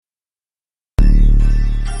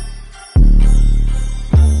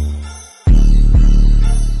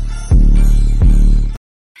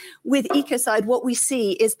with ecocide, what we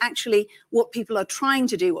see is actually what people are trying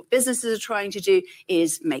to do, what businesses are trying to do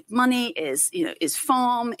is make money, is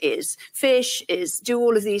farm, is fish, is do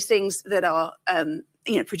all of these things that are,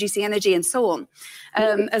 producing energy and so on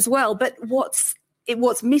as well. But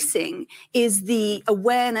what's missing is the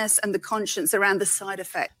awareness and the conscience around the side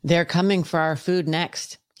effect. They're coming for our food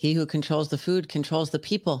next. He who controls the food controls the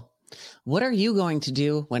people. What are you going to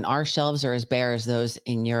do when our shelves are as bare as those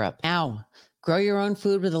in Europe? Now, grow your own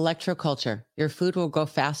food with electroculture. Your food will grow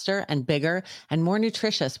faster and bigger and more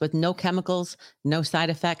nutritious with no chemicals, no side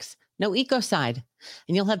effects, no ecocide.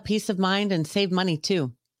 And you'll have peace of mind and save money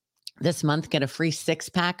too. This month, get a free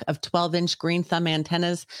 6-pack of 12-inch green thumb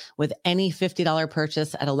antennas with any $50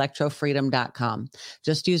 purchase at electrofreedom.com.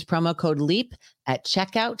 Just use promo code LEAP at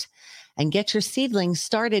checkout and get your seedlings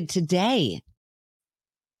started today.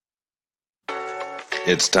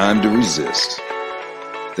 It's time to resist.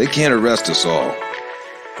 They can't arrest us all,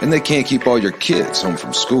 and they can't keep all your kids home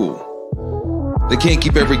from school. They can't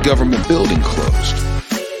keep every government building closed.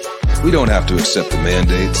 We don't have to accept the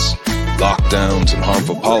mandates, lockdowns, and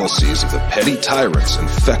harmful policies of the petty tyrants and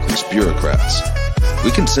feckless bureaucrats. We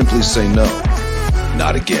can simply say no,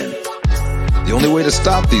 not again. The only way to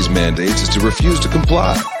stop these mandates is to refuse to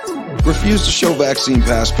comply. Refuse to show vaccine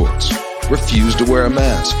passports. Refuse to wear a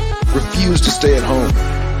mask. Refuse to stay at home.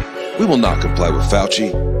 We will not comply with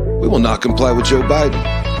Fauci. We will not comply with Joe Biden.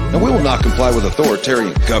 And we will not comply with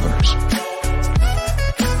authoritarian governors.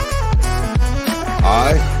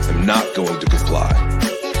 I am not going to comply.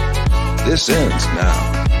 This ends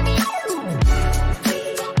now.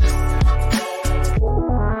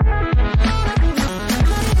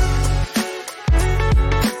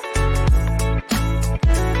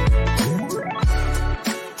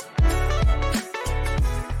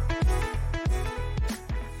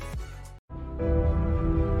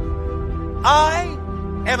 I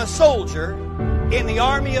am a soldier in the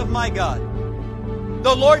army of my God.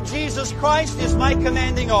 The Lord Jesus Christ is my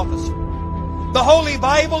commanding officer. The Holy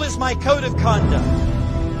Bible is my code of conduct.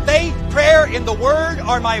 Faith, prayer, and the Word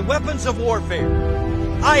are my weapons of warfare.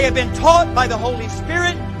 I have been taught by the Holy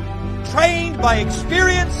Spirit, trained by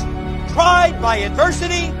experience, tried by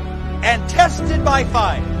adversity, and tested by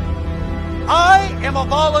fire. I am a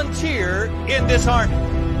volunteer in this army.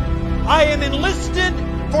 I am enlisted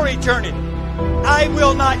for eternity. I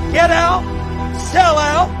will not get out, sell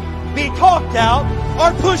out, be talked out,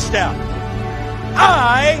 or pushed out.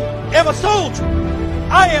 I am a soldier.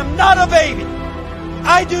 I am not a baby.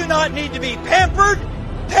 I do not need to be pampered,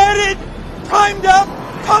 petted, primed up,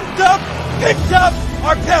 pumped up, picked up,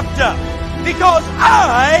 or pepped up. Because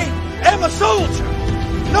I am a soldier.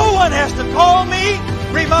 No one has to call me,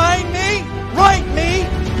 remind me, write me,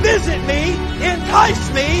 visit me,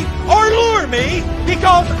 entice me, or lure me,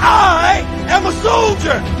 because I am a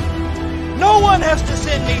soldier. No one has to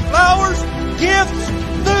send me flowers, gifts,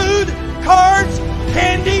 food, cards,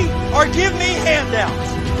 candy, or give me handouts.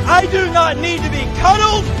 I do not need to be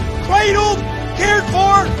cuddled, cradled, cared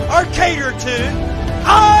for, or catered to.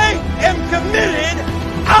 I am committed.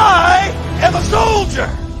 I am a soldier.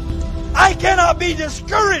 I cannot be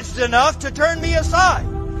discouraged enough to turn me aside.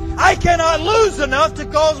 I cannot lose enough to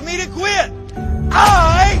cause me to quit.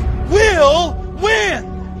 I will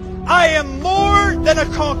win. I am more than a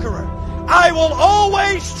conqueror. I will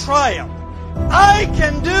always triumph. I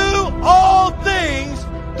can do all things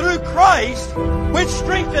through Christ, which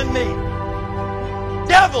strengthen me.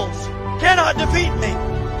 Devils cannot defeat me.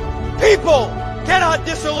 People cannot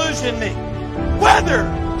disillusion me. Weather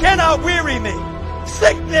cannot weary me.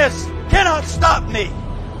 Sickness cannot stop me.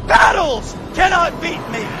 Battles cannot beat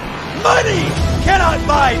me. Money cannot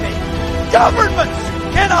buy me. Governments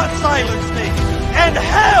cannot silence me. And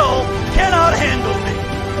hell cannot handle me.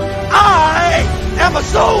 I am a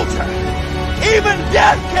soldier. Even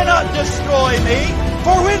death cannot destroy me.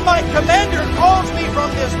 For when my commander calls me from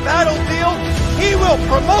this battlefield, he will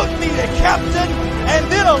promote me to captain and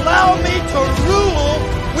then allow me to rule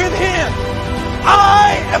with him.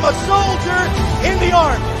 I am a soldier in the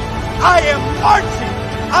army. I am marching.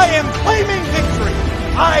 I am claiming victory.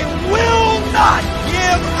 I will not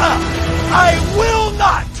give up. I will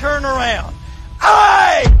not turn around.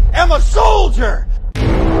 I am a soldier.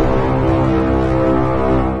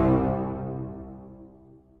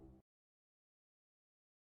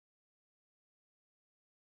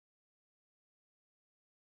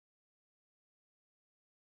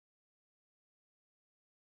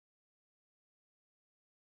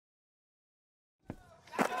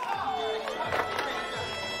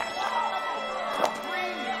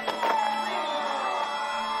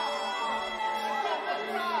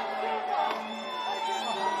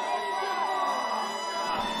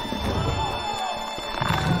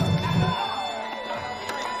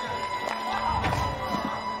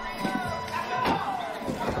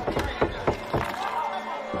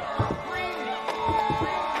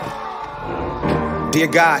 Dear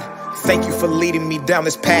God, thank you for leading me down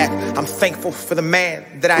this path. I'm thankful for the man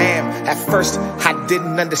that I am. At first, I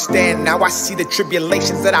didn't understand. Now I see the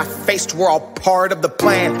tribulations that I faced were all part of the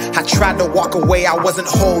plan. I tried to walk away, I wasn't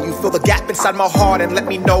whole. You fill the gap inside my heart and let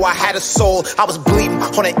me know I had a soul. I was bleeding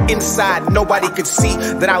on the inside, nobody could see.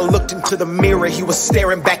 Then I looked into the mirror, he was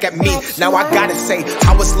staring back at me. Now I gotta say,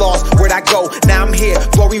 I was lost, where'd I go? Now I'm here,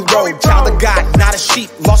 Glory Road, child of God, not a sheep.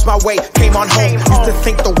 Lost my way, came on home. Used to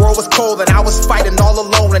think the world was cold and I was fighting all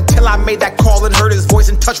alone, until I made that call and heard his voice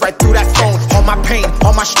and touched right through that phone. All my pain,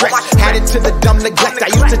 all my stress, added to the dumb neglect. I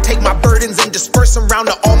used to take my burdens and disperse them around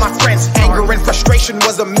to all my friends. Anger and frustration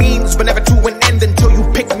was a means, but never to an end, until you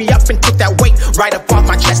picked me up and took that weight right up off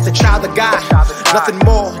my chest. A child of God, nothing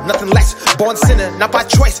more, nothing less. Born sinner, not by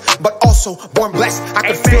choice, but also born blessed. I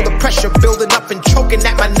could feel the pressure building up and choking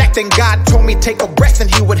at my neck. Then God told me take a breath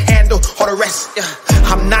and he would handle all the rest.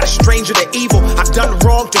 I'm not a stranger to evil, I've done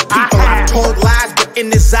wrong to people. I've told lies, but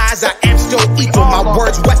in his eyes I am still equal. My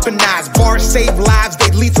words weaponized, bars save lives,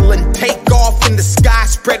 they lethal and take off in the sky,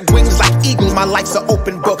 spread wings like eagles. My life's an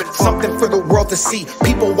open book, something for the world to see.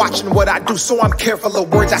 People watching what I do, so I'm careful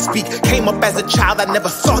of words I speak. Came up as a child, I never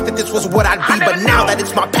thought that this was what I'd be, but now that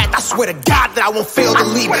it's my path, I swear to God that I won't fail to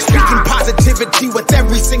lead. Speaking positivity with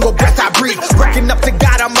every single breath I breathe. Looking up to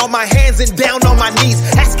God, I'm on my hands and down on my knees,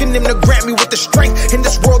 asking him to grant me with the strength in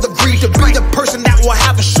this world of greed, to be the person that will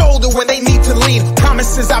have a shoulder when they need to lean.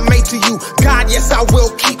 Promises I made to you, God, yes I will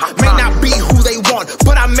keep. May not be who they want,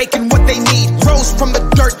 but I'm making what they need. Rose from the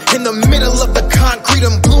dirt in the middle of the concrete,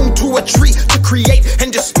 and bloomed to a tree to create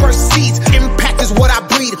and disperse seeds. Impact is what I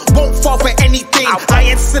breed, won't fall for anything. I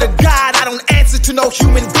answer to God, I don't answer to no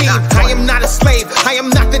human being. I am not a slave, I am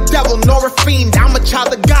not the devil nor a fiend. I'm a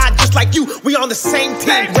child of God just like you, we on the same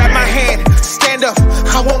team. Grab my hand, stand up,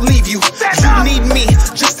 I won't leave you. You need me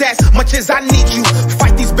just as much as I need you.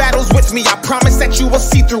 Fight these battles with me, I promise that you will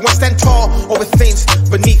see through and stand tall over things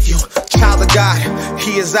beneath you. Child of God,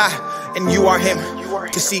 he is I and you are him.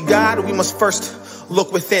 To see God, we must first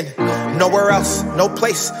look within. Nowhere else, no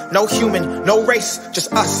place, no human, no race,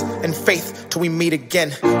 just us and faith till we meet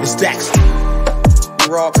again. It's Dax.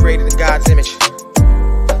 We're all created in God's image,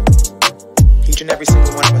 each and every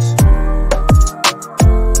single one of us.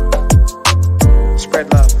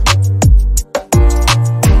 Spread love,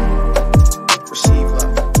 receive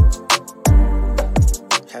love,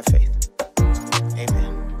 have faith.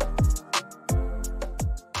 Amen.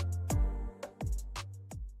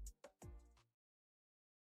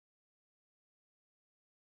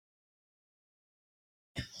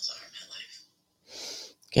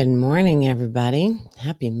 Good morning, everybody.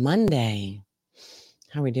 Happy Monday.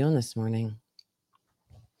 How are we doing this morning?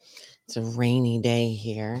 It's a rainy day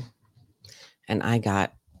here, and I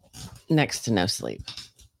got next to no sleep.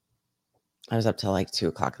 I was up till like 2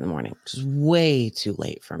 o'clock in the morning, which is way too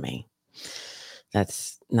late for me.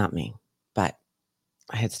 That's not me, but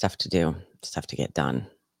I had stuff to do, stuff to get done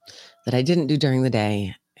that I didn't do during the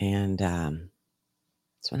day, and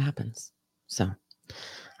that's what happens. So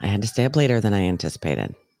I had to stay up later than I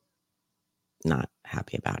anticipated. Not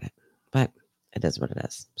happy about it, but it is what it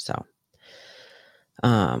is. So,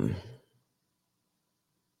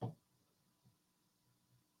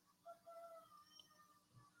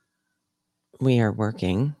 we are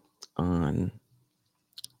working on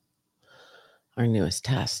our newest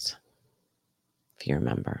test, if you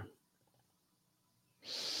remember.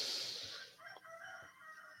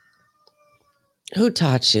 Who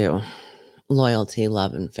taught you loyalty,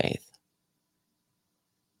 love, and faith?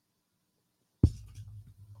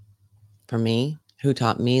 For me, who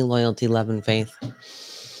taught me loyalty, love, and faith?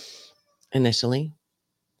 Initially,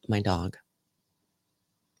 my dog.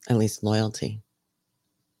 At least loyalty.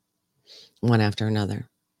 One after another.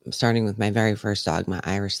 Starting with my very first dog, my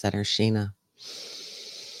Irish setter, Sheena.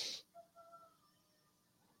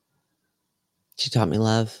 She taught me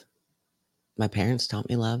love. My parents taught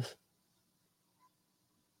me love.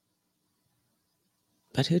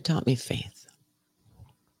 But who taught me faith?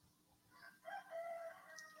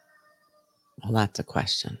 Well, that's a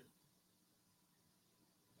question.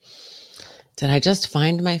 Did I just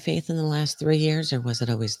find my faith in the last 3 years, or was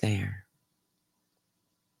it always there?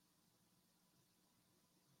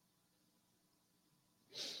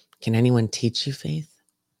 Can anyone teach you faith?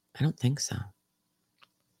 I don't think so.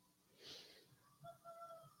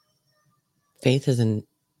 Faith is an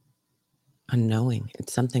unknowing.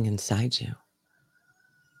 It's something inside you.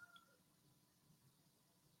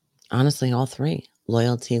 Honestly, all three: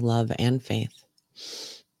 loyalty, love, and faith.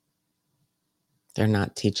 They're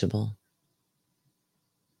not teachable.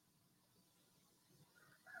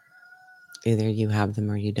 Either you have them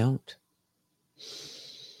or you don't.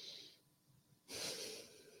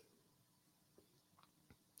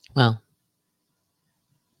 Well,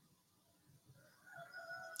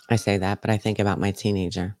 I say that, but I think about my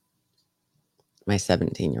teenager, my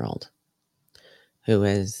 17-year-old, who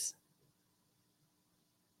is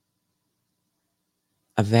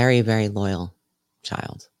a very, very loyal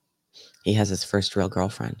child. He has his first real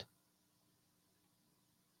girlfriend.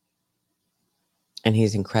 And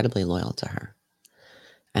he's incredibly loyal to her.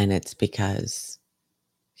 And it's because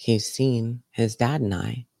he's seen his dad and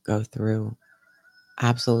I go through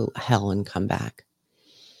absolute hell and come back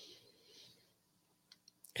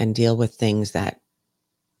and deal with things that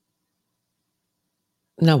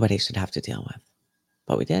nobody should have to deal with.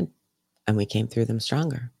 But we did. And we came through them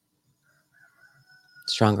stronger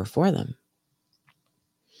for them.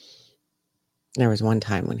 There was one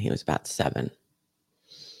time when he was about 7,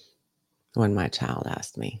 when my child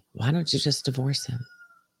asked me, "Why don't you just divorce him?"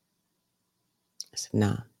 I said,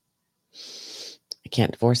 "No, I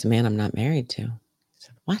can't divorce a man I'm not married to." He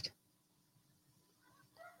said, "What?"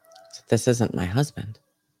 I said, "This isn't my husband.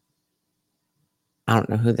 I don't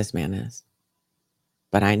know who this man is,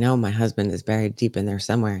 but I know my husband is buried deep in there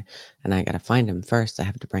somewhere, and I got to find him first. I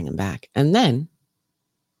have to bring him back. And then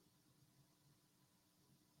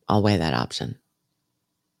I'll weigh that option."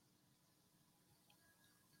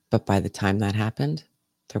 But by the time that happened,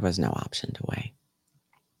 there was no option to weigh.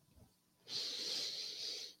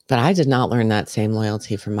 But I did not learn that same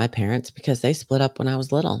loyalty from my parents because they split up when I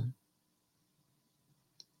was little.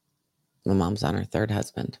 My mom's on her 3rd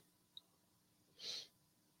husband,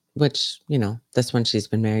 which, this one she's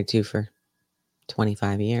been married to for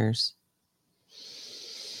 25 years.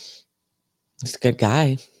 He's a good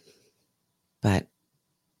guy, but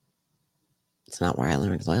it's not where I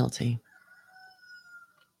learned loyalty.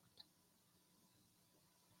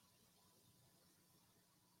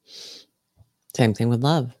 Same thing with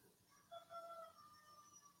love.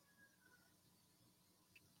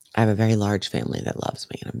 I have a very large family that loves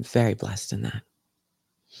me, and I'm very blessed in that.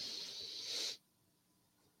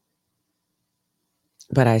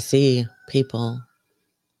 But I see people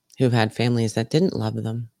who've had families that didn't love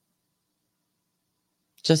them.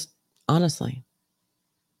 Just honestly.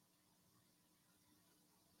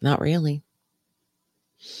 Not really.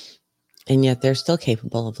 And yet they're still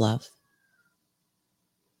capable of love.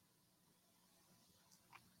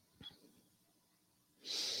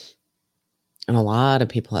 And a lot of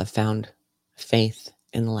people have found faith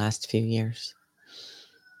in the last few years.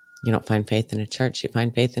 You don't find faith in a church, you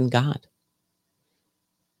find faith in God.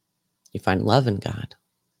 You find love in God.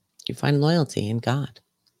 You find loyalty in God.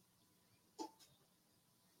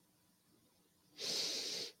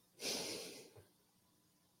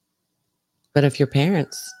 But if your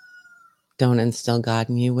parents don't instill God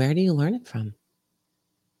in you, where do you learn it from?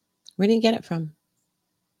 Where do you get it from?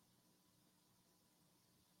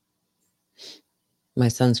 My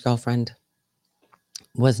son's girlfriend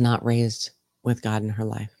was not raised with God in her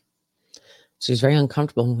life. She was very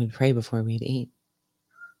uncomfortable when we'd pray before we'd eat.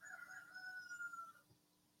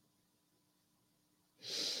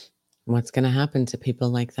 What's going to happen to people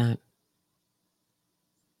like that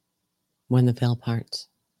when the veil parts?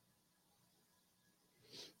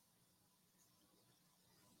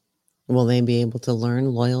 Will they be able to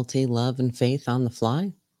learn loyalty, love, and faith on the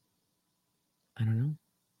fly? I don't know.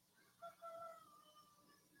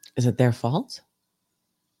 Is it their fault?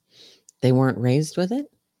 They weren't raised with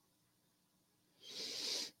it?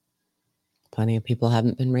 Plenty of people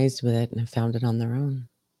haven't been raised with it and have found it on their own.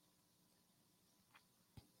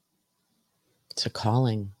 It's a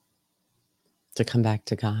calling to come back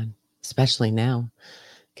to God, especially now.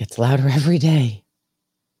 It gets louder every day.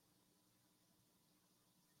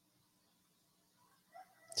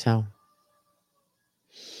 So,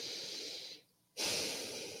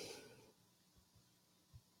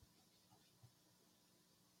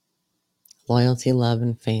 loyalty, love,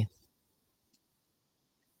 and faith.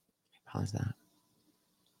 Pause that.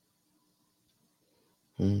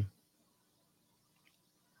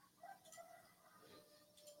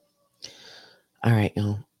 All right,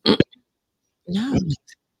 y'all. No,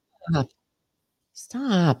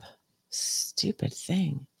 stop. Stupid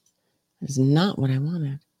thing. That is not what I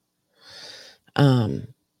wanted.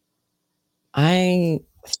 I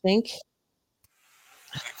think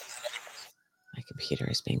my computer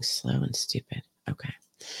is being slow and stupid. Okay.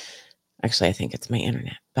 Actually, I think it's my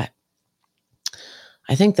internet, but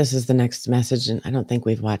I think this is the next message, and I don't think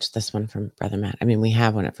we've watched this one from Brother Matt. I mean, we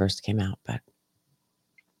have when it first came out, but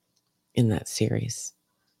in that series.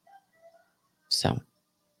 So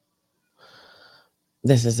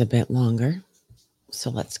this is a bit longer, so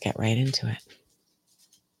let's get right into it.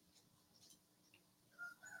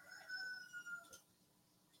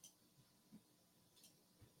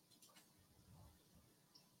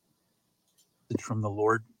 from the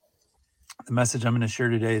Lord. The message I'm going to share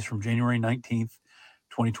today is from January 19th,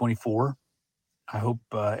 2024. I hope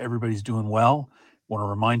everybody's doing well. I want to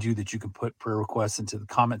remind you that you can put prayer requests into the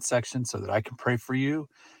comment section so that I can pray for you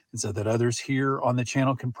and so that others here on the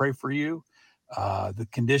channel can pray for you. The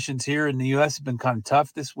conditions here in the U.S. have been kind of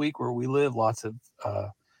tough this week where we live. Lots of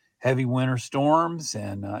heavy winter storms,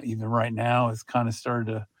 and even right now it's kind of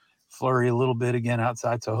started to flurry a little bit again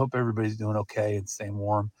outside. So I hope everybody's doing okay and staying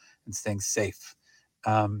warm and staying safe.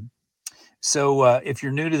 So if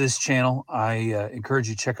you're new to this channel, I encourage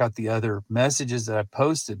you to check out the other messages that I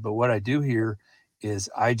posted. But what I do here is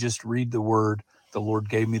I just read the word the Lord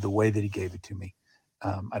gave me the way that he gave it to me.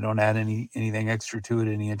 I don't add anything extra to it,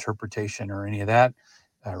 any interpretation or any of that,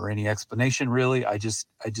 or any explanation really. I just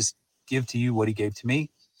give to you what he gave to me,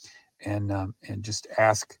 and just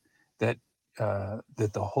ask that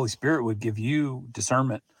that the Holy Spirit would give you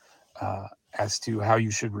discernment as to how you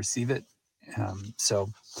should receive it. So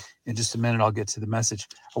in just a minute, I'll get to the message.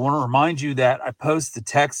 I want to remind you that I post the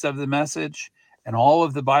text of the message and all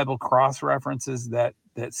of the Bible cross references that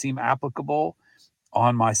seem applicable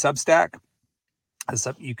on my Substack.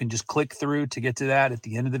 So you can just click through to get to that at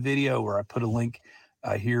the end of the video, where I put a link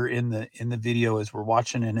here in the video as we're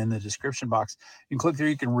watching, and in the description box. You can click through,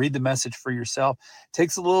 you can read the message for yourself. It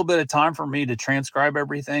takes a little bit of time for me to transcribe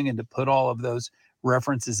everything and to put all of those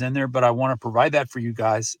references in there, but I want to provide that for you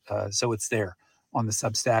guys, so it's there on the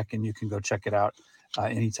Substack, and you can go check it out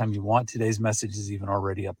anytime you want. Today's message is even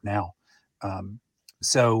already up now.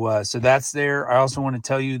 So that's there. I also want to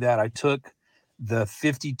tell you that I took the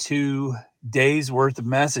 52 days worth of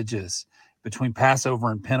messages between Passover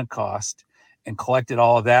and Pentecost and collected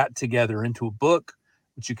all of that together into a book,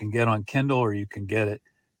 which you can get on Kindle, or you can get it,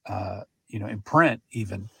 in print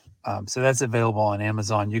even. So that's available on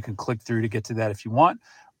Amazon. You can click through to get to that if you want,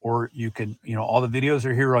 or you can, all the videos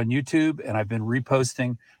are here on YouTube, and I've been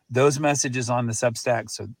reposting those messages on the Substack.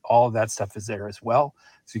 So all of that stuff is there as well.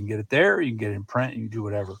 So you can get it there, you can get it in print, you can do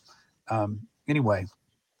whatever. Anyway,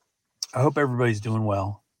 I hope everybody's doing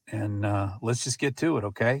well, and let's just get to it,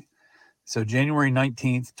 okay? So January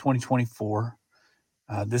 19th, 2024,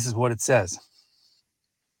 this is what it says.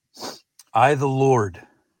 I, the Lord,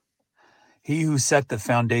 he who set the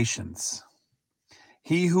foundations,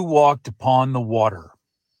 he who walked upon the water,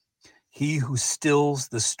 he who stills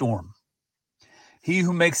the storm, he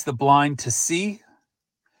who makes the blind to see,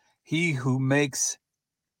 he who makes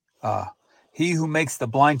the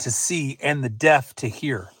blind to see and the deaf to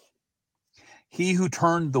hear, he who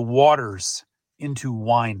turned the waters into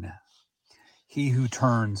wine, he who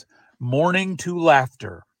turns mourning to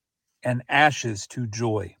laughter and ashes to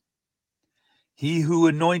joy, he who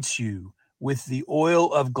anoints you with the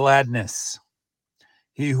oil of gladness,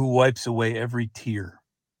 he who wipes away every tear,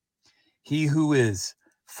 he who is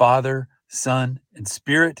Father, Son, and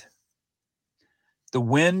Spirit, the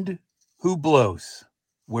wind who blows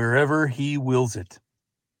wherever he wills it,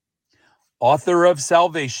 author of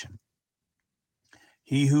salvation,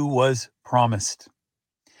 he who was promised,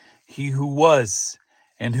 he who was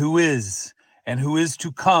and who is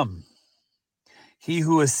to come, he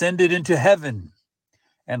who ascended into heaven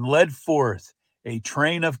and led forth a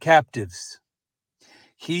train of captives,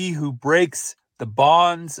 he who breaks the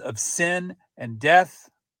bonds of sin and death,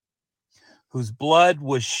 whose blood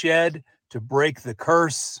was shed to break the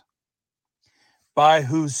curse, by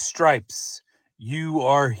whose stripes you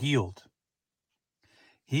are healed,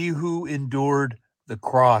 he who endured the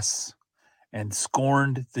cross and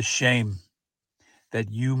scorned the shame,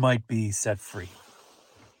 that you might be set free,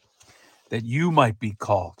 that you might be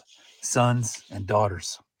called sons and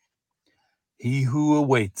daughters, he who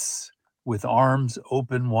awaits with arms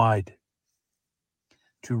open wide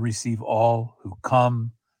to receive all who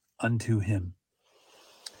come unto him,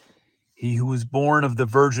 he who was born of the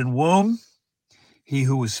virgin womb, he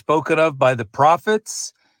who was spoken of by the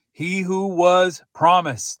prophets, he who was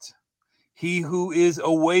promised, he who is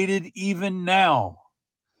awaited even now,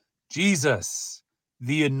 Jesus,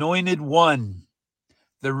 the anointed one,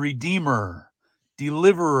 the Redeemer,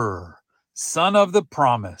 Deliverer, Son of the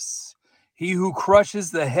promise, he who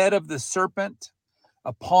crushes the head of the serpent,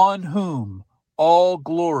 upon whom all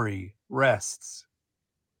glory rests,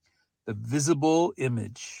 the visible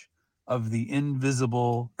image of the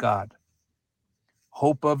invisible God,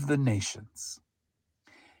 hope of the nations,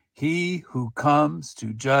 he who comes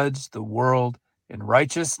to judge the world in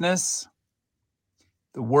righteousness,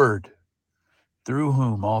 the Word, through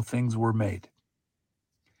whom all things were made,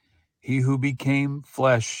 he who became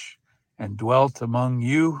flesh and dwelt among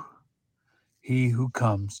you, he who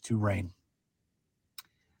comes to reign.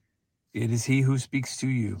 It is he who speaks to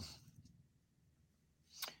you.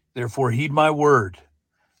 Therefore, heed my word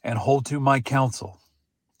and hold to my counsel,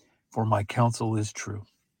 for my counsel is true.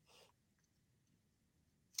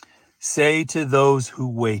 Say to those who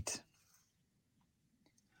wait,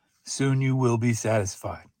 soon you will be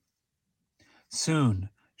satisfied. Soon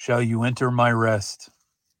shall you enter my rest.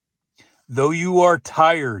 Though you are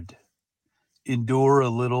tired, endure a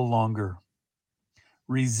little longer.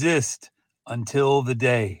 Resist until the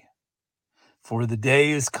day, for the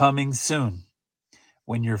day is coming soon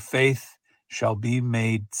when your faith shall be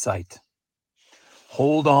made sight.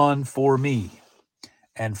 Hold on for me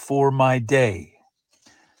and for my day.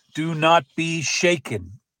 Do not be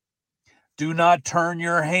shaken. Do not turn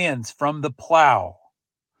your hands from the plow.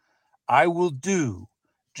 I will do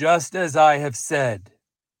just as I have said,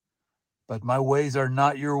 but my ways are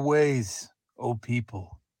not your ways, O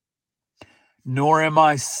people. Nor am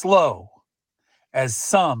I slow, as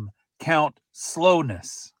some count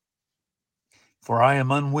slowness. For I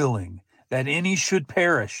am unwilling that any should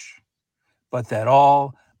perish, but that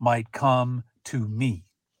all might come to me.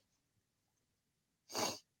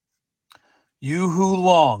 You who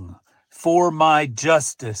long for my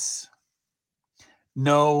justice,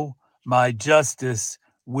 know my justice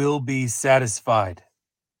will be satisfied.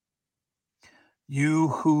 You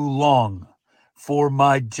who long for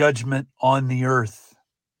my judgment on the earth,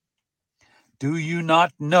 do you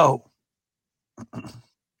not know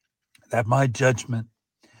that my judgment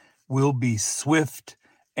will be swift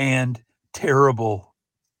and terrible?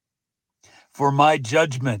 For my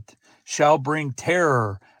judgment shall bring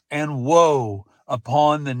terror and woe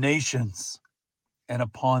upon the nations and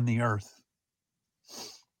upon the earth.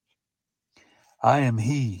 I am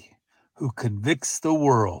he who convicts the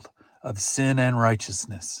world of sin and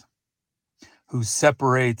righteousness, who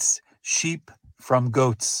separates sheep from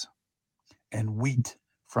goats and wheat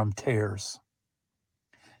from tares.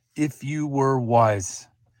 If you were wise,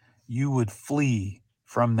 you would flee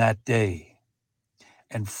from that day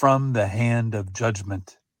and from the hand of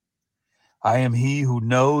judgment. I am he who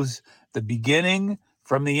knows the beginning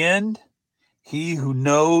from the end, he who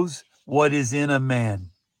knows what is in a man.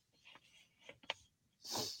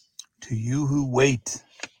 To you who wait,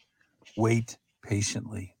 wait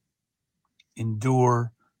patiently.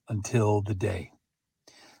 Endure until the day.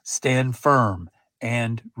 Stand firm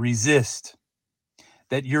and resist,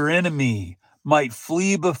 that your enemy might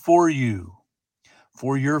flee before you.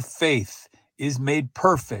 For your faith is made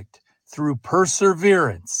perfect through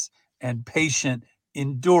perseverance and patient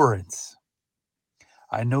endurance.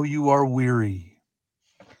 I know you are weary.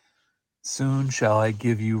 Soon shall I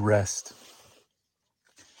give you rest.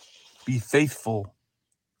 Be faithful,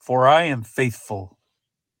 for I am faithful.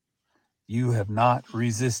 You have not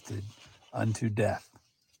resisted unto death.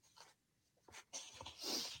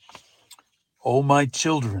 O my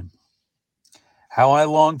children, how I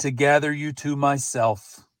long to gather you to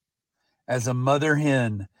myself, as a mother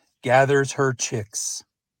hen gathers her chicks.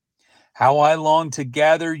 How I long to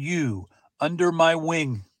gather you under my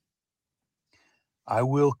wing. I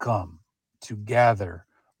will come to gather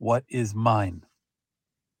what is mine.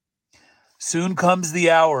 Soon comes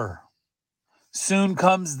the hour, soon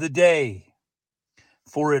comes the day,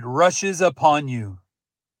 for it rushes upon you.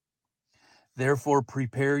 Therefore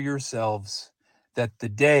prepare yourselves, that the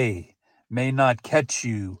day may not catch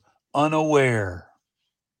you unaware.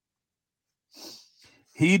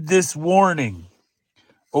 Heed this warning,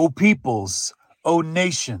 O peoples, O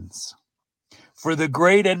nations, for the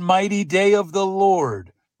great and mighty day of the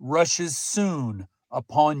Lord rushes soon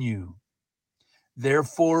upon you.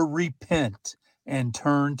 Therefore repent and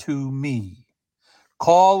turn to me.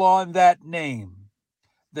 Call on that name,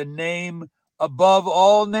 the name above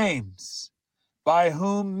all names, by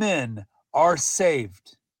whom men are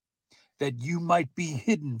saved, that you might be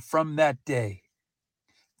hidden from that day,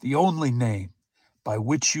 the only name by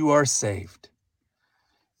which you are saved.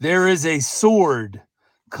 There is a sword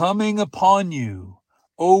coming upon you,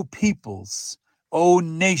 O peoples, O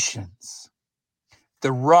nations.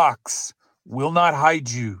 The rocks will not hide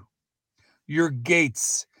you. Your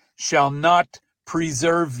gates shall not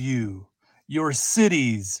preserve you. Your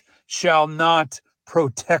cities shall not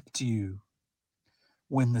protect you.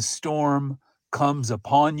 When the storm comes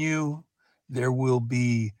upon you, there will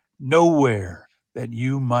be nowhere that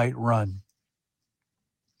you might run.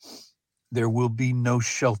 There will be no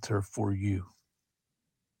shelter for you.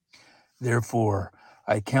 Therefore,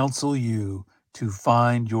 I counsel you to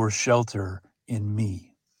find your shelter in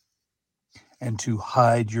me, and to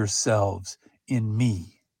hide yourselves in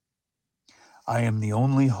me. I am the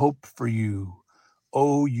only hope for you,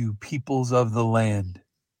 O you peoples of the land.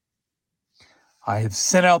 I have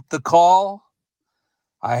sent out the call.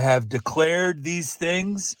 I have declared these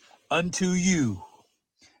things unto you,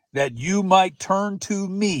 that you might turn to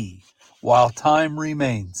me while time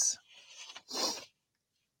remains.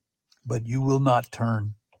 But you will not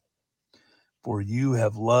turn, for you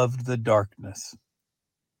have loved the darkness,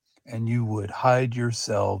 and you would hide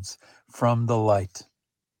yourselves from the light.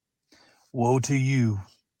 Woe to you,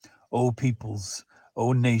 O peoples,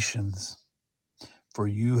 O nations, for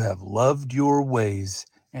you have loved your ways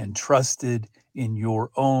and trusted in your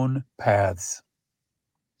own paths,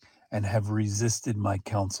 and have resisted my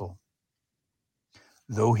counsel.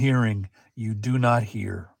 Though hearing, you do not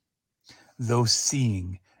hear. Though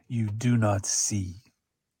seeing, you do not see.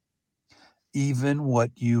 Even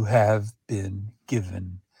what you have been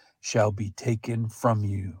given shall be taken from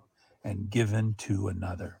you and given to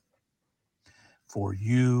another. For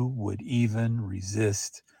you would even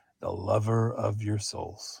resist the lover of your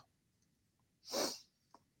souls.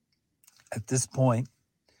 At this point,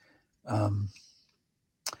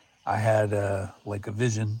 I had a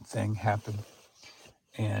vision thing happen,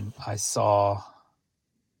 and I saw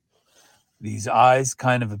these eyes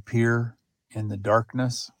kind of appear in the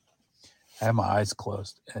darkness. I had my eyes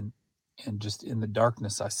closed, and just in the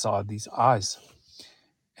darkness, I saw these eyes,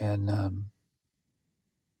 and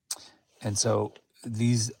so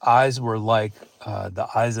these eyes were like the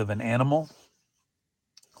eyes of an animal,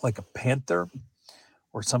 like a panther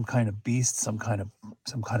or some kind of beast, some kind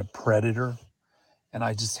of predator, and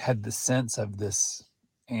I just had the sense of this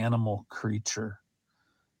animal creature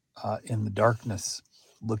in the darkness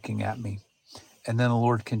looking at me. And then the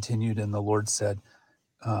Lord continued, and the Lord said,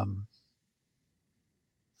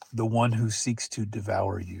 the one who seeks to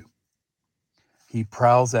devour you. He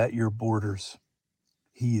prowls at your borders.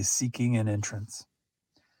 He is seeking an entrance.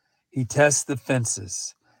 He tests the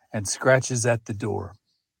fences and scratches at the door.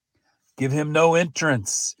 Give him no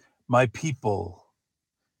entrance, my people.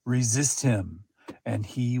 Resist him, and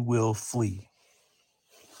he will flee.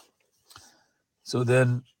 So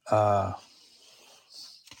then, kind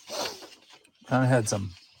of had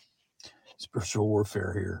some spiritual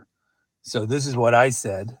warfare here. So this is what I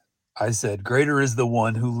said. I said, greater is the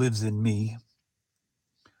one who lives in me.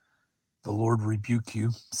 The Lord rebuke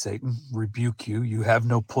you, Satan, rebuke you. You have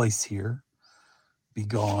no place here. Be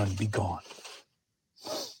gone, be gone.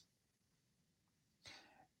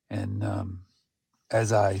 And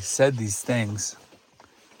as I said these things,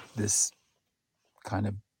 this kind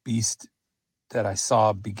of beast that I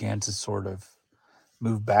saw began to sort of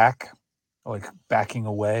move back, like backing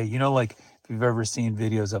away. You know, like if you've ever seen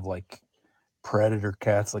videos of like predator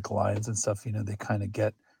cats, like lions and stuff, you know, they kind of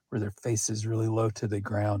get where their face is really low to the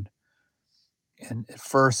ground. And at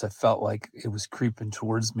first I felt like it was creeping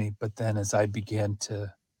towards me, but then as I began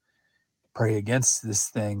to pray against this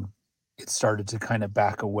thing, it started to kind of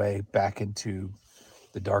back away, back into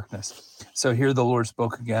the darkness. So here the Lord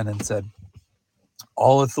spoke again and said,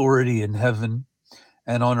 all authority in heaven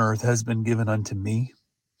and on earth has been given unto me,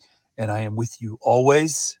 and I am with you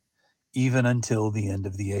always, even until the end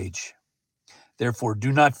of the age. Therefore,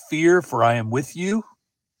 do not fear, for I am with you.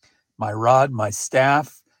 My rod, my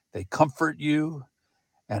staff, they comfort you,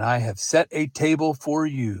 and I have set a table for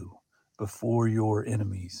you before your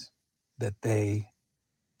enemies, that they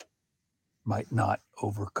might not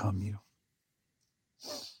overcome you.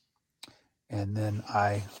 And then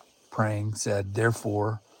I, praying, said,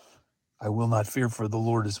 therefore, I will not fear, for the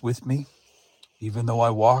Lord is with me. Even though I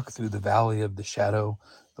walk through the valley of the shadow,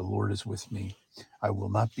 the Lord is with me. I will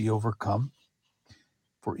not be overcome.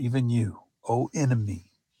 For even you, O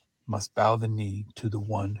enemy, must bow the knee to the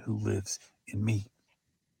one who lives in me.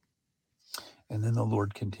 And then the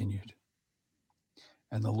Lord continued.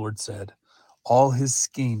 And the Lord said, all his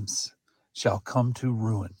schemes shall come to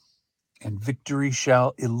ruin, and victory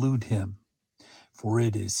shall elude him. For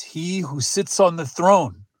it is he who sits on the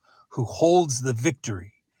throne who holds the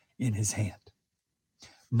victory in his hand.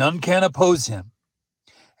 None can oppose him.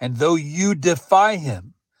 And though you defy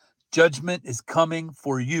him, judgment is coming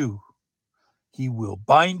for you. He will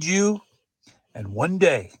bind you, and one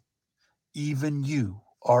day, even you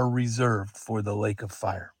are reserved for the lake of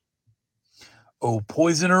fire. O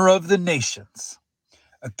poisoner of the nations,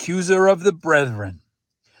 accuser of the brethren,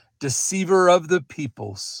 deceiver of the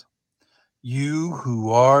peoples, you who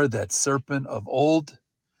are that serpent of old,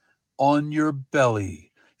 on your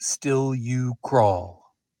belly still you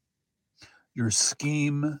crawl. Your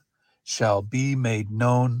scheme shall be made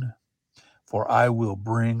known, for I will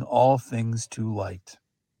bring all things to light.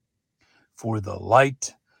 For the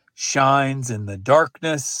light shines in the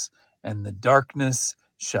darkness, and the darkness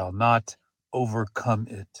shall not overcome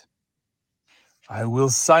it. I will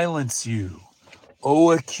silence you,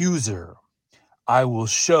 O accuser. I will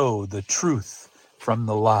show the truth from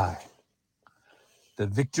the lie. The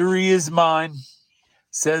victory is mine,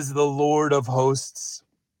 says the Lord of hosts.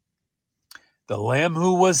 The Lamb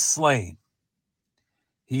who was slain,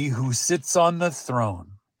 he who sits on the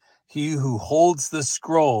throne, he who holds the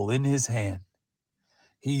scroll in his hand,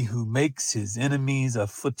 he who makes his enemies a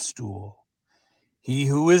footstool, he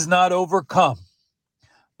who is not overcome,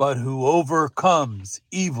 but who overcomes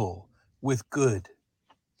evil with good.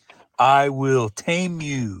 I will tame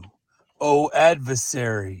you, O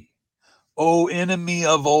adversary, O enemy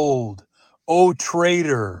of old, O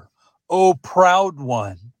traitor, O proud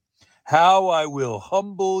one. How I will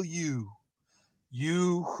humble you,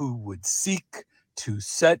 you who would seek to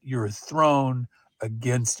set your throne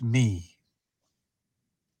against me.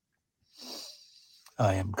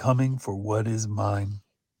 I am coming for what is mine.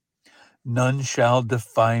 None shall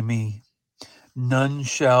defy me. None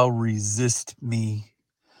shall resist me.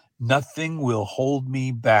 Nothing will hold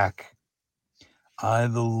me back. I,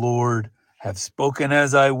 the Lord, have spoken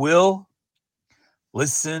as I will.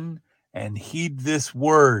 Listen and heed this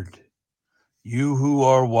word, you who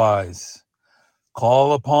are wise.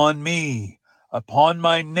 Call upon me, upon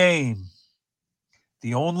my name,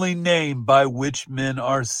 the only name by which men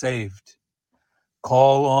are saved.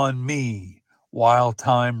 Call on me while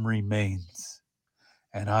time remains,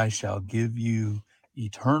 and I shall give you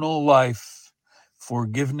eternal life,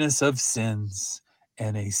 forgiveness of sins,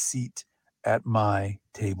 and a seat at my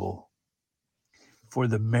table. For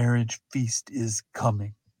the marriage feast is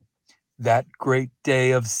coming, that great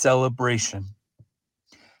day of celebration.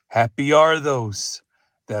 Happy are those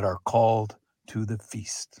that are called to the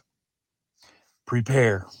feast.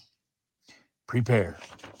 Prepare, prepare,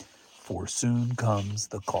 for soon comes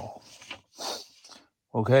the call.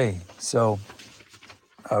 Okay, so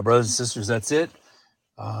brothers and sisters, that's it.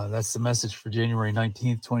 That's the message for January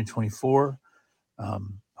 19th, 2024.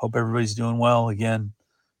 Hope everybody's doing well. Again,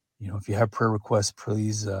 if you have prayer requests,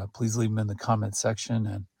 please leave them in the comment section.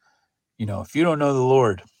 And, if you don't know the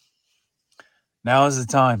Lord, now is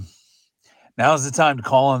the time. Now is the time to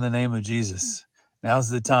call on the name of Jesus. Now is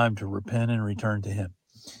the time to repent and return to him.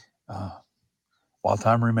 While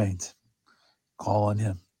time remains, call on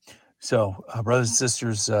him. So, brothers and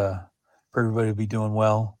sisters, pray everybody will be doing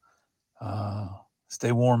well.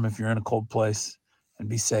 Stay warm if you're in a cold place, and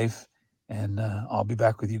be safe. And I'll be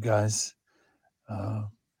back with you guys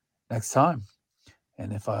next time.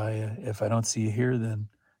 And if I don't see you here, then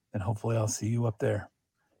hopefully I'll see you up there.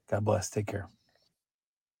 God bless. Take care.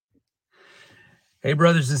 Hey,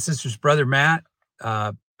 brothers and sisters, Brother Matt,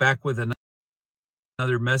 back with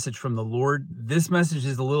another message from the Lord. This message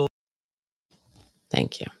is a little...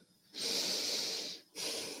 Thank you.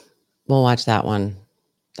 We'll watch that one.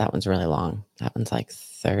 That one's really long. That one's like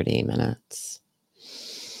 30 minutes.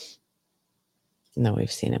 No,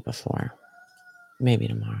 we've seen it before. Maybe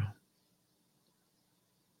tomorrow.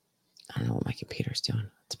 I don't know what my computer's doing.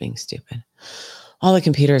 It's being stupid. All the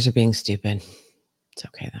computers are being stupid. It's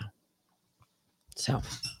okay, though. So,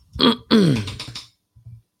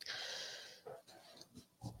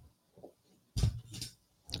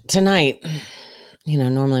 tonight,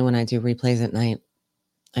 normally when I do replays at night,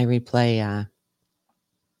 I replay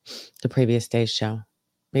the previous day's show.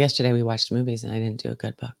 But yesterday we watched movies and I didn't do a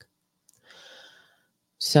good book.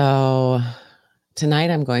 So, tonight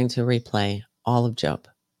I'm going to replay all of Job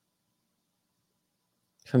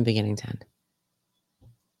from beginning to end,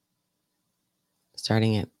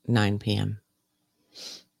 starting at 9 p.m.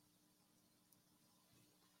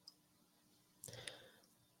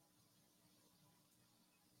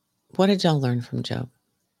 What did y'all learn from Job?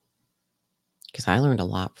 Because I learned a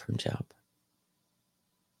lot from Job.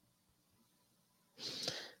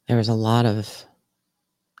 There was a lot of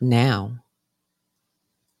now,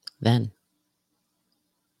 then.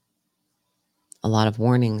 A lot of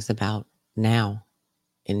warnings about now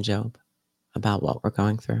in Job, about what we're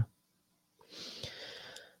going through.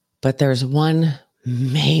 But there's one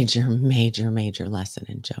major, major, major lesson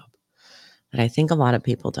in Job that I think a lot of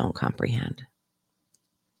people don't comprehend.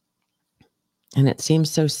 And it seems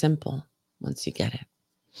so simple once you get it.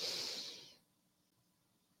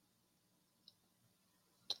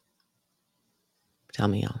 Tell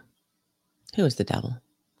me, y'all, who is the devil?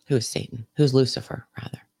 Who is Satan? Who's Lucifer,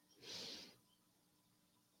 rather?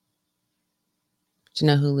 Do you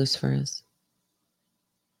know who Lucifer is?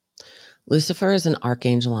 Lucifer is an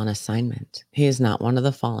archangel on assignment. He is not one of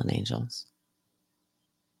the fallen angels.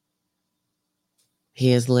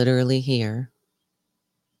 He is literally here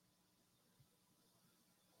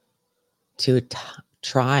to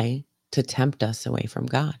try to tempt us away from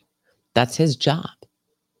God. That's his job.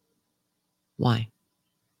 Why?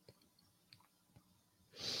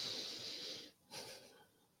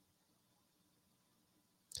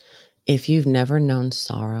 If you've never known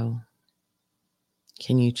sorrow,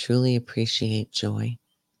 can you truly appreciate joy?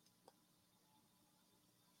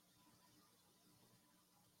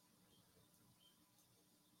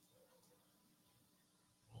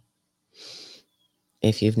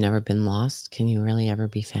 If you've never been lost, can you really ever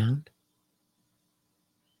be found?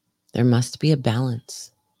 There must be a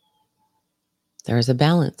balance. There is a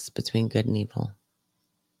balance between good and evil.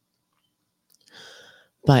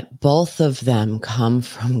 But both of them come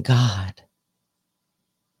from God.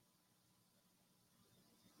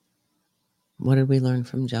 What did we learn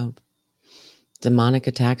from Job? Demonic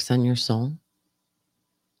attacks on your soul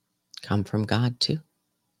come from God too.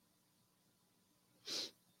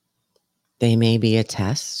 They may be a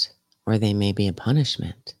test or they may be a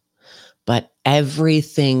punishment, but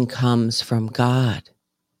everything comes from God.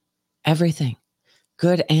 Everything,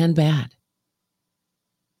 good and bad.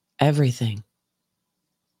 Everything.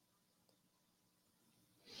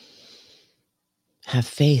 Have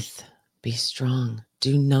faith. Be strong.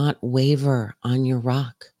 Do not waver on your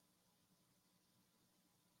rock.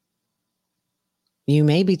 You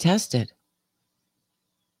may be tested.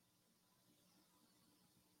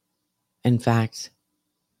 In fact,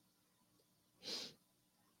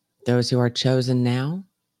 those who are chosen now,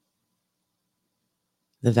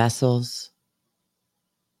 the vessels,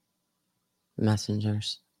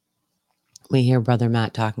 messengers. We hear Brother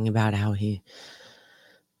Matt talking about how he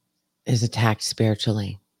is attacked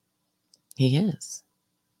spiritually. He is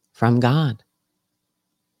from God.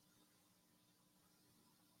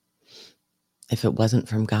 If it wasn't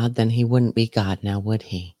from God, then he wouldn't be God now, would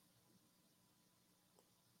he?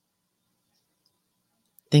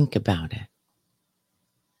 Think about it.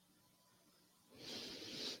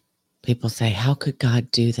 People say, how could God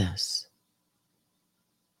do this?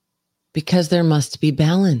 Because there must be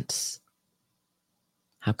balance.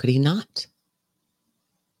 How could he not?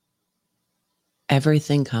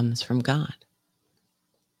 Everything comes from God.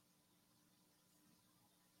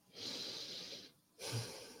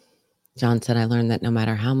 John said, I learned that no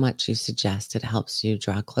matter how much you suggest, it helps you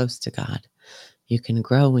draw close to God. You can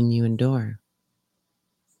grow when you endure.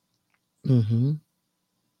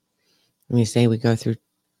 We say we go through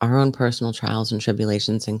our own personal trials and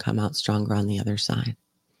tribulations and come out stronger on the other side.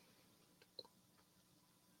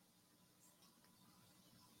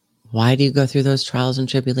 Why do you go through those trials and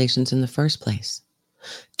tribulations in the first place?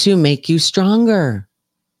 To make you stronger.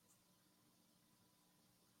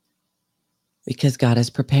 Because God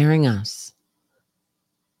is preparing us.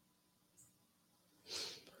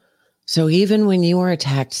 So even when you are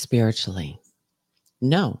attacked spiritually,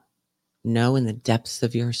 know in the depths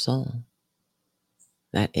of your soul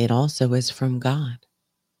that it also is from God.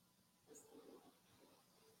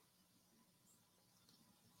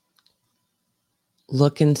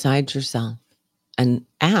 Look inside yourself and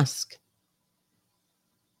ask,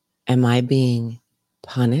 am I being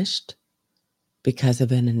punished because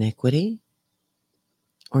of an iniquity?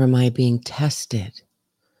 Or am I being tested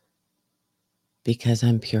because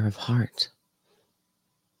I'm pure of heart,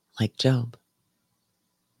 like Job?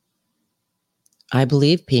 I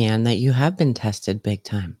believe, Pian, that you have been tested big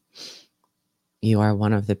time. You are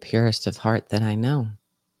one of the purest of heart that I know.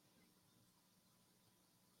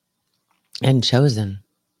 And chosen.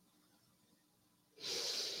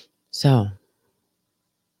 So,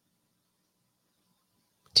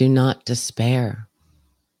 do not despair.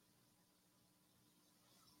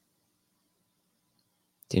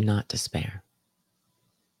 Do not despair.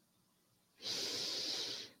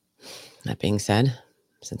 That being said,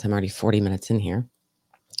 since I'm already 40 minutes in here,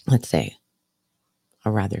 let's say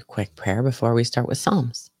a rather quick prayer before we start with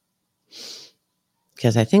Psalms.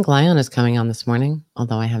 Because I think Liana's coming on this morning,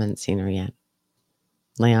 although I haven't seen her yet.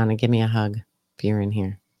 Liana, give me a hug if you're in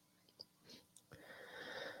here.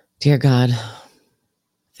 Dear God,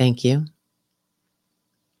 thank you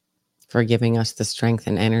for giving us the strength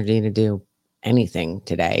and energy to do anything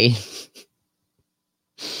today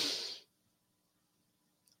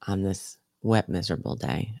on this wet, miserable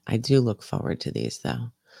day. I do look forward to these,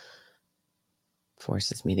 though.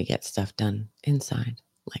 Forces me to get stuff done inside,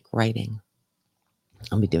 like writing.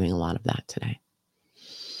 I'll be doing a lot of that today.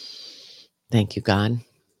 Thank you, God,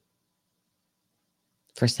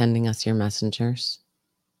 for sending us your messengers,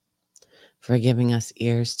 for giving us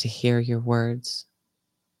ears to hear your words,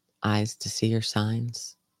 eyes to see your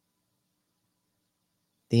signs,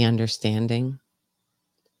 the understanding,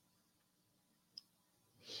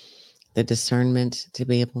 the discernment to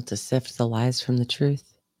be able to sift the lies from the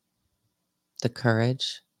truth, the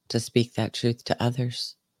courage to speak that truth to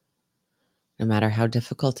others, no matter how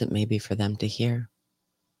difficult it may be for them to hear.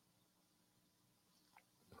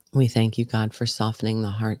 We thank you, God, for softening the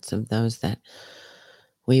hearts of those that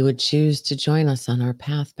we would choose to join us on our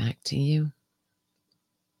path back to you.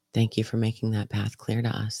 Thank you for making that path clear to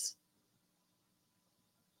us.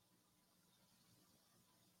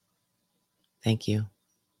 Thank you,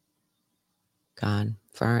 God,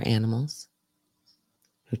 for our animals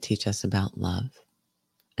who teach us about love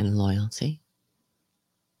and loyalty,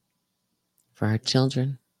 for our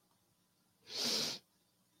children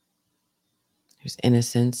whose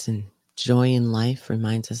innocence and joy in life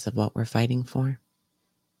reminds us of what we're fighting for.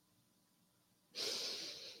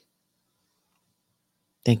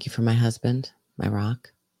 Thank you for my husband, my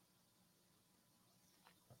rock.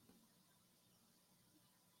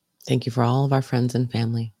 Thank you for all of our friends and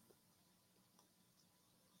family.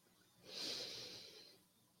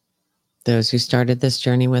 Those who started this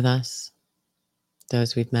journey with us,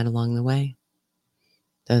 those we've met along the way,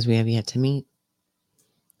 those we have yet to meet.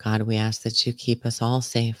 God, we ask that you keep us all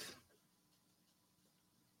safe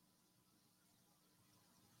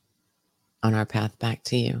on our path back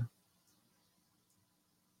to you.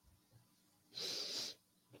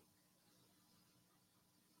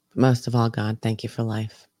 But most of all, God, thank you for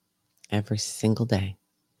life every single day.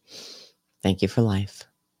 Thank you for life.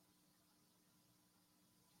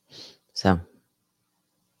 So,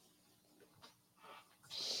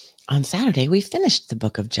 on Saturday, we finished the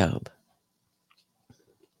book of Job.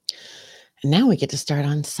 And now we get to start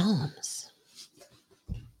on Psalms.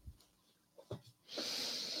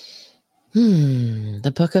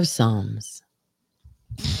 The book of Psalms.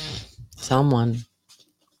 Psalm 1.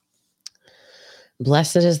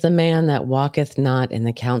 Blessed is the man that walketh not in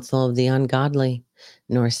the counsel of the ungodly,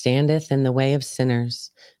 nor standeth in the way of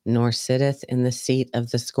sinners, nor sitteth in the seat of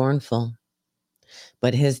the scornful.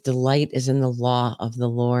 But his delight is in the law of the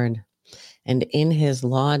Lord, and in his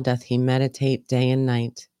law doth he meditate day and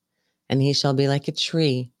night. And he shall be like a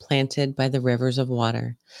tree planted by the rivers of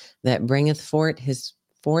water, that bringeth forth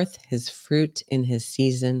his fruit in his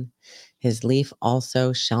season. His leaf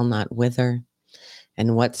also shall not wither,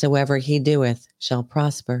 and whatsoever he doeth shall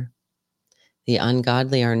prosper. The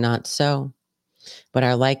ungodly are not so, but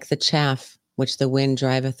are like the chaff which the wind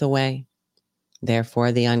driveth away.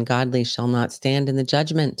 Therefore the ungodly shall not stand in the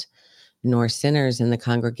judgment, nor sinners in the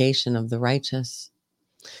congregation of the righteous.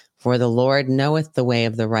 For the Lord knoweth the way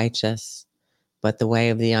of the righteous, but the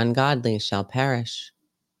way of the ungodly shall perish.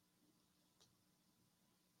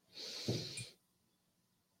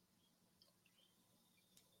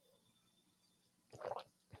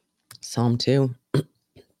 Psalm 2.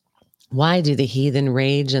 Why do the heathen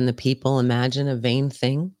rage and the people imagine a vain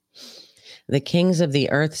thing? The kings of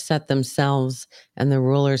the earth set themselves, and the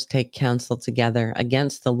rulers take counsel together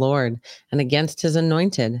against the Lord and against his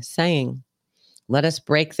anointed, saying, Let us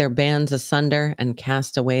break their bands asunder and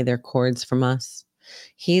cast away their cords from us.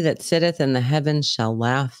 He that sitteth in the heavens shall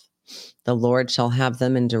laugh. The Lord shall have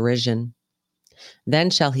them in derision. Then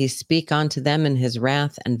shall he speak unto them in his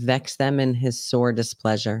wrath and vex them in his sore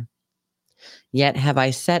displeasure. Yet have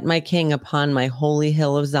I set my king upon my holy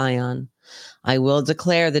hill of Zion. I will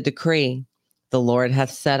declare the decree. The Lord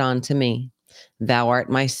hath said unto me, Thou art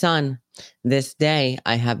my son. This day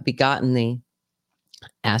I have begotten thee.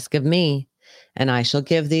 Ask of me, and I shall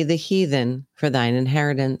give thee the heathen for thine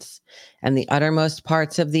inheritance, and the uttermost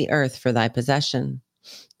parts of the earth for thy possession.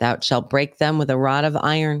 Thou shalt break them with a rod of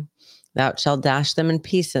iron. Thou shalt dash them in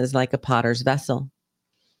pieces like a potter's vessel.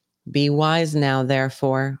 Be wise now,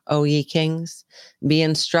 therefore, O ye kings. Be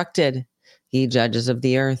instructed, ye judges of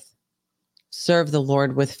the earth. Serve the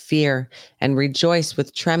Lord with fear and rejoice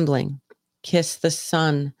with trembling. Kiss the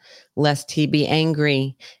Son, lest he be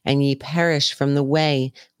angry and ye perish from the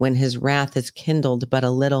way when his wrath is kindled but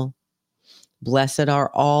a little. Blessed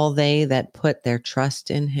are all they that put their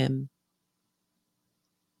trust in him.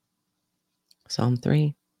 Psalm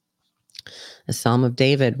 3. A psalm of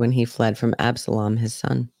David when he fled from Absalom, his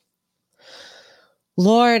son.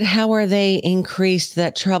 Lord, how are they increased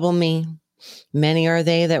that trouble me? Many are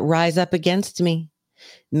they that rise up against me.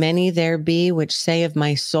 Many there be which say of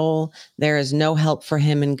my soul, there is no help for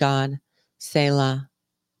him in God. Selah.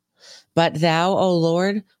 But thou, O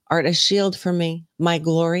Lord, art a shield for me, my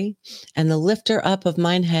glory, and the lifter up of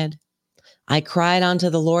mine head. I cried unto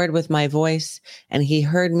the Lord with my voice, and he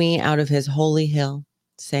heard me out of his holy hill.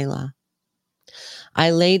 Selah.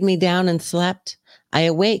 I laid me down and slept. I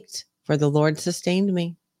awaked, for the Lord sustained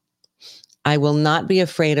me. I will not be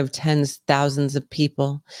afraid of tens thousands of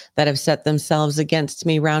people that have set themselves against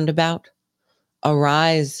me round about.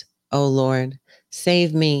 Arise, O Lord,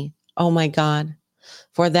 save me, O my God.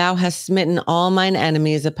 For thou hast smitten all mine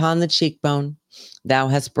enemies upon the cheekbone. Thou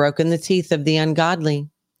hast broken the teeth of the ungodly.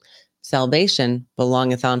 Salvation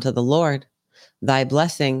belongeth unto the Lord. Thy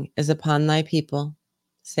blessing is upon thy people.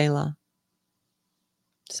 Selah.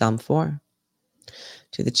 Psalm 4.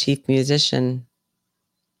 To the chief musician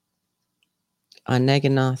on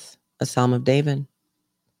Neginoth, a psalm of David.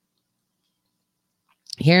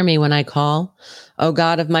 Hear me when I call, O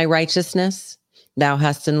God of my righteousness. Thou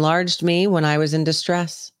hast enlarged me when I was in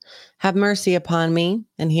distress. Have mercy upon me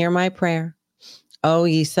and hear my prayer. O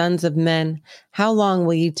ye sons of men, how long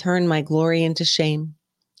will ye turn my glory into shame?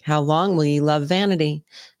 How long will ye love vanity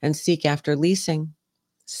and seek after leasing?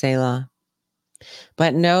 Selah.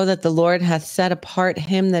 But know that the Lord hath set apart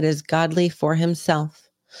him that is godly for himself.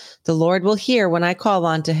 The Lord will hear when I call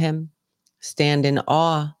unto him. Stand in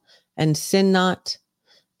awe and sin not.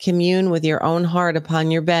 Commune with your own heart upon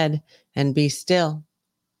your bed and be still.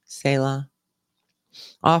 Selah.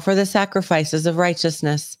 Offer the sacrifices of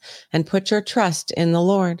righteousness and put your trust in the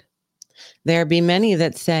Lord. There be many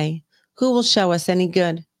that say, who will show us any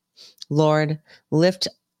good? Lord, lift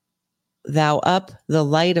thou up the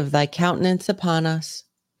light of thy countenance upon us.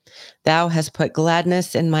 Thou hast put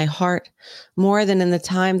gladness in my heart more than in the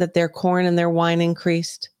time that their corn and their wine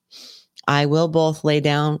increased. I will both lay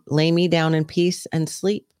me down in peace and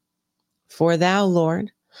sleep. For thou,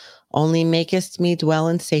 Lord, only makest me dwell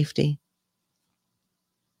in safety.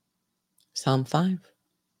 Psalm 5.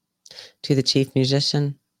 To the chief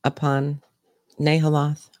musician upon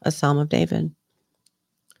Nahaloth, a psalm of David.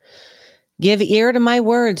 Give ear to my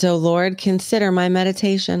words, O Lord, consider my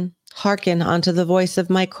meditation. Hearken unto the voice of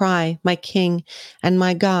my cry, my King and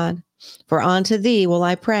my God, for unto thee will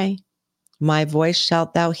I pray. My voice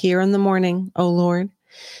shalt thou hear in the morning, O Lord.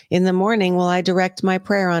 In the morning will I direct my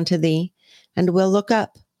prayer unto thee, and will look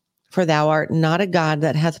up. For thou art not a God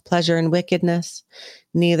that hath pleasure in wickedness,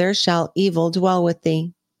 neither shall evil dwell with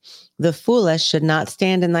thee. The foolish should not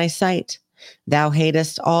stand in thy sight. Thou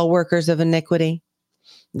hatest all workers of iniquity.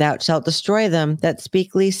 Thou shalt destroy them that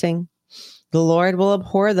speak leasing. The Lord will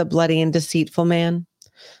abhor the bloody and deceitful man.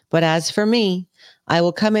 But as for me, I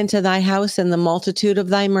will come into thy house in the multitude of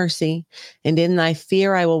thy mercy, and in thy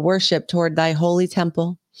fear I will worship toward thy holy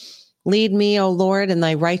temple. Lead me, O Lord, in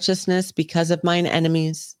thy righteousness because of mine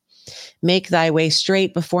enemies. Make thy way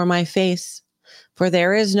straight before my face, for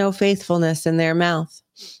there is no faithfulness in their mouth.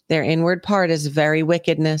 Their inward part is very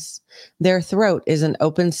wickedness. Their throat is an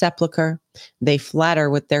open sepulchre. They flatter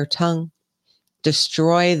with their tongue.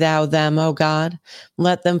 Destroy thou them, O God.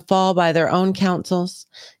 Let them fall by their own counsels.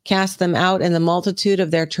 Cast them out in the multitude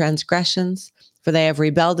of their transgressions, for they have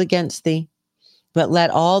rebelled against thee. But let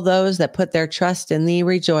all those that put their trust in thee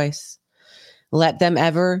rejoice. Let them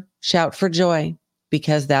ever shout for joy,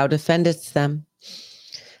 because thou defendest them.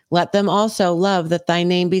 Let them also love that thy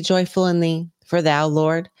name be joyful in thee. For thou,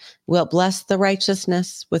 Lord, wilt bless the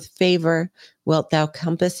righteousness. With favor wilt thou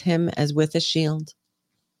compass him as with a shield.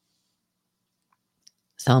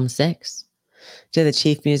 Psalm 6. To the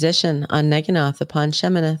chief musician on Neginoth upon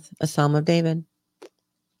Sheminith, a psalm of David.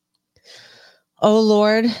 O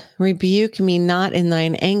Lord, rebuke me not in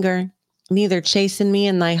thine anger, neither chasten me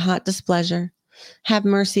in thy hot displeasure. Have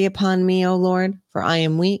mercy upon me, O Lord, for I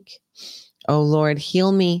am weak. O Lord,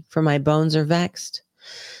 heal me, for my bones are vexed.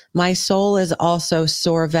 My soul is also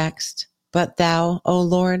sore vexed. But thou, O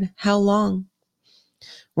Lord, how long?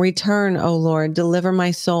 Return, O Lord, deliver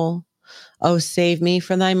my soul. O save me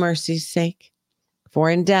for thy mercy's sake. For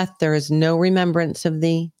in death there is no remembrance of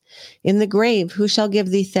thee. In the grave who shall give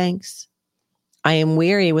thee thanks? I am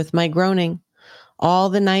weary with my groaning. All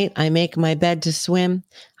the night I make my bed to swim.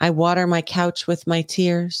 I water my couch with my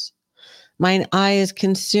tears. Mine eye is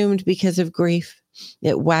consumed because of grief.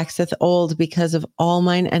 It waxeth old because of all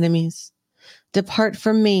mine enemies. Depart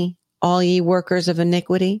from me, all ye workers of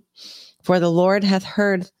iniquity, for the Lord hath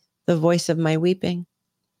heard the voice of my weeping.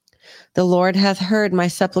 The Lord hath heard my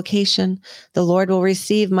supplication. The Lord will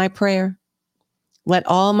receive my prayer. Let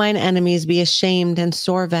all mine enemies be ashamed and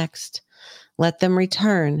sore vexed. Let them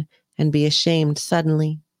return and be ashamed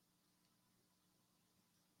suddenly.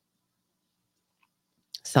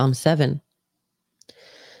 Psalm 7.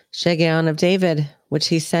 Shegion of David, which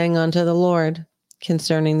he sang unto the Lord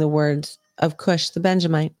concerning the words of Cush the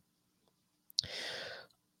Benjamite.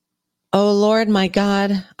 O Lord my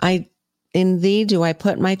God, in thee do I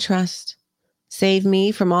put my trust. Save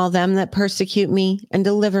me from all them that persecute me, and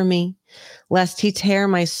deliver me, lest he tear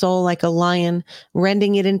my soul like a lion,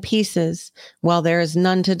 rending it in pieces, while there is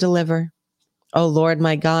none to deliver. O Lord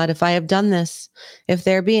my God, if I have done this, if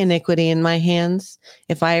there be iniquity in my hands,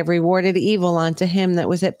 if I have rewarded evil unto him that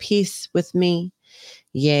was at peace with me,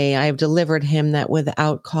 yea, I have delivered him that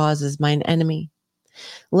without cause is mine enemy.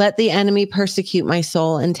 Let the enemy persecute my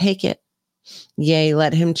soul and take it. Yea,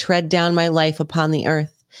 let him tread down my life upon the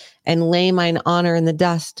earth, and lay mine honor in the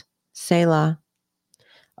dust. Selah.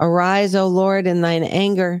 Arise, O Lord, in thine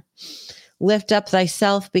anger. Lift up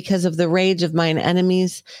thyself because of the rage of mine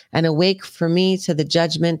enemies, and awake for me to the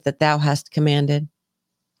judgment that thou hast commanded.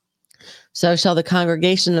 So shall the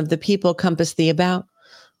congregation of the people compass thee about,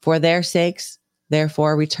 for their sakes,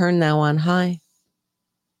 therefore return thou on high.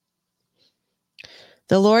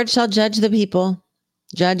 The Lord shall judge the people.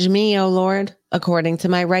 Judge me, O Lord, according to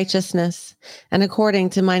my righteousness, and according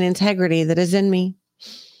to mine integrity that is in me.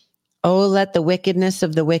 O let the wickedness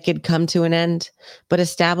of the wicked come to an end, but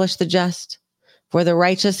establish the just. For the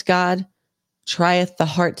righteous God trieth the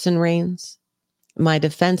hearts and reins. My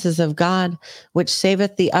defense is of God, which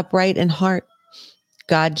saveth the upright in heart.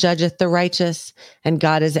 God judgeth the righteous, and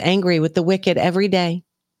God is angry with the wicked every day.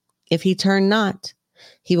 If he turn not,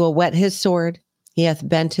 he will whet his sword. He hath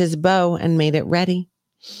bent his bow and made it ready.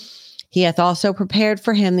 He hath also prepared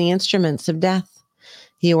for him the instruments of death.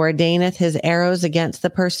 He ordaineth his arrows against the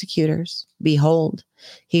persecutors. Behold,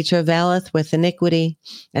 he travaileth with iniquity,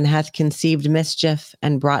 and hath conceived mischief,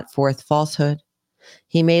 and brought forth falsehood.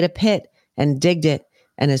 He made a pit, and digged it,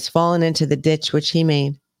 and is fallen into the ditch which he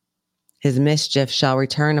made. His mischief shall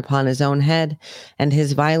return upon his own head, and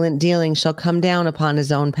his violent dealing shall come down upon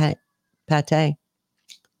his own pate.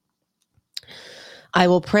 I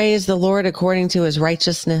will praise the Lord according to his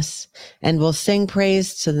righteousness, and will sing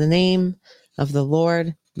praise to the name of the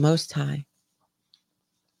Lord Most High.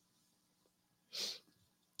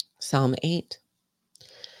 Psalm 8.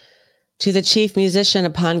 To the chief musician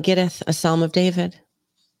upon Gittith, a psalm of David.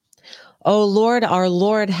 O Lord, our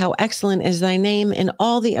Lord, how excellent is thy name in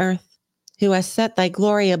all the earth, who has set thy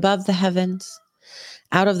glory above the heavens.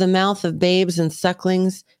 Out of the mouth of babes and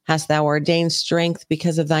sucklings hast thou ordained strength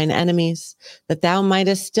because of thine enemies, that thou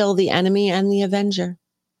mightest still the enemy and the avenger.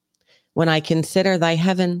 When I consider thy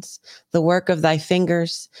heavens, the work of thy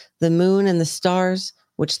fingers, the moon and the stars,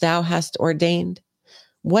 which thou hast ordained,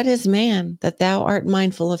 what is man that thou art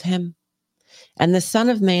mindful of him, and the son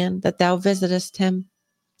of man that thou visitest him?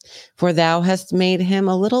 For thou hast made him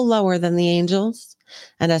a little lower than the angels,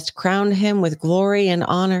 and hast crowned him with glory and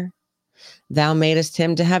honor. Thou madest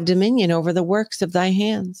him to have dominion over the works of thy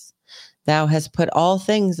hands. Thou hast put all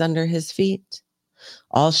things under his feet.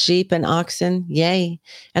 All sheep and oxen, yea,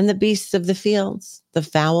 and the beasts of the fields, the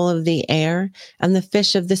fowl of the air, and the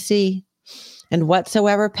fish of the sea, and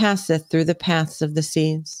whatsoever passeth through the paths of the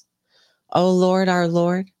seas. O Lord, our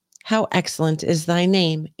Lord, how excellent is thy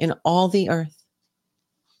name in all the earth.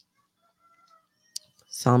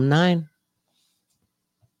 Psalm 9.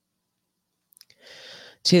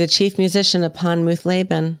 To the chief musician upon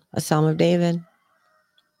Muth-Laban, a psalm of David.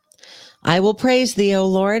 I will praise thee, O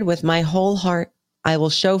Lord, with my whole heart. I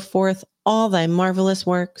will show forth all thy marvelous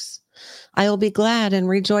works. I will be glad and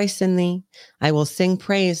rejoice in thee. I will sing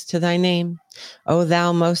praise to thy name, O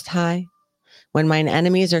thou most high. When mine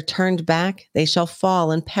enemies are turned back, they shall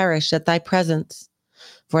fall and perish at thy presence.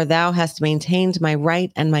 For thou hast maintained my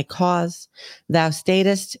right and my cause. Thou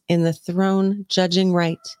statest in the throne, judging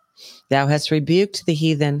right. Thou hast rebuked the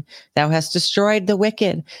heathen. Thou hast destroyed the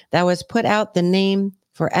wicked. Thou hast put out the name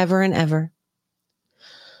forever and ever.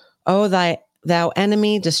 O thou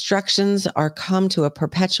enemy, destructions are come to a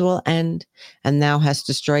perpetual end, and thou hast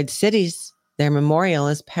destroyed cities. Their memorial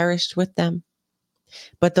is perished with them.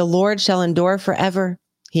 But the Lord shall endure forever.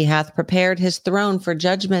 He hath prepared his throne for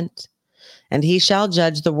judgment. And he shall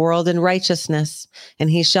judge the world in righteousness, and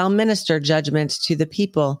he shall minister judgment to the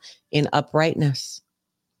people in uprightness.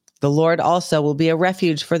 The Lord also will be a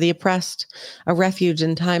refuge for the oppressed, a refuge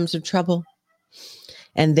in times of trouble.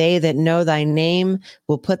 And they that know thy name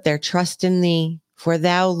will put their trust in thee, for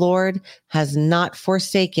thou, Lord, hast not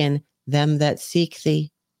forsaken them that seek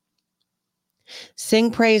thee.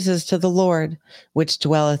 Sing praises to the Lord, which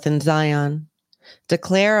dwelleth in Zion.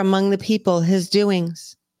 Declare among the people his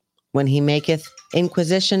doings. When he maketh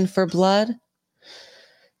inquisition for blood,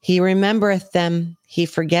 he remembereth them. He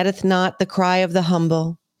forgetteth not the cry of the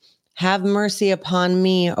humble. Have mercy upon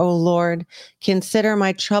me, O Lord. Consider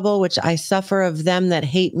my trouble which I suffer of them that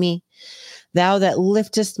hate me. Thou that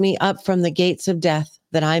liftest me up from the gates of death,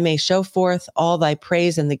 that I may show forth all thy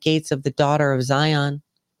praise in the gates of the daughter of Zion.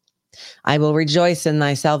 I will rejoice in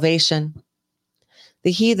thy salvation.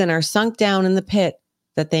 The heathen are sunk down in the pit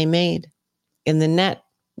that they made. In the net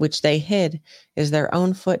which they hid is their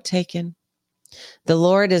own foot taken. The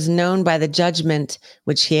Lord is known by the judgment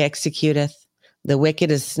which he executeth. The wicked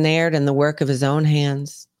is snared in the work of his own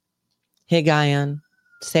hands. Higgaion,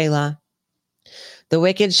 Selah. The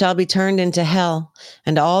wicked shall be turned into hell,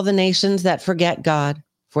 and all the nations that forget God,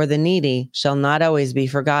 for the needy shall not always be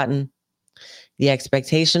forgotten. The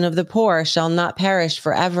expectation of the poor shall not perish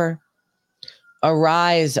forever.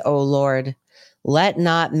 Arise, O Lord. Let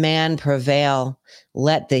not man prevail.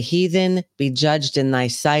 Let the heathen be judged in thy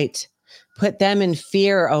sight. Put them in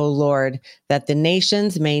fear, O Lord, that the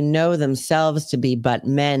nations may know themselves to be but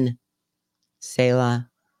men. Selah.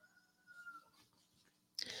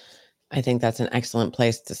 I think that's an excellent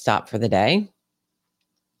place to stop for the day,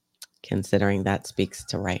 considering that speaks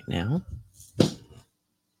to right now.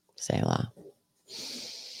 Selah.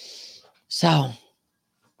 So,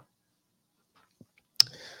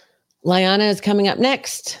 Liana is coming up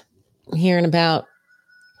next here in about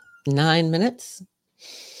 9 minutes.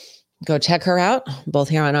 Go check her out, both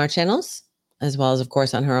here on our channels, as well as, of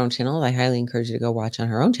course, on her own channel. I highly encourage you to go watch on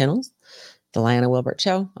her own channels, The Liana Wilbert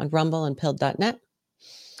Show on Rumble and Pilled.net.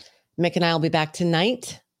 Mick and I will be back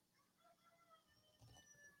tonight,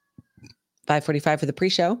 5:45 for the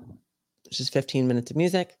pre-show, which is 15 minutes of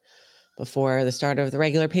music before the start of the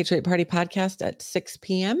regular Patriot Party podcast at 6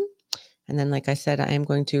 p.m. And then, like I said, I am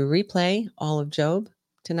going to replay all of Job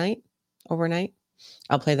tonight, overnight.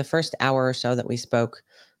 I'll play the first hour or so that we spoke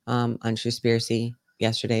on Shrewsbury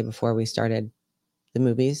yesterday before we started the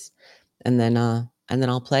movies. And then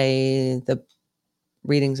I'll play the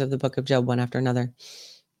readings of the book of Job one after another,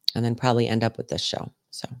 and then probably end up with this show.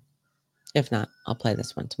 So if not, I'll play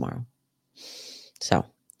this one tomorrow. So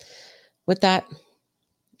with that,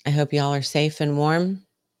 I hope y'all are safe and warm,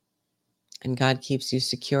 and God keeps you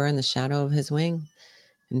secure in the shadow of his wing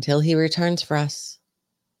until he returns for us,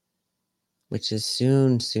 which is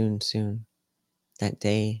soon, soon, soon. That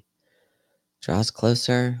day draws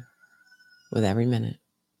closer with every minute.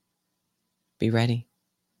 Be ready.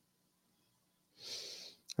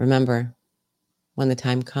 Remember, when the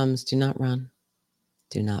time comes, do not run.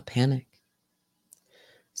 Do not panic.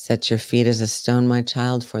 Set your feet as a stone, my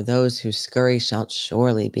child, for those who scurry shall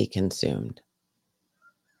surely be consumed.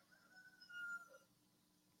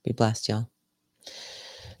 Be blessed, y'all.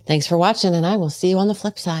 Thanks for watching, and I will see you on the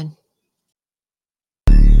flip side.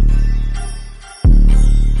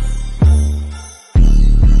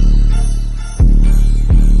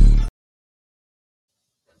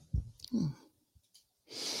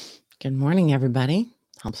 Good morning, everybody.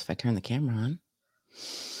 Helps if I turn the camera on.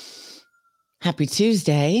 Happy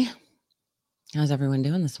Tuesday. How's everyone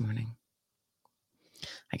doing this morning?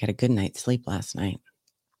 I got a good night's sleep last night.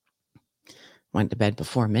 Went to bed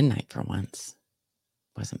before midnight for once.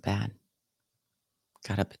 Wasn't bad.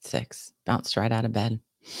 Got up at 6. Bounced right out of bed.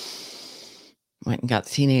 Went and got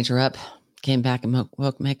the teenager up. Came back and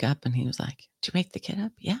woke Mick up, and he was like, "Did you wake the kid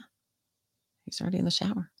up?" "Yeah. He's already in the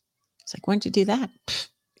shower." It's like, "When'd you do that?"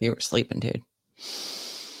 "You were sleeping, dude."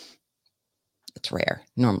 It's rare.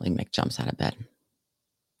 Normally Mick jumps out of bed,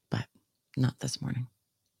 but not this morning.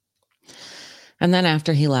 And then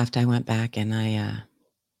after he left, I went back, and I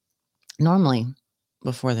normally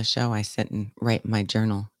before the show, I sit and write my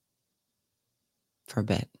journal for a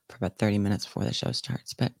bit, for about 30 minutes before the show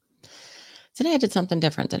starts. But today I did something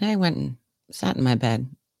different. Today I went and sat in my bed.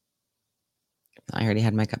 I already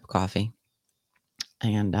had my cup of coffee,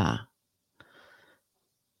 and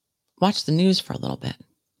watched the news for a little bit.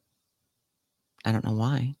 I don't know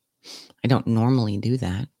why. I don't normally do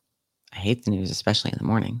that. I hate the news, especially in the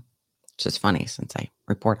morning. It's just funny since I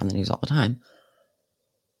report on the news all the time.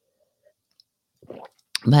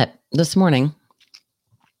 But this morning,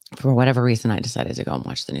 for whatever reason, I decided to go and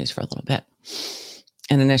watch the news for a little bit.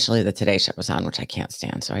 And initially the Today Show was on, which I can't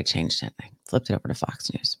stand. So I changed it. I flipped it over to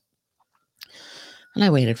Fox News. And I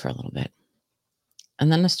waited for a little bit.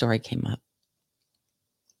 And then the story came up.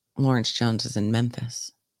 Lawrence Jones is in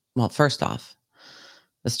Memphis. Well, first off,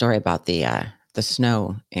 the story about the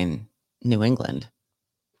snow in New England.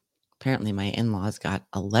 Apparently my in-laws got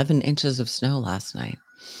 11 inches of snow last night.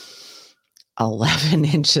 11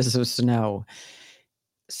 inches of snow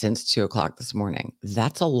since 2 o'clock this morning.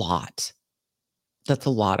 That's a lot. That's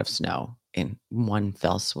a lot of snow in one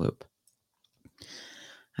fell swoop.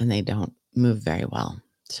 And they don't move very well.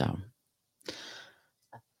 So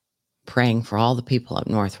praying for all the people up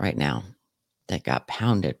north right now that got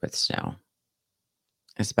pounded with snow,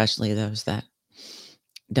 especially those that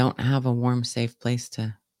don't have a warm, safe place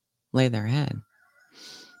to lay their head.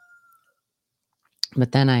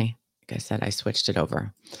 But then like I said, I switched it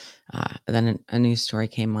over. Then a news story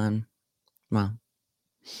came on. Well,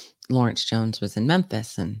 Lawrence Jones was in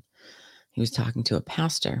Memphis, and he was talking to a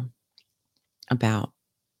pastor about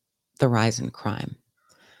the rise in crime.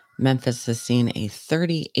 Memphis has seen a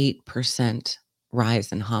 38%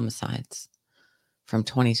 rise in homicides from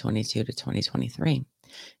 2022 to 2023,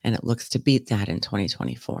 and it looks to beat that in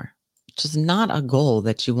 2024, which is not a goal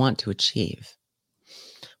that you want to achieve.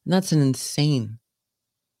 And that's an insane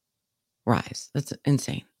rise. That's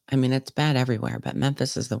insane. I mean, it's bad everywhere, but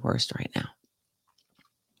Memphis is the worst right now.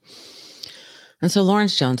 And so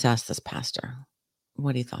Lawrence Jones asked this pastor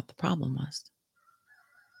what he thought the problem was.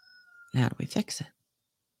 And how do we fix it?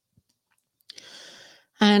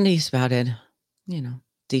 And he spouted,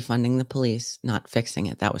 defunding the police, not fixing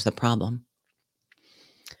it. That was the problem.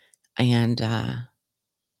 And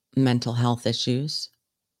mental health issues.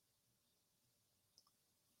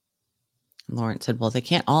 Lawrence said, well, they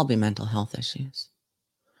can't all be mental health issues.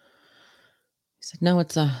 He said, no,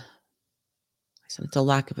 it's a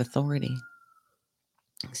lack of authority.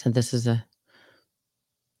 He said, this is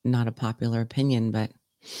not a popular opinion, but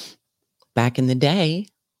back in the day,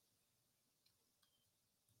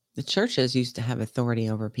 the churches used to have authority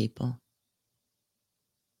over people.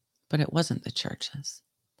 But it wasn't the churches.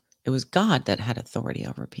 It was God that had authority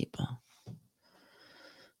over people.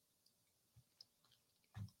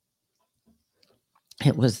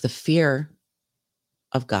 It was the fear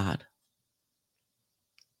of God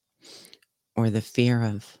or the fear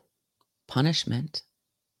of punishment,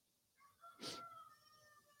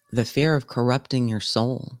 the fear of corrupting your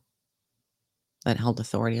soul that held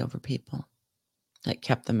authority over people, that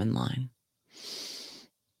kept them in line.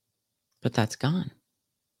 But that's gone.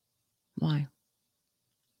 Why?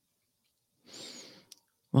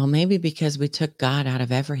 Well, maybe because we took God out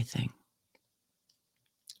of everything.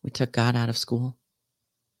 We took God out of school.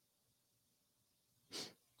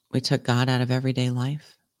 We took God out of everyday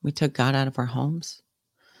life. We took God out of our homes.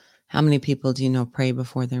 How many people do you know pray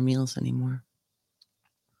before their meals anymore?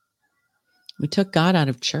 We took God out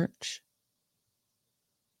of church.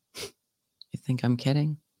 You think I'm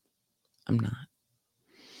kidding? I'm not.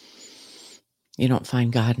 You don't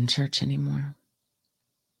find God in church anymore.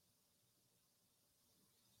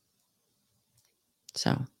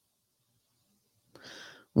 So,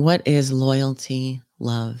 what is loyalty,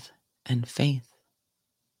 love, and faith?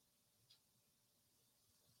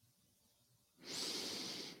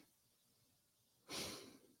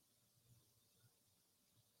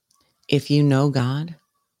 If you know God,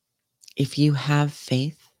 if you have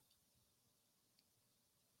faith,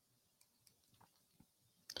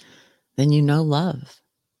 then you know love.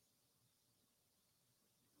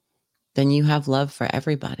 Then you have love for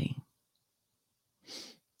everybody.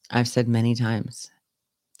 I've said many times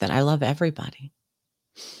that I love everybody.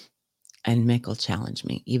 And Mick will challenge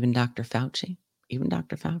me, even Dr. Fauci.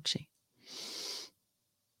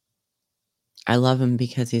 I love him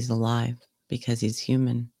because he's alive, because he's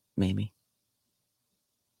human, maybe.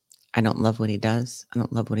 I don't love what he does. I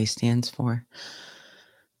don't love what he stands for.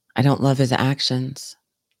 I don't love his actions.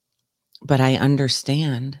 But I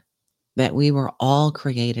understand that we were all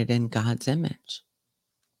created in God's image.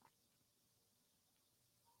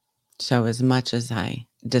 So as much as I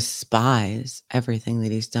despise everything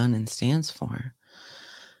that he's done and stands for,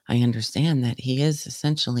 I understand that he is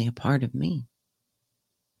essentially a part of me,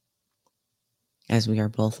 as we are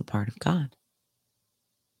both a part of God.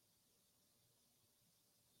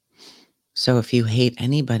 So if you hate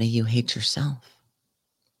anybody, you hate yourself.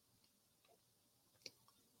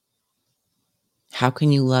 How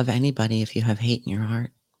can you love anybody if you have hate in your heart?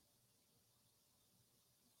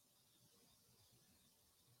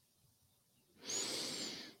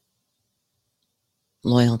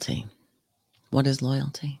 Loyalty. What is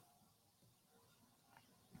loyalty?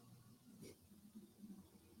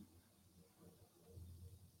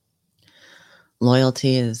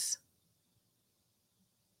 Loyalty is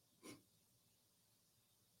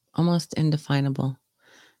almost indefinable,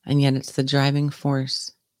 and yet it's the driving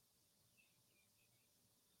force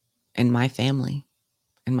in my family,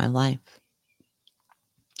 in my life.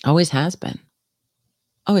 Always has been.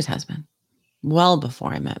 Always has been. Well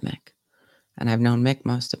before I met Mick. And I've known Mick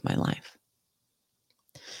most of my life.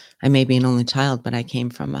 I may be an only child, but I came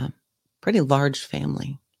from a pretty large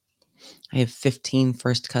family. I have 15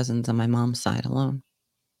 first cousins on my mom's side alone.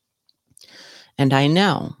 And I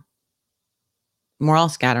know we're all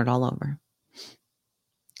scattered all over.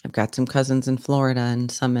 I've got some cousins in Florida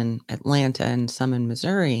and some in Atlanta and some in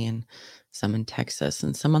Missouri and some in Texas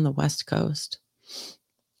and some on the West Coast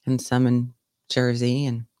and some in Jersey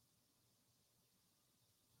and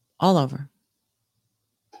all over.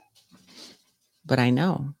 But I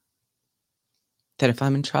know that if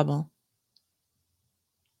I'm in trouble,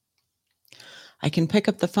 I can pick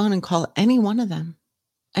up the phone and call any one of them,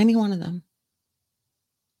 and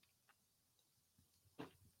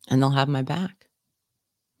they'll have my back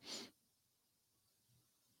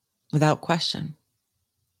without question.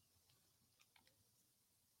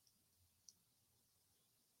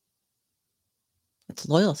 It's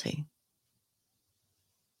loyalty.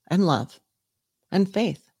 and love and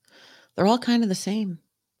faith. They're all kind of the same.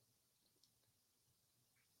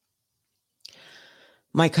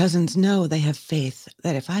 My cousins know they have faith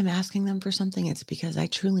that if I'm asking them for something, it's because I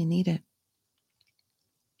truly need it.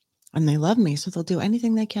 And they love me, so they'll do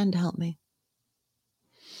anything they can to help me.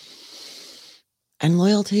 And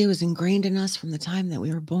loyalty was ingrained in us from the time that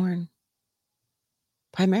we were born,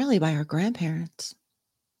 primarily by our grandparents.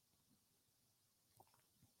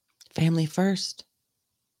 Family first.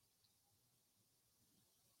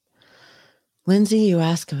 Lindsay, you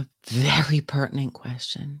ask a very pertinent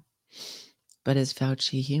question. But is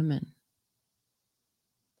Fauci human?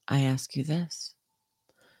 I ask you this.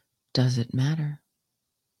 Does it matter?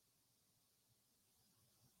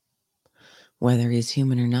 Whether he's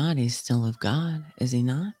human or not, he's still of God, is he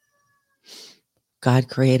not? God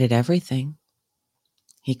created everything.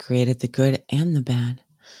 He created the good and the bad,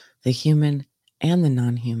 the human and the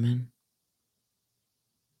non-human.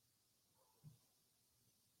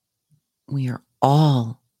 We are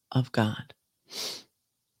all of God.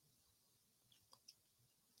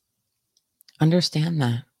 Understand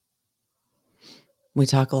that. We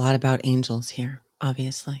talk a lot about angels here,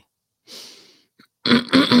 obviously.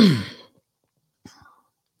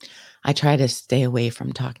 I try to stay away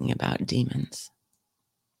from talking about demons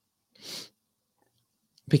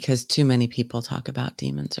because too many people talk about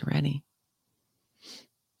demons already.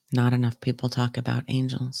 Not enough people talk about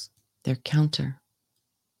angels. They're counter.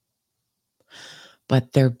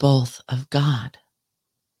 But they're both of God.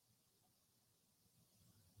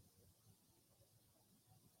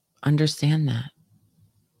 Understand that.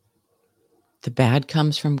 The bad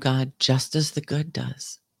comes from God just as the good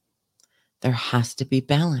does. There has to be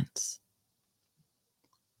balance.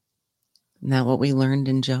 Isn't that what we learned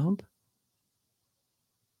in Job?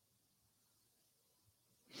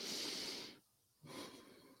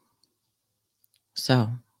 So,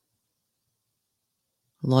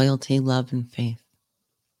 loyalty, love, and faith.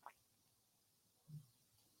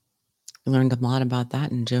 We learned a lot about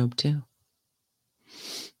that in Job too.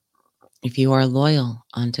 If you are loyal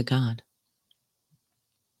unto God,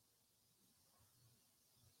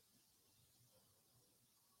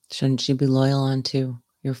 shouldn't you be loyal unto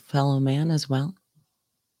your fellow man as well?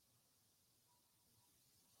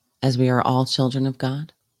 As we are all children of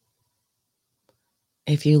God.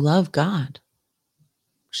 If you love God,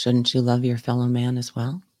 shouldn't you love your fellow man as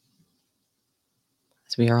well?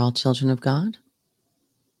 As we are all children of God.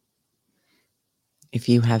 If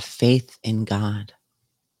you have faith in God,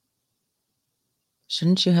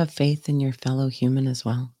 shouldn't you have faith in your fellow human as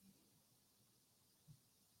well?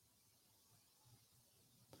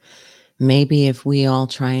 Maybe if we all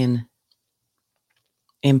try and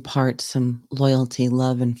impart some loyalty,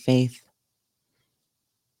 love, and faith,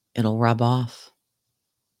 it'll rub off.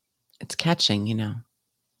 It's catching, you know.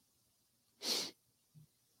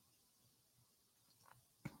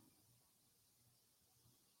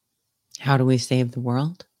 How do we save the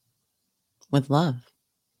world? With love.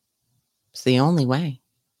 It's the only way.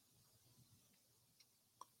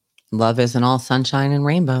 Love isn't all sunshine and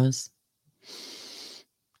rainbows.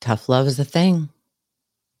 Tough love is a thing.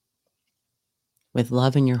 With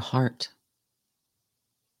love in your heart.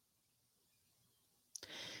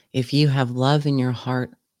 If you have love in your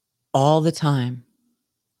heart all the time,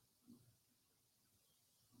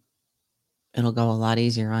 it'll go a lot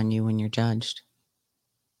easier on you when you're judged.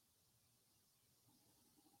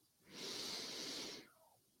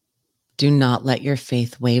 Do not let your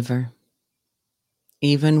faith waver.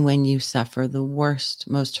 Even when you suffer the worst,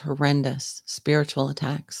 most horrendous spiritual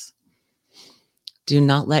attacks. Do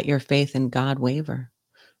not let your faith in God waver.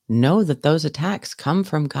 Know that those attacks come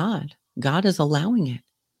from God. God is allowing it.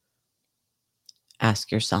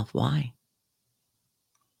 Ask yourself why.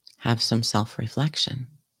 Have some self-reflection.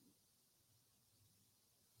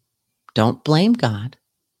 Don't blame God.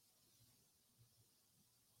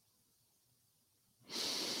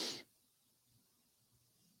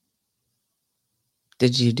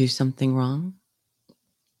 Did you do something wrong?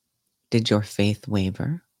 Did your faith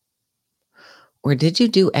waver? Or did you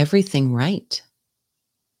do everything right?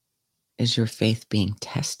 Is your faith being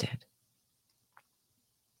tested?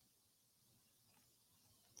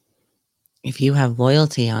 If you have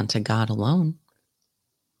loyalty unto God alone,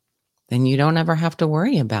 then you don't ever have to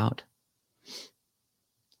worry about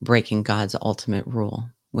breaking God's ultimate rule,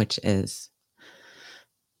 which is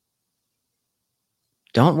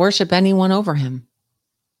don't worship anyone over him.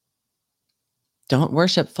 Don't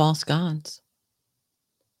worship false gods.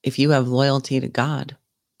 If you have loyalty to God,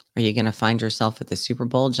 are you going to find yourself at the Super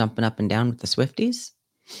Bowl jumping up and down with the Swifties?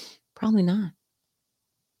 Probably not.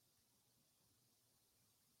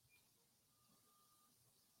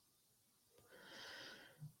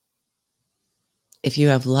 if you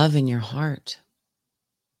have love in your heart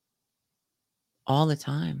all the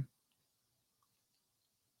time,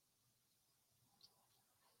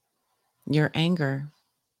 your anger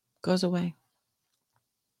goes away.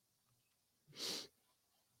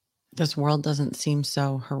 This world doesn't seem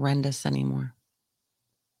so horrendous anymore.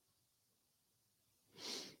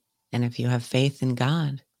 And if you have faith in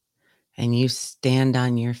God and you stand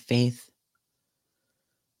on your faith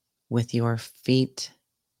with your feet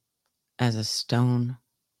as a stone,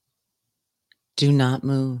 do not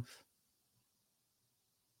move,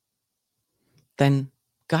 then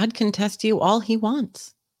God can test you all he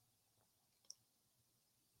wants.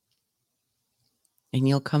 And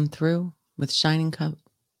you'll come through with shining colors.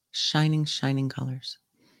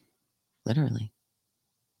 Literally.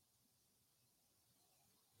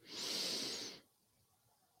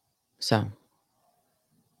 So,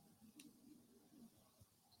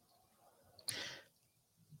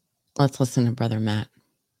 let's listen to Brother Matt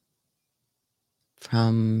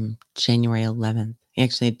from January 11th. He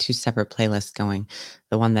actually had two separate playlists going.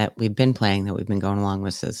 The one that we've been playing, that we've been going along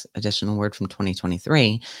with, is Additional Word from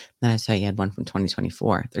 2023. Then I saw you had one from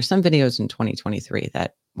 2024. There's some videos in 2023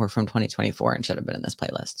 that were from 2024 and should have been in this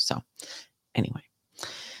playlist. So anyway,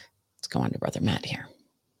 let's go on to Brother Matt here.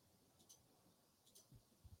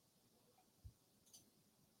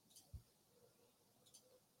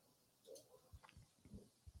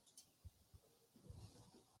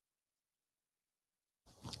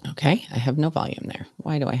 Okay, I have no volume there.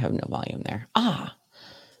 Why do I have no volume there?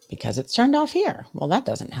 Because it's turned off here. Well, that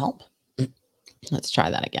doesn't help. Let's try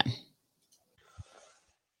that again.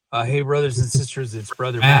 Hey, brothers and sisters, it's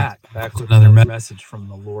Brother Matt back with another message from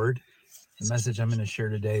the Lord. The message I'm going to share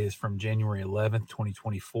today is from January 11th,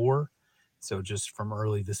 2024. So just from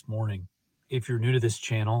early this morning. If you're new to this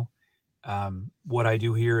channel, what I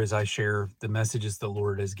do here is I share the messages the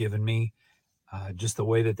Lord has given me, just the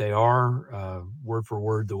way that they are, word for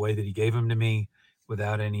word, the way that he gave them to me,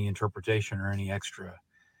 without any interpretation or any extra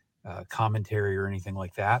commentary or anything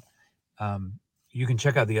like that. You can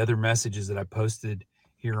check out the other messages that I posted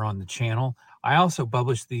here on the channel. I also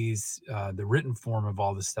publish these, the written form of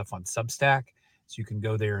all this stuff on Substack, so you can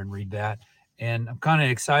go there and read that. And I'm kind of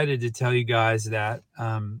excited to tell you guys that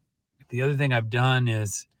the other thing I've done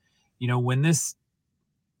is, when this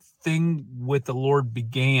thing with the Lord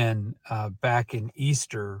began back in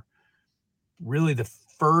Easter, really the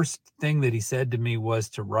first thing that he said to me was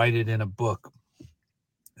to write it in a book.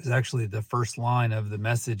 It's actually the first line of the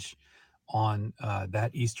message on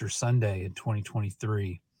that Easter Sunday in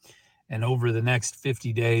 2023. And over the next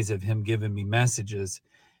 50 days of him giving me messages,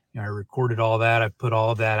 I recorded all that. I put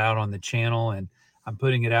all of that out on the channel, and I'm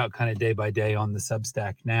putting it out kind of day by day on the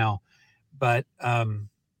Substack now. But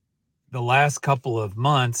the last couple of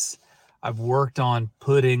months, I've worked on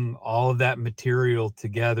putting all of that material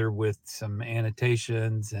together with some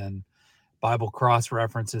annotations and Bible cross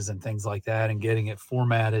references and things like that, and getting it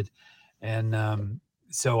formatted. And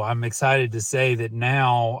so I'm excited to say that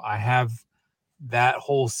now I have that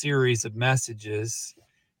whole series of messages,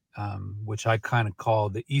 which I kind of call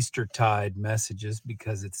the Eastertide messages,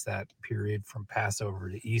 because it's that period from Passover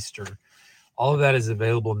to Easter. All of that is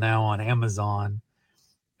available now on Amazon,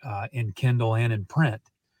 in Kindle and in print.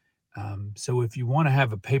 So if you want to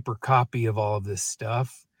have a paper copy of all of this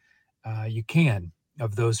stuff, you can,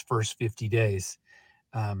 of those first 50 days.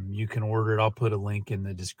 You can order it. I'll put a link in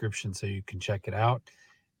the description so you can check it out.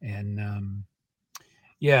 And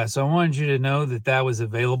so I wanted you to know that that was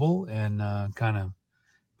available, and kind of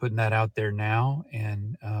putting that out there now.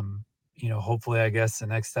 And, hopefully, I guess the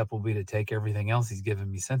next step will be to take everything else he's given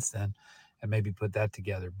me since then and maybe put that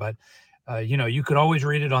together. But, you could always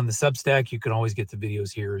read it on the Substack. You can always get the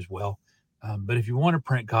videos here as well. But if you want a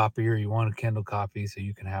print copy or you want a Kindle copy so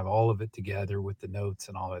you can have all of it together with the notes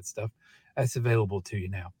and all that stuff, that's available to you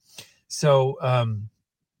now. So,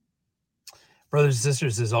 brothers and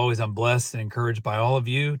sisters, as always, I'm blessed and encouraged by all of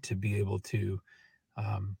you to be able to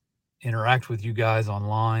interact with you guys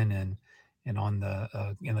online and on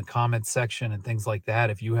the in the comments section and things like that.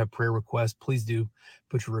 If you have prayer requests, please do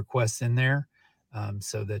put your requests in there,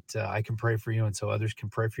 so that I can pray for you and so others can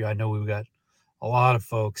pray for you. I know we've got a lot of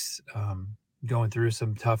folks going through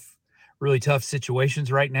some really tough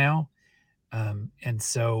situations right now. And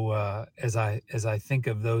so as I think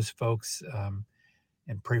of those folks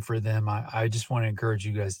and pray for them, I just want to encourage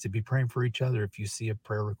you guys to be praying for each other. If you see a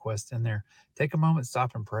prayer request in there, take a moment,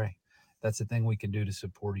 stop and pray. That's the thing we can do to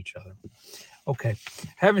support each other. Okay.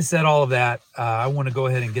 Having said all of that, I want to go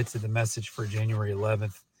ahead and get to the message for January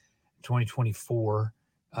 11th, 2024.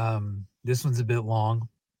 This one's a bit long,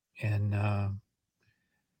 and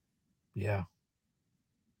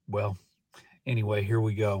well, Anyway, here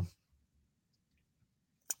we go.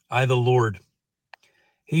 I, the Lord,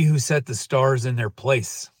 he who set the stars in their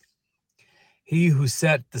place, he who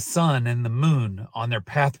set the sun and the moon on their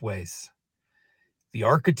pathways, the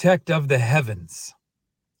architect of the heavens,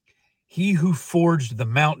 he who forged the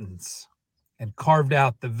mountains and carved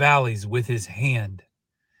out the valleys with his hand,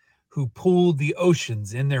 who pulled the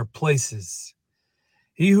oceans in their places,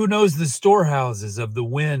 he who knows the storehouses of the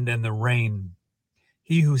wind and the rain,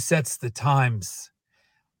 he who sets the times,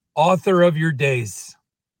 author of your days,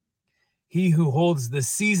 he who holds the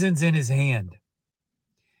seasons in his hand.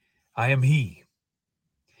 I am he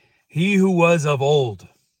who was of old,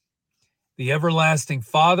 the everlasting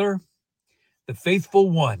Father, the faithful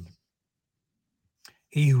one,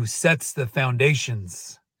 he who sets the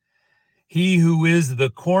foundations, he who is the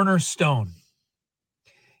cornerstone,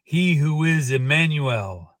 he who is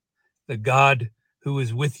Emmanuel, the God who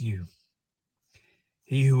is with you,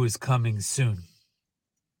 he who is coming soon.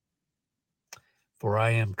 For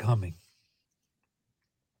I am coming.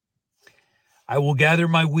 I will gather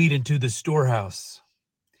my wheat into the storehouse.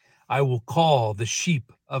 I will call the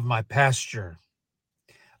sheep of my pasture.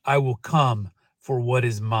 I will come for what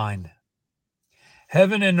is mine.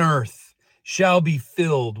 Heaven and earth shall be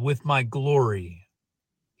filled with my glory,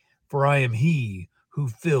 for I am he who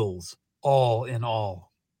fills all in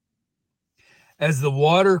all. As the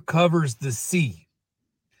water covers the sea,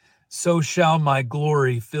 so shall my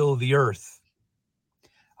glory fill the earth.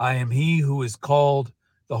 I am he who is called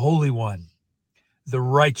the Holy One, the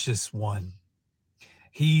Righteous One,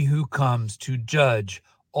 he who comes to judge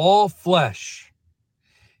all flesh,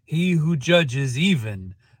 he who judges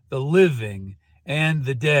even the living and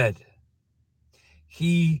the dead,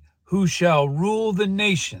 he who shall rule the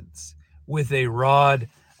nations with a rod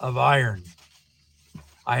of iron.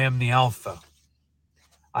 I am the Alpha,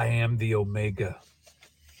 I am the Omega,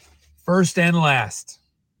 first and last.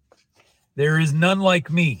 There is none like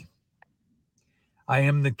me. I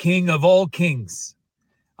am the King of all kings.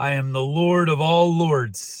 I am the Lord of all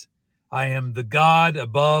lords. I am the God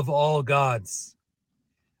above all gods.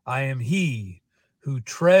 I am he who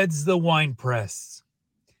treads the winepress,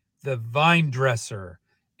 the vine dresser,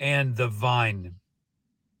 and the vine.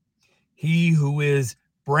 He who is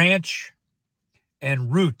branch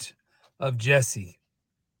and root of Jesse.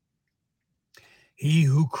 He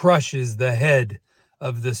who crushes the head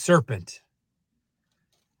of the serpent.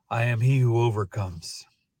 I am he who overcomes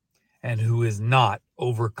and who is not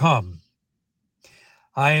overcome.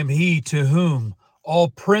 I am he to whom all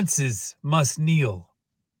princes must kneel.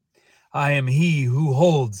 I am he who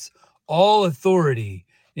holds all authority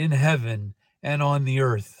in heaven and on the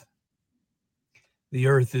earth. The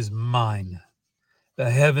earth is mine. The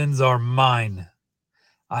heavens are mine.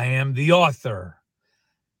 I am the author.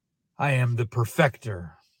 I am the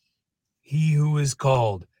perfecter. He who is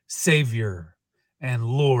called Savior and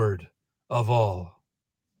Lord of all.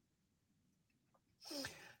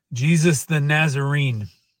 Jesus the Nazarene,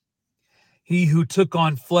 he who took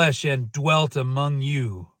on flesh and dwelt among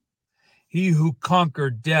you, he who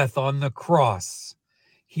conquered death on the cross,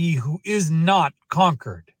 he who is not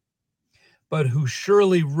conquered, but who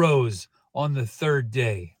surely rose on the third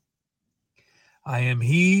day. I am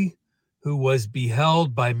he who was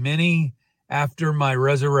beheld by many after my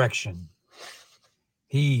resurrection,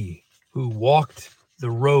 he who walked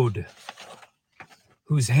the road,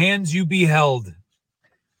 whose hands you beheld,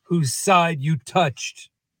 whose side you touched,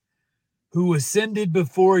 who ascended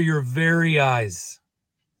before your very eyes.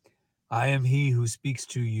 I am he who speaks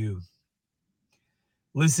to you.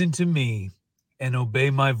 Listen to me and obey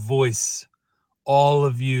my voice, all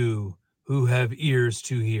of you who have ears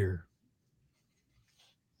to hear.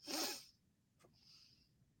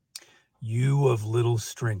 You of little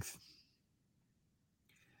strength,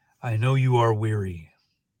 I know you are weary.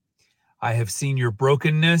 I have seen your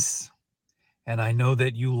brokenness, and I know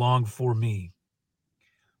that you long for me.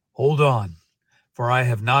 Hold on, for I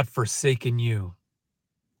have not forsaken you.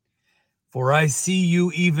 For I see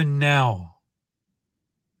you even now.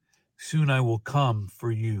 Soon I will come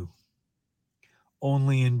for you.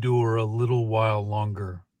 Only endure a little while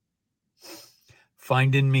longer.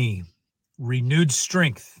 Find in me renewed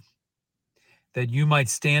strength, that you might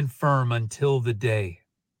stand firm until the day.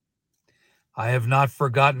 I have not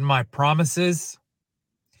forgotten my promises.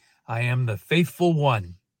 I am the faithful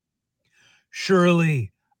one.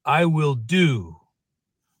 Surely I will do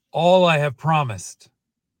all I have promised.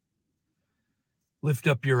 Lift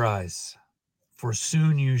up your eyes, for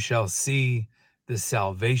soon you shall see the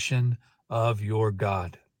salvation of your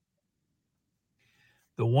God.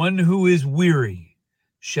 The one who is weary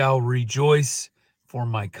shall rejoice for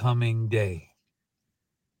my coming day.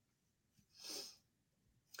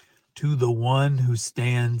 to the one who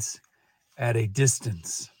stands at a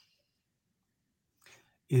distance.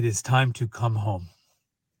 It is time to come home.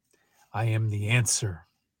 I am the answer.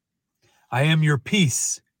 I am your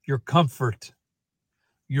peace, your comfort,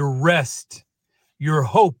 your rest, your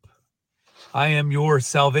hope. I am your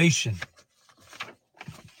salvation.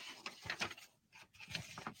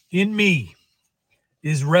 In me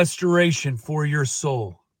is restoration for your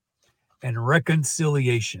soul and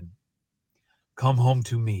reconciliation. Come home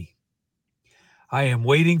to me. I am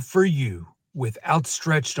waiting for you with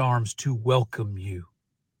outstretched arms to welcome you.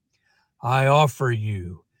 I offer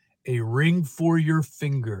you a ring for your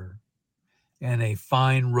finger and a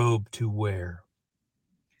fine robe to wear.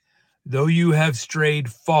 Though you have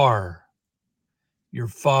strayed far, your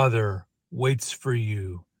Father waits for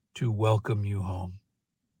you to welcome you home.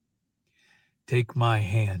 Take my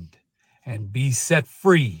hand and be set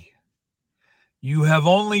free. You have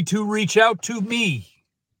only to reach out to me,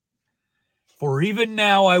 for even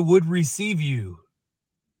now I would receive you,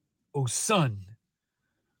 O son,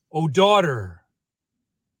 O daughter.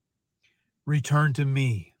 Return to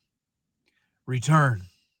me. Return.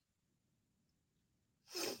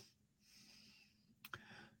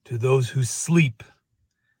 To those who sleep,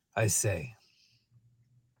 I say,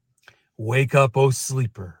 wake up, O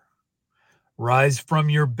sleeper. Rise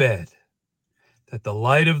from your bed, that the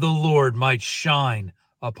light of the Lord might shine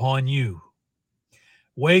upon you.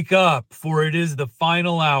 Wake up, for it is the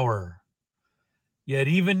final hour. Yet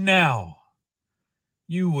even now,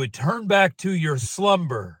 you would turn back to your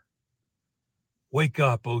slumber. Wake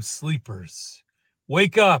up, O sleepers.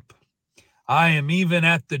 Wake up. I am even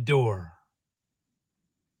at the door.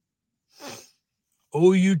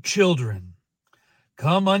 O you children,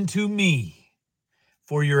 come unto me,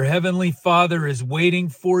 for your heavenly Father is waiting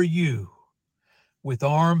for you, with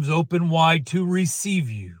arms open wide to receive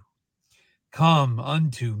you. Come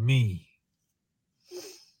unto me.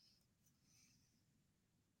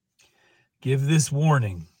 Give this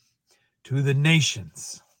warning to the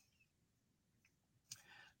nations.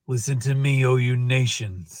 Listen to me, O you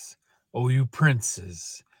nations, O you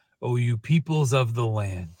princes, O you peoples of the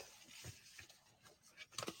land.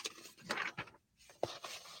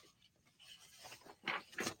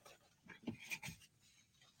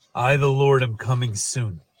 I, the Lord, am coming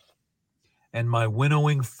soon, and my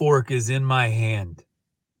winnowing fork is in my hand.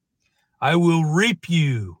 I will reap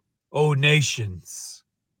you, O nations.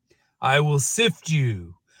 I will sift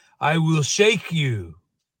you. I will shake you,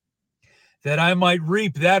 that I might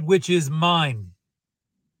reap that which is mine.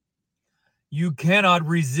 You cannot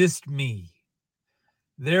resist me.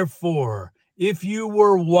 Therefore, if you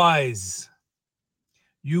were wise,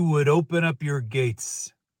 you would open up your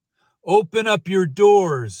gates. Open up your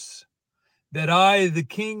doors, that I, the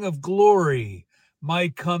King of glory,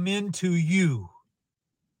 might come into you.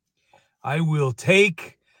 I will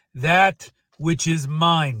take that which is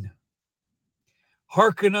mine.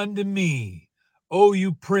 Hearken unto me, O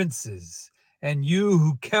you princes, and you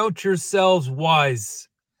who count yourselves wise,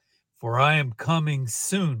 for I am coming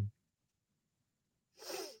soon.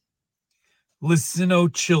 Listen, O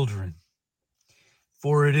children,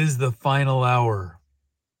 for it is the final hour.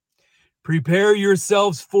 Prepare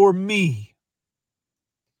yourselves for me.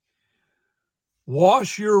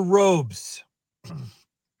 Wash your robes,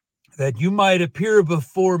 that you might appear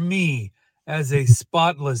before me as a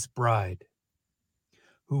spotless bride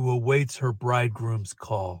who awaits her bridegroom's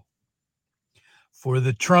call. For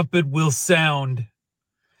the trumpet will sound,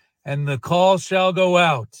 and the call shall go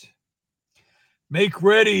out. Make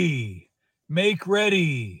ready,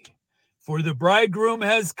 for the bridegroom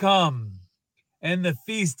has come, and the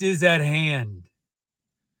feast is at hand.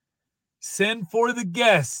 Send for the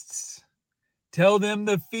guests. Tell them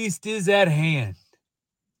the feast is at hand.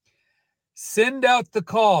 Send out the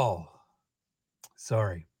call.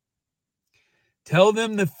 Tell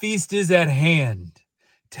them the feast is at hand.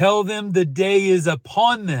 Tell them the day is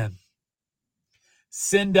upon them.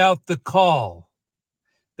 Send out the call,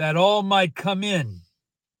 that all might come in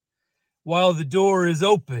while the door is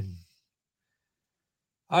open.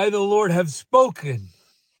 I, the Lord, have spoken.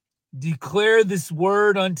 Declare this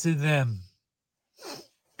word unto them.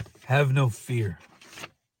 Have no fear,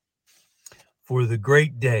 for the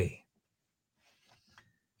great day,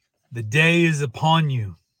 the day is upon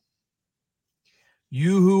you.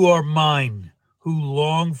 You who are mine, who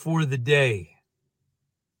long for the day,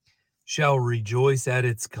 shall rejoice at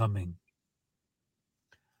its coming.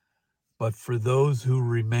 But for those who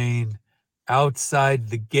remain outside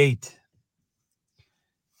the gate,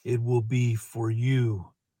 it will be for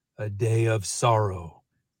you a day of sorrow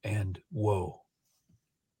and woe.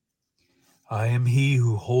 I am he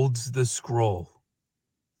who holds the scroll.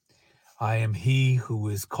 I am he who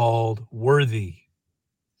is called worthy.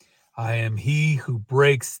 I am he who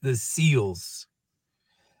breaks the seals.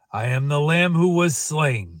 I am the Lamb who was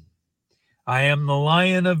slain. I am the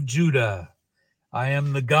Lion of Judah. I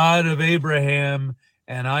am the God of Abraham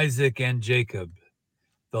and Isaac and Jacob,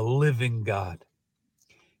 the living God.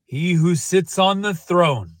 He who sits on the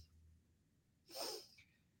throne.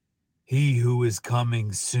 He who is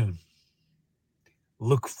coming soon.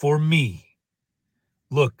 Look for me.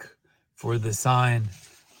 Look for the sign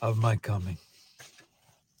of my coming.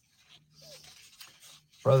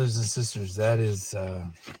 Brothers and sisters, that's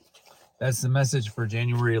the message for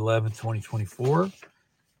January 11th, 2024.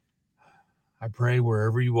 I pray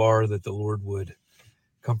wherever you are that the Lord would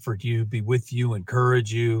comfort you, be with you,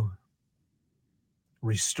 encourage you,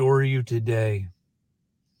 restore you today,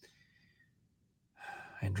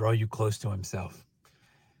 and draw you close to himself.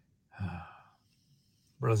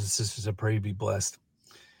 Brothers and sisters, I pray you be blessed.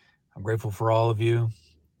 I'm grateful for all of you,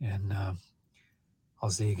 and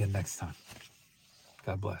I'll see you again next time.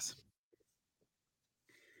 God bless.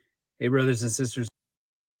 Hey, brothers and sisters.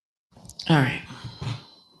 All right.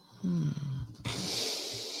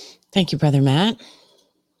 Thank you, Brother Matt.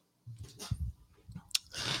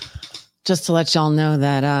 Just to let y'all know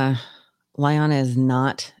that Liana is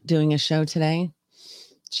not doing a show today.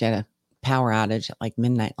 She had a power outage at like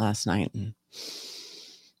midnight last night. And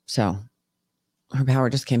so her power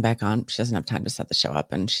just came back on. She doesn't have time to set the show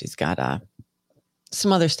up, and she's got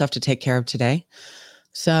some other stuff to take care of today.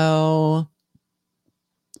 So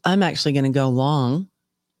I'm actually going to go long,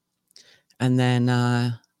 and then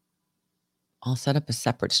I'll set up a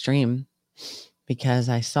separate stream because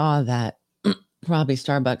I saw that Robbie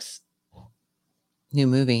Starbuck's new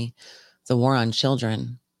movie, The War on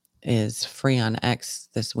Children, is free on X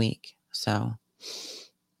this week. So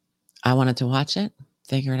I wanted to watch it.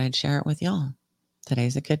 Figured I'd share it with y'all.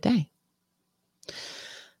 Today's a good day.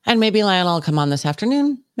 And maybe Lionel will come on this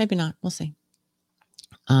afternoon. Maybe not. We'll see.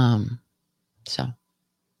 So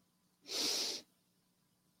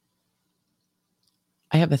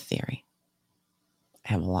I have a theory.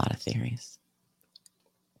 I have a lot of theories.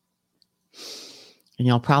 And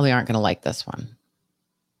y'all probably aren't going to like this one.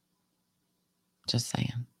 Just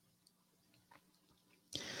saying.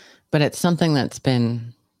 But it's something that's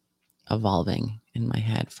been evolving in my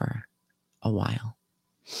head for a while.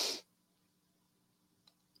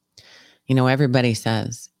 You know, everybody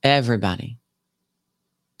says, everybody,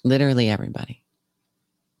 literally everybody,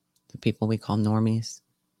 the people we call normies,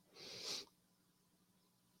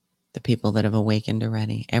 the people that have awakened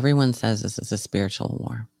already, everyone says this is a spiritual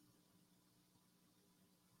war.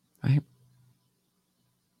 Right?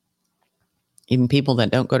 Even people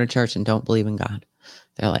that don't go to church and don't believe in God,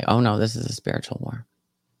 they're like, oh no, this is a spiritual war.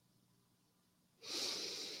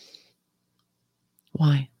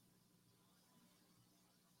 Why?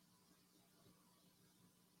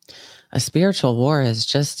 A spiritual war is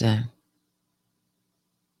just an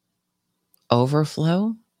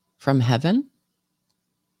overflow from heaven.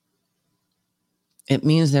 It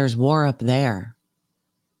means there's war up there.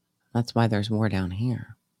 That's why there's war down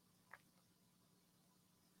here.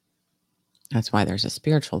 That's why there's a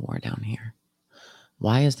spiritual war down here.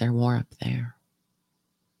 Why is there war up there?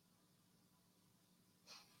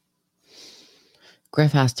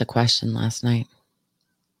 Griff asked a question last night.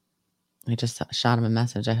 I just shot him a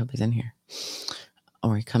message. I hope he's in here.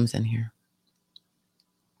 Or he comes in here.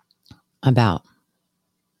 About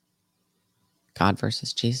God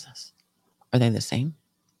versus Jesus. Are they the same?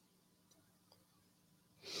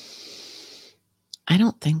 I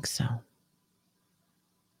don't think so.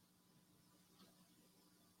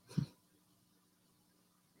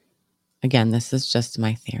 Again, this is just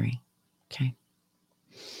my theory. Okay.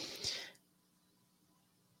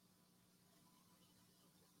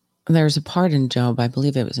 There's a part in Job, I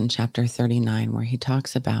believe it was in chapter 39, where he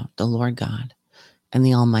talks about the Lord God and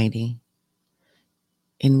the Almighty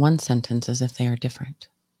in one sentence as if they are different.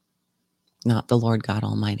 Not the Lord God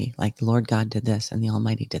Almighty, like the Lord God did this and the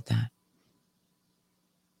Almighty did that.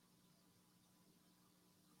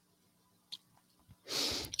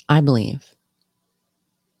 I believe,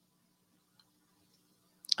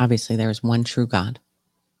 obviously, there is one true God,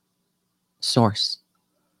 source,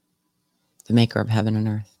 the maker of heaven and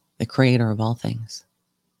earth, the creator of all things,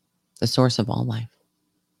 the source of all life.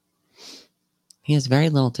 He has very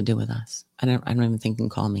little to do with us. I don't even think you can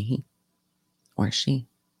call me he or she.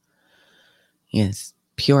 He is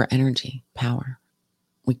pure energy, power.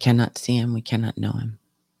 We cannot see him. We cannot know him.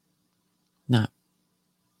 Not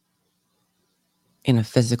in a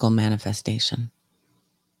physical manifestation.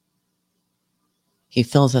 He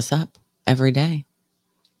fills us up every day.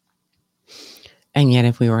 And yet,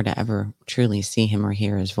 if we were to ever truly see him or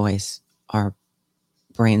hear his voice, our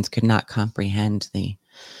brains could not comprehend the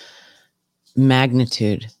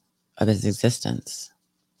magnitude of his existence,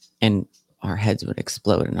 and our heads would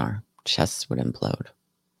explode and our chests would implode.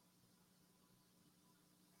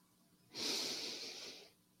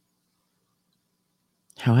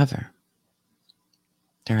 However,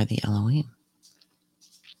 there are the Elohim.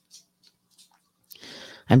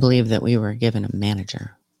 I believe that we were given a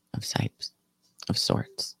manager of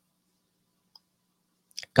sorts.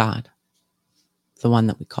 God, the one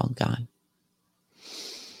that we called God.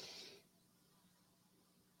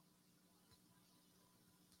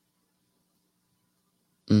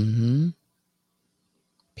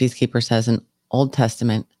 Peacekeeper says in Old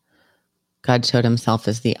Testament, God showed himself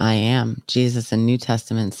as the I am. Jesus in New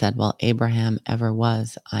Testament said, well, Abraham ever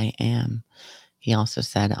was, I am. He also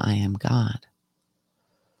said, I am God.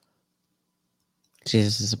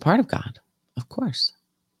 Jesus is a part of God, of course.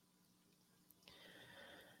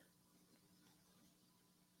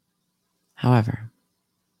 However,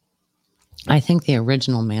 I think the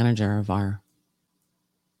original manager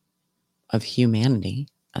of humanity,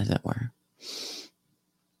 as it were,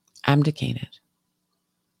 abdicated,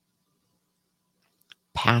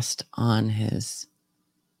 passed on his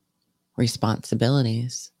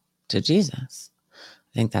responsibilities to Jesus.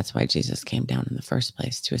 I think that's why Jesus came down in the first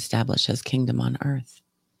place, to establish his kingdom on earth,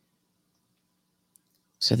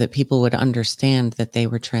 so that people would understand that they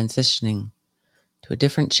were transitioning to a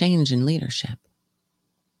different change in leadership.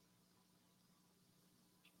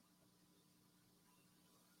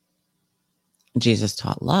 Jesus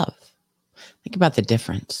taught love. Think about the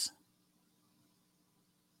difference.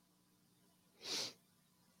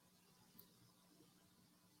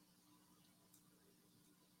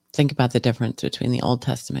 Think about the difference between the Old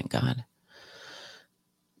Testament God,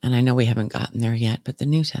 and I know we haven't gotten there yet, but the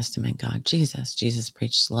New Testament God, Jesus. Jesus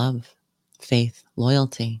preached love, faith,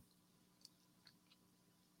 loyalty.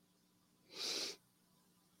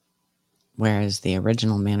 Whereas the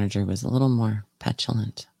original manager was a little more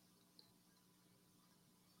petulant.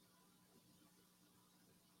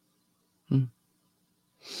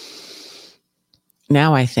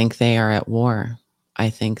 Now I think they are at war. I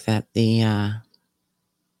think that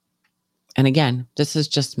and again, this is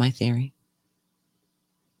just my theory.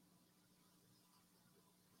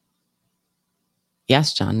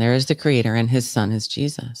 Yes, John, there is the Creator and his Son is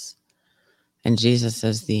Jesus. And Jesus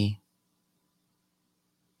is the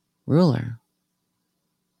ruler,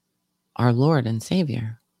 our Lord and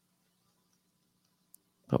Savior.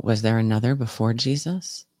 But was there another before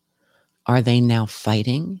Jesus? Are they now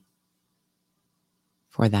fighting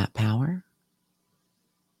for that power?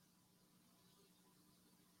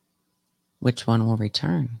 Which one will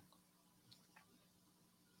return?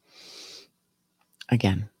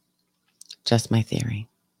 Again, just my theory.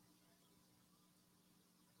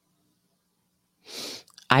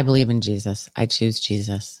 I believe in Jesus. I choose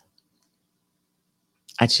Jesus.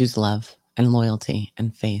 I choose love and loyalty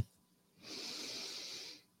and faith.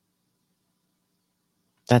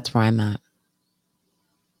 That's where I'm at.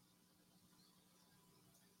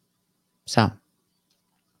 So,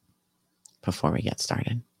 before we get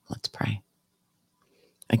started, let's pray.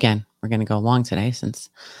 Again, we're going to go long today since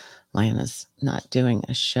Lana's not doing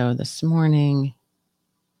a show this morning.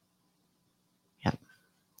 Yep.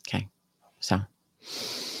 Okay. So,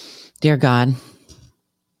 dear God,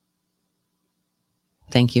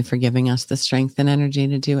 thank you for giving us the strength and energy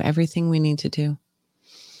to do everything we need to do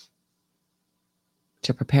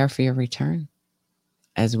to prepare for your return,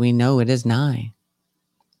 as we know it is nigh.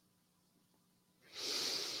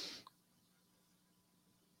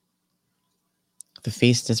 The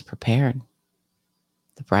feast is prepared.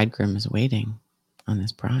 The bridegroom is waiting on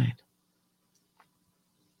his bride.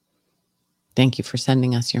 Thank you for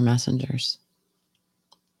sending us your messengers,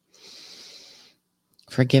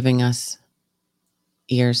 for giving us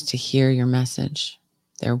ears to hear your message,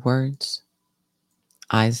 their words,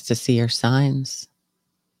 eyes to see your signs,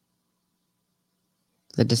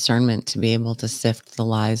 the discernment to be able to sift the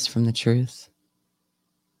lies from the truth,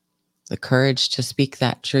 the courage to speak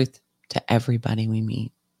that truth to everybody we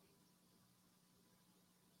meet.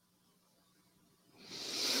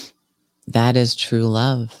 That is true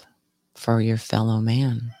love for your fellow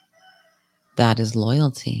man. That is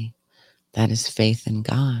loyalty. That is faith in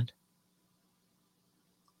God.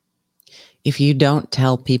 If you don't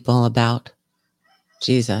tell people about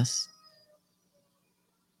Jesus,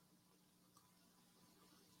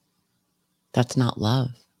 that's not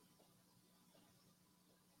love.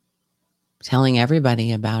 Telling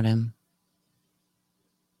everybody about him,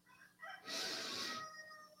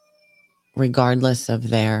 regardless of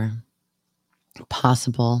their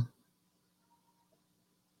possible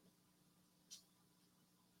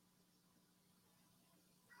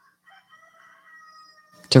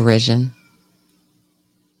derision.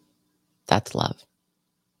 That's love.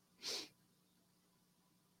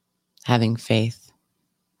 Having faith.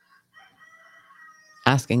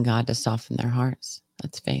 Asking God to soften their hearts.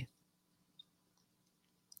 That's faith.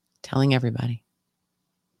 Telling everybody.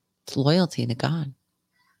 It's loyalty to God.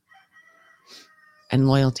 And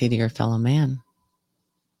loyalty to your fellow man.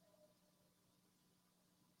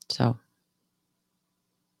 So,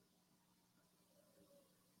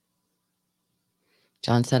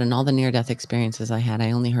 John said, in all the near-death experiences I had,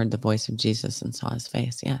 I only heard the voice of Jesus and saw his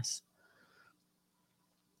face. Yes.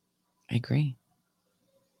 I agree.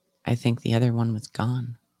 I think the other one was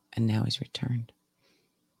gone and now he's returned.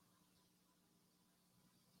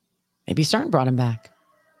 Maybe Sarn brought him back.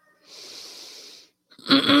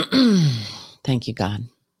 Thank you, God.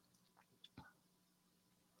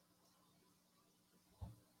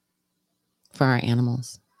 For our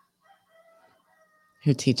animals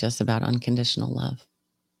who teach us about unconditional love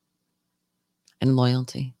and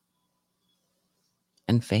loyalty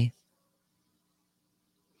and faith.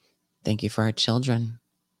 Thank you for our children,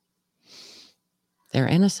 their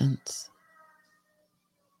innocence,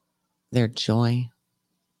 their joy.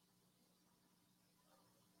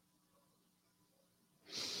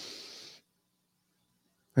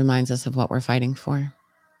 Reminds us of what we're fighting for.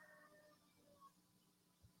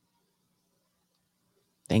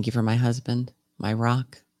 Thank you for my husband, my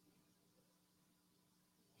rock.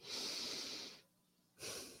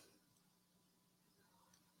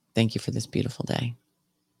 Thank you for this beautiful day.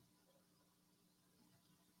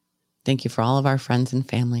 Thank you for all of our friends and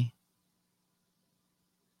family.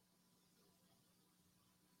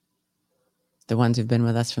 The ones who've been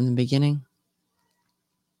with us from the beginning.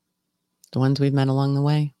 The ones we've met along the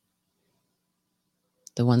way.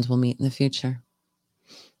 The ones we'll meet in the future.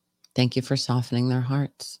 Thank you for softening their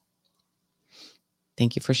hearts.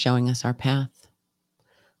 Thank you for showing us our path,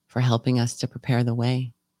 for helping us to prepare the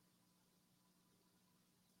way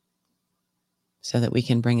so that we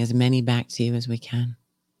can bring as many back to you as we can.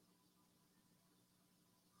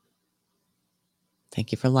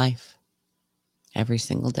 Thank you for life. Every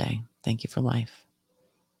single day. Thank you for life.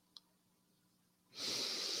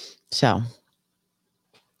 So,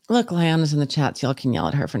 look, Lyanna's in the chat, so y'all can yell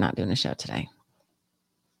at her for not doing a show today.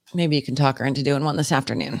 Maybe you can talk her into doing one this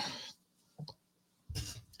afternoon.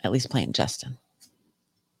 At least playing Justin.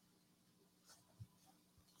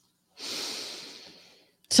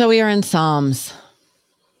 So we are in Psalms.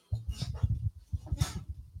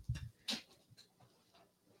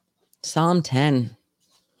 Psalm 10.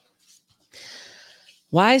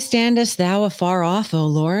 Why standest thou afar off, O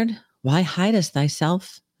Lord? Why hidest thou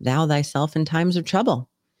thyself in times of trouble?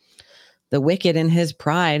 The wicked in his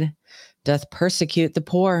pride doth persecute the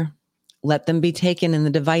poor. Let them be taken in the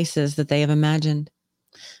devices that they have imagined.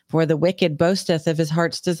 For the wicked boasteth of his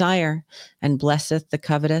heart's desire, and blesseth the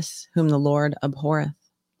covetous, whom the Lord abhorreth.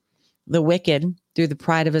 The wicked, through the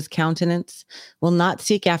pride of his countenance, will not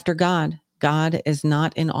seek after God. God is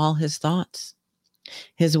not in all his thoughts.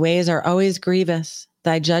 His ways are always grievous.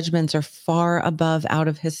 Thy judgments are far above out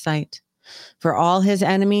of his sight. For all his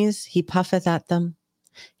enemies he puffeth at them.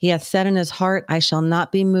 He hath said in his heart, I shall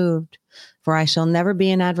not be moved, for I shall never be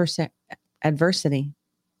in adversity.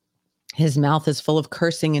 His mouth is full of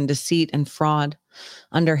cursing and deceit and fraud.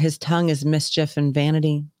 Under his tongue is mischief and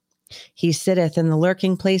vanity. He sitteth in the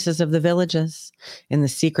lurking places of the villages. In the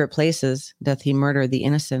secret places doth he murder the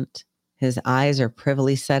innocent. His eyes are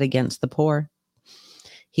privily set against the poor.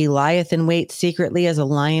 He lieth in wait secretly as a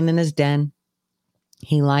lion in his den.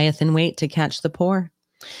 He lieth in wait to catch the poor.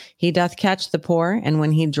 He doth catch the poor, and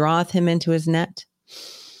when he draweth him into his net,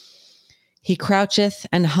 he croucheth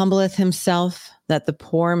and humbleth himself, that the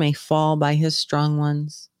poor may fall by his strong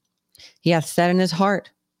ones. He hath said in his heart,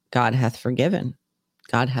 God hath forgiven,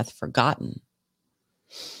 God hath forgotten.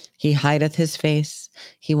 He hideth his face,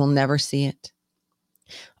 he will never see it.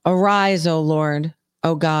 Arise, O Lord,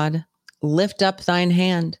 O God, lift up thine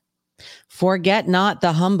hand. Forget not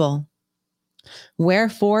the humble.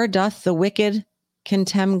 Wherefore doth the wicked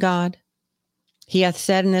contemn God? He hath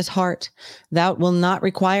said in his heart, thou wilt not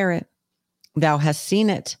require it. Thou hast seen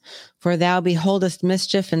it, for thou beholdest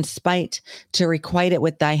mischief and spite, to requite it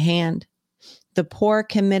with thy hand. The poor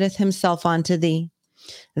committeth himself unto thee.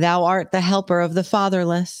 Thou art the helper of the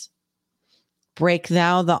fatherless. Break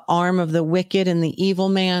thou the arm of the wicked and the evil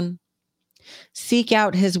man. Seek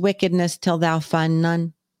out his wickedness till thou find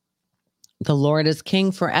none. The Lord is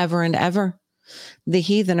king forever and ever. The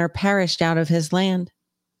heathen are perished out of his land.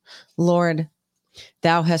 Lord,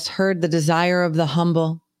 Thou hast heard the desire of the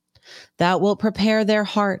humble. Thou wilt prepare their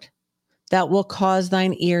heart. Thou wilt cause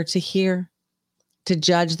thine ear to hear, to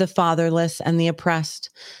judge the fatherless and the oppressed,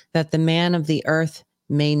 that the man of the earth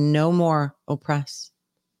may no more oppress.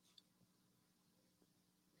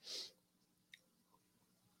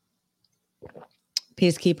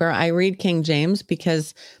 Peacekeeper, I read King James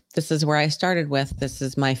because this is where I started with. This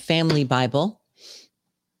is my family Bible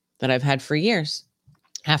that I've had for years.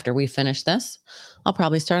 After we finish this, I'll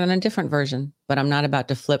probably start on a different version, but I'm not about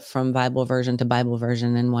to flip from Bible version to Bible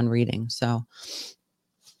version in one reading. So,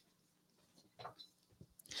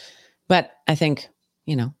 but I think,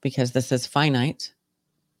 because this is finite,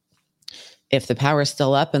 if the power is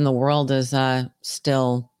still up and the world is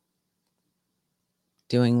still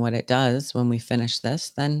doing what it does when we finish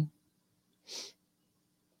this, then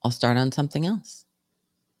I'll start on something else.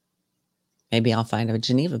 Maybe I'll find a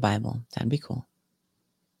Geneva Bible. That'd be cool.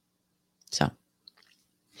 So,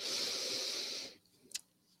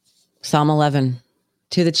 Psalm 11,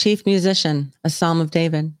 to the chief musician, a psalm of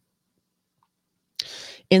David.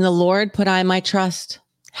 In the Lord put I my trust.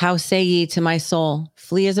 How say ye to my soul,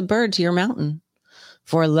 flee as a bird to your mountain?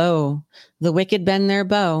 For lo, the wicked bend their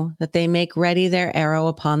bow, that they make ready their arrow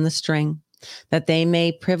upon the string, that they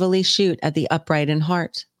may privily shoot at the upright in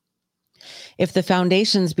heart. If the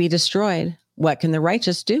foundations be destroyed, what can the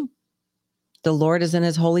righteous do? The Lord is in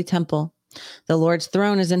his holy temple. The Lord's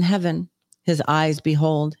throne is in heaven. His eyes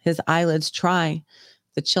behold, his eyelids try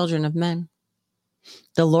the children of men.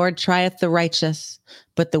 The Lord trieth the righteous,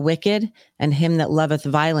 but the wicked and him that loveth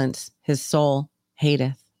violence, his soul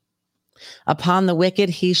hateth. Upon the wicked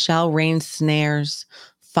he shall rain snares,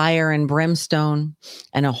 fire and brimstone,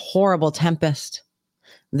 and a horrible tempest.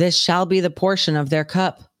 This shall be the portion of their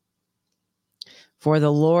cup. For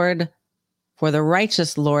the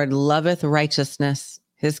righteous Lord loveth righteousness.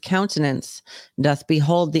 His countenance doth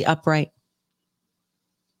behold the upright.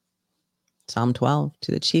 Psalm 12,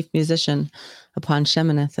 to the chief musician upon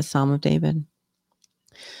Sheminith, a psalm of David.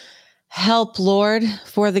 Help, Lord,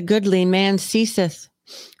 for the goodly man ceaseth,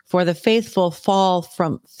 for the faithful fail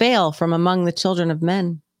from among the children of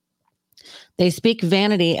men. They speak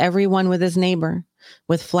vanity, every one with his neighbor.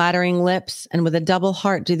 With flattering lips and with a double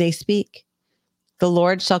heart do they speak. The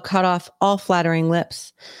Lord shall cut off all flattering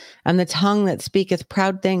lips, and the tongue that speaketh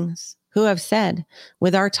proud things. Who have said,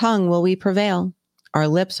 with our tongue will we prevail? Our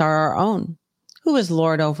lips are our own. Who is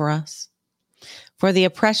Lord over us? For the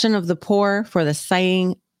oppression of the poor, for the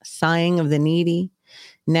sighing of the needy.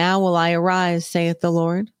 Now will I arise, saith the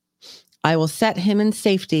Lord. I will set him in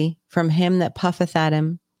safety from him that puffeth at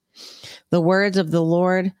him. The words of the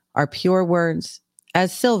Lord are pure words,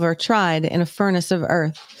 as silver tried in a furnace of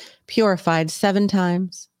earth, purified 7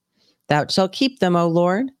 times. Thou shalt keep them, O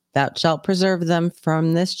Lord. Thou shalt preserve them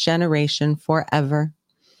from this generation forever.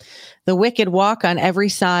 The wicked walk on every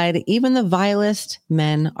side. Even the vilest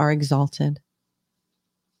men are exalted.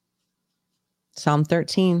 Psalm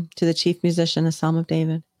 13, to the chief musician, a psalm of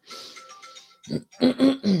David.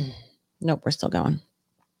 Nope, we're still going.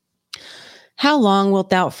 How long wilt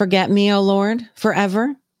thou forget me, O Lord?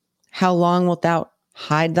 Forever? How long wilt thou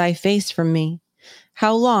hide thy face from me?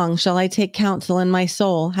 How long shall I take counsel in my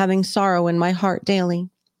soul, having sorrow in my heart daily?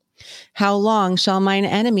 How long shall mine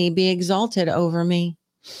enemy be exalted over me?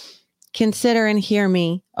 Consider and hear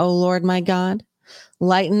me, O Lord my God.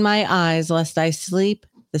 Lighten my eyes, lest I sleep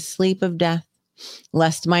the sleep of death,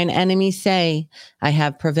 lest mine enemy say, I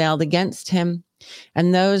have prevailed against him,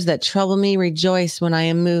 and those that trouble me rejoice when I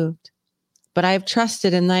am moved. But I have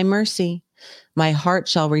trusted in thy mercy. My heart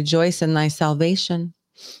shall rejoice in thy salvation.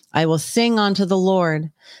 I will sing unto the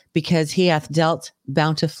Lord, because he hath dealt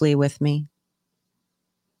bountifully with me.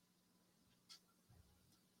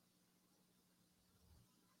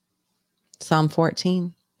 Psalm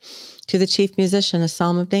 14, to the chief musician, a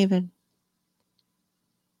psalm of David.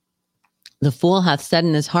 The fool hath said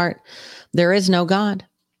in his heart, there is no God.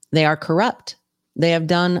 They are corrupt. They have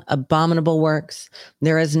done abominable works.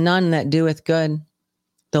 There is none that doeth good.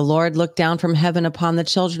 The Lord looked down from heaven upon the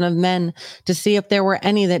children of men to see if there were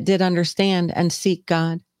any that did understand and seek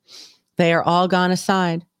God. They are all gone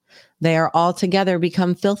aside. They are altogether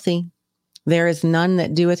become filthy. There is none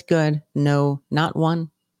that doeth good, no, not one.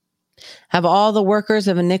 Have all the workers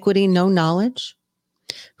of iniquity no knowledge?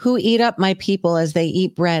 Who eat up my people as they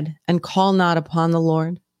eat bread, and call not upon the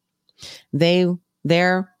Lord? There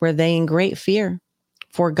were they in great fear,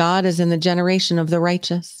 for God is in the generation of the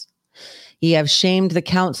righteous. Ye have shamed the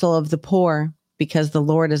counsel of the poor, because the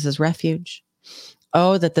Lord is his refuge.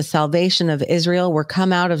 Oh, that the salvation of Israel were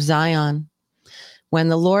come out of Zion. When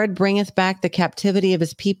the Lord bringeth back the captivity of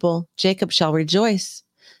his people, Jacob shall rejoice,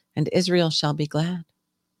 and Israel shall be glad.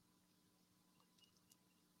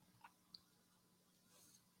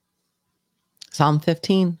 Psalm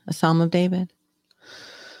 15, a psalm of David.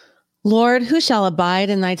 Lord, who shall abide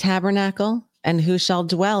in thy tabernacle, and who shall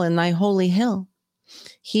dwell in thy holy hill?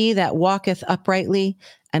 He that walketh uprightly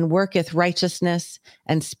and worketh righteousness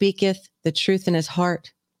and speaketh the truth in his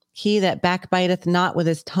heart. He that backbiteth not with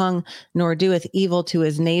his tongue, nor doeth evil to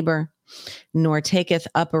his neighbor, nor taketh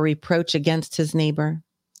up a reproach against his neighbor,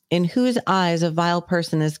 in whose eyes a vile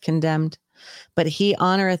person is condemned, but he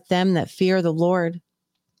honoreth them that fear the Lord.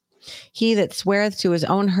 He that sweareth to his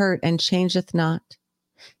own hurt and changeth not.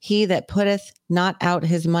 He that putteth not out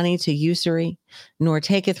his money to usury, nor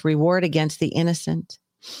taketh reward against the innocent.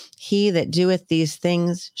 He that doeth these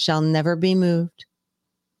things shall never be moved.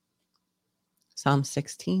 Psalm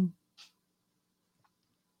 16.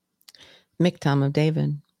 Miktam of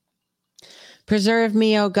David. Preserve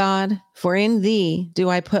me, O God, for in thee do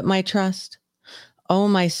I put my trust. O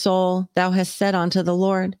my soul, thou hast said unto the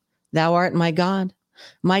Lord, thou art my God.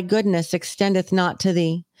 My goodness extendeth not to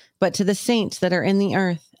thee, but to the saints that are in the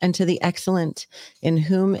earth, and to the excellent, in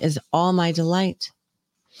whom is all my delight.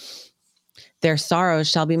 Their sorrows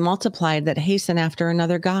shall be multiplied that hasten after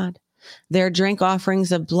another God. Their drink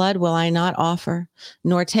offerings of blood will I not offer,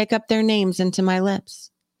 nor take up their names into my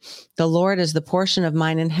lips. The Lord is the portion of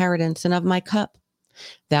mine inheritance and of my cup.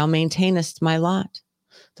 Thou maintainest my lot.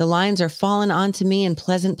 The lines are fallen onto me in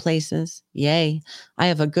pleasant places. Yea, I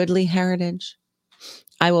have a goodly heritage.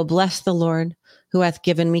 I will bless the Lord, who hath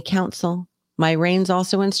given me counsel. My reins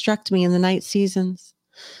also instruct me in the night seasons.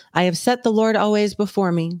 I have set the Lord always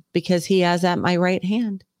before me, because he is at my right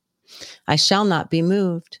hand. I shall not be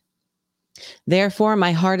moved. Therefore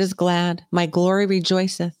my heart is glad, my glory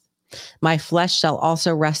rejoiceth. My flesh shall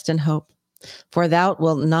also rest in hope. For thou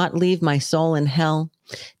wilt not leave my soul in hell,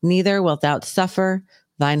 neither wilt thou suffer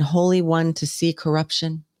thine Holy One to see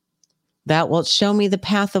corruption. Thou wilt show me the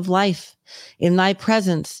path of life. In thy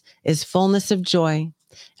presence is fullness of joy.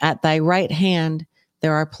 At thy right hand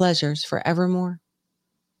there are pleasures forevermore.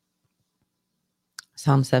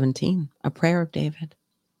 Psalm 17, a prayer of David.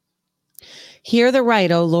 Hear the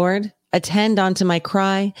right, O Lord. Attend unto my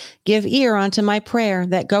cry. Give ear unto my prayer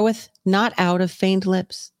that goeth not out of feigned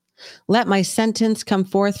lips. Let my sentence come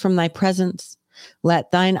forth from thy presence.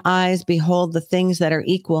 Let thine eyes behold the things that are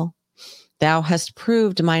equal. Thou hast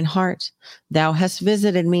proved mine heart. Thou hast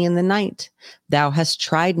visited me in the night. Thou hast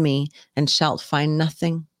tried me and shalt find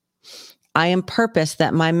nothing. I am purposed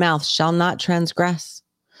that my mouth shall not transgress.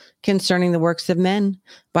 Concerning the works of men,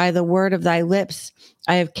 by the word of thy lips,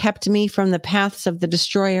 I have kept me from the paths of the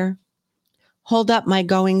destroyer. Hold up my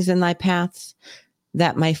goings in thy paths,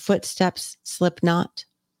 that my footsteps slip not.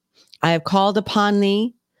 I have called upon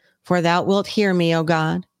thee, for thou wilt hear me, O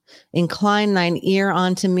God. Incline thine ear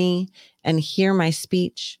unto me, and hear my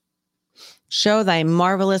speech. Show thy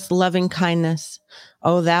marvelous loving kindness,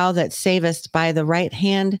 O thou that savest by the right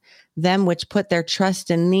hand them which put their trust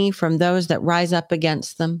in thee from those that rise up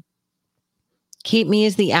against them. Keep me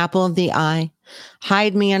as the apple of the eye.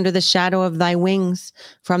 Hide me under the shadow of thy wings,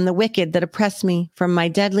 from the wicked that oppress me, from my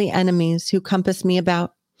deadly enemies who compass me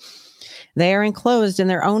about. They are enclosed in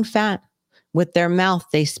their own fat. With their mouth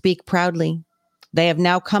they speak proudly. They have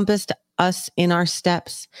now compassed us in our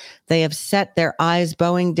steps. They have set their eyes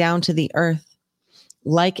bowing down to the earth,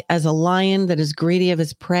 like as a lion that is greedy of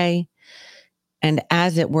his prey, and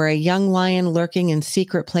as it were a young lion lurking in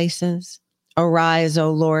secret places. Arise,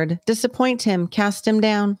 O Lord, disappoint him, cast him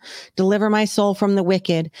down, deliver my soul from the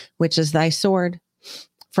wicked, which is thy sword,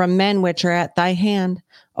 from men which are at thy hand,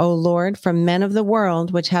 O Lord, from men of the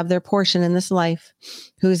world, which have their portion in this life,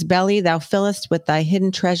 whose belly thou fillest with thy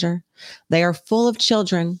hidden treasure. They are full of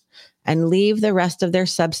children, and leave the rest of their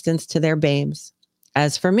substance to their babes.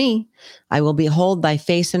 As for me, I will behold thy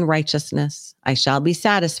face in righteousness. I shall be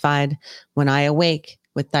satisfied when I awake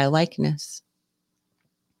with thy likeness.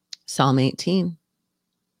 Psalm 18.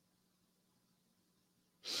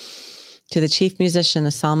 To the chief musician,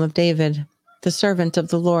 a psalm of David, the servant of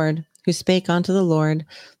the Lord, who spake unto the Lord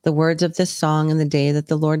the words of this song in the day that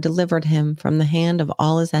the Lord delivered him from the hand of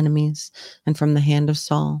all his enemies and from the hand of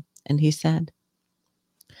Saul. And he said,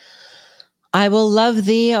 I will love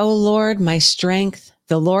thee, O Lord, my strength.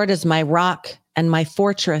 The Lord is my rock and my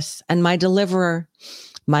fortress and my deliverer,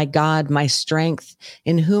 my God, my strength,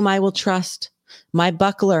 in whom I will trust, my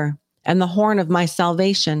buckler and the horn of my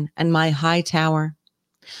salvation and my high tower.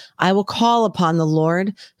 I will call upon the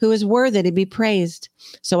Lord, who is worthy to be praised,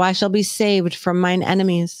 so I shall be saved from mine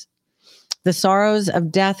enemies. The sorrows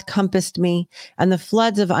of death compassed me, and the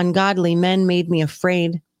floods of ungodly men made me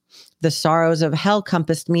afraid. The sorrows of hell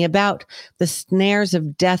compassed me about. The snares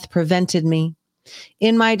of death prevented me.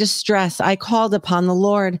 In my distress, I called upon the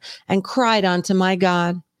Lord and cried unto my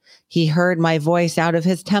God. He heard my voice out of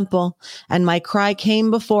his temple, and my cry came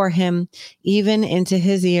before him, even into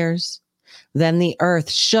his ears. Then the earth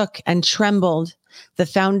shook and trembled. The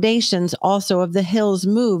foundations also of the hills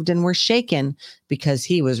moved and were shaken, because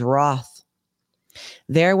he was wroth.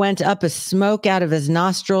 There went up a smoke out of his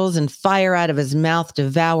nostrils, and fire out of his mouth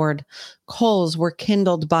devoured. Coals were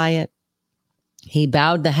kindled by it. He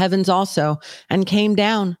bowed the heavens also, and came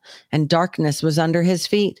down, and darkness was under his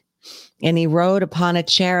feet. And he rode upon a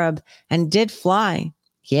cherub, and did fly.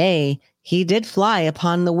 Yea, he did fly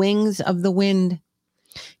upon the wings of the wind.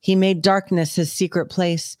 He made darkness his secret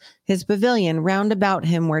place. His pavilion round about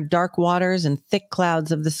him were dark waters and thick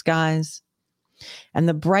clouds of the skies. And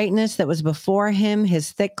the brightness that was before him,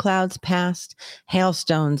 his thick clouds passed,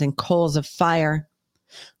 hailstones and coals of fire.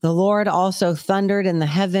 The Lord also thundered in the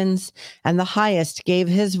heavens, and the highest gave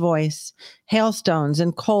his voice, hailstones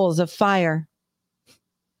and coals of fire.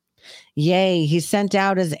 Yea, he sent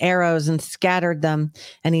out his arrows and scattered them,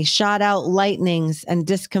 and he shot out lightnings and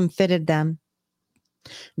discomfited them.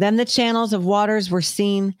 Then the channels of waters were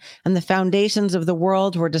seen, and the foundations of the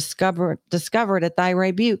world were discovered at thy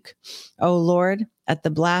rebuke, O Lord, at the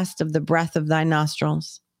blast of the breath of thy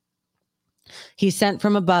nostrils. He sent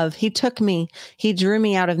from above, he took me, he drew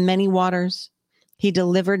me out of many waters. He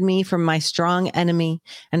delivered me from my strong enemy,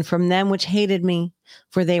 and from them which hated me,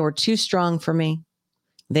 for they were too strong for me.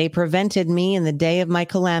 They prevented me in the day of my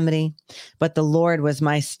calamity, but the Lord was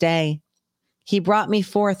my stay. He brought me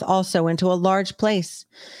forth also into a large place.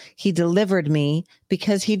 He delivered me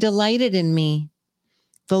because he delighted in me.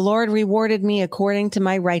 The Lord rewarded me according to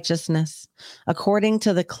my righteousness. According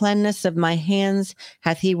to the cleanness of my hands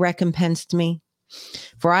hath he recompensed me.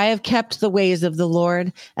 For I have kept the ways of the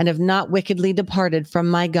Lord, and have not wickedly departed from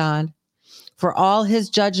my God. For all his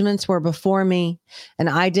judgments were before me, and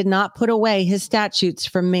I did not put away his statutes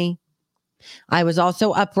from me. I was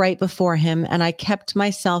also upright before him, and I kept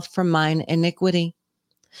myself from mine iniquity.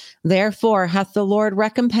 Therefore hath the Lord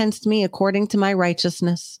recompensed me according to my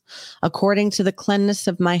righteousness, according to the cleanness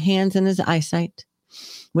of my hands in his eyesight.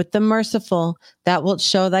 With the merciful thou wilt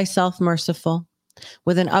show thyself merciful.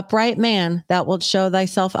 With an upright man thou wilt show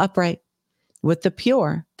thyself upright. With the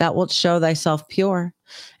pure thou wilt show thyself pure.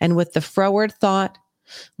 And with the froward thought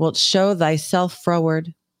wilt show thyself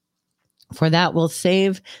froward. For thou wilt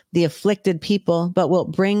save the afflicted people, but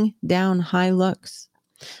wilt bring down high looks.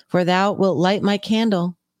 For thou wilt light my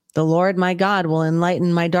candle. The Lord my God will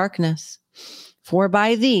enlighten my darkness. For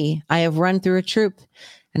by thee I have run through a troop,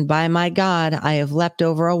 and by my God I have leapt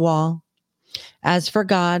over a wall. As for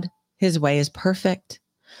God, his way is perfect.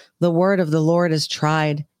 The word of the Lord is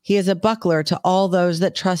tried. He is a buckler to all those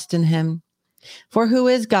that trust in him. For who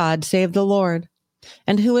is God save the Lord?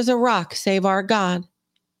 And who is a rock save our God?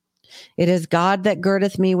 It is God that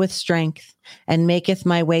girdeth me with strength, and maketh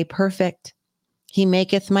my way perfect. He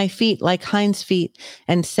maketh my feet like hinds' feet,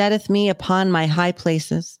 and setteth me upon my high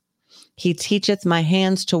places. He teacheth my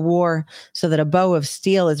hands to war, so that a bow of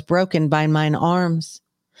steel is broken by mine arms.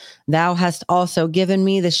 Thou hast also given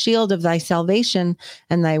me the shield of thy salvation,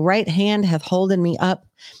 and thy right hand hath holden me up,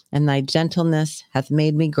 and thy gentleness hath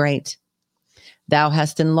made me great. Thou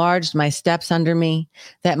hast enlarged my steps under me,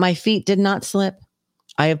 that my feet did not slip.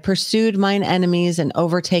 I have pursued mine enemies and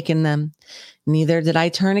overtaken them. Neither did I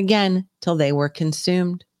turn again till they were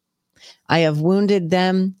consumed. I have wounded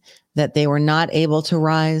them that they were not able to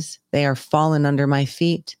rise. They are fallen under my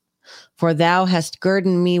feet. For thou hast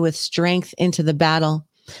girded me with strength into the battle.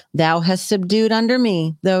 Thou hast subdued under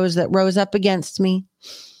me those that rose up against me.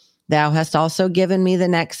 Thou hast also given me the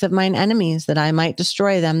necks of mine enemies, that I might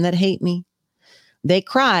destroy them that hate me. They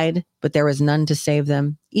cried, but there was none to save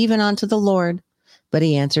them, even unto the Lord, but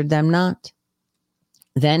he answered them not.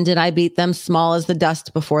 Then did I beat them small as the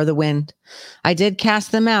dust before the wind. I did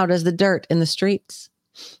cast them out as the dirt in the streets.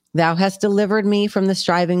 Thou hast delivered me from the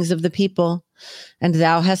strivings of the people, and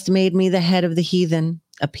thou hast made me the head of the heathen.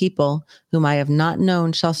 A people whom I have not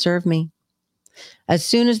known shall serve me. As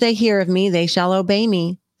soon as they hear of me, they shall obey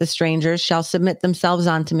me. The strangers shall submit themselves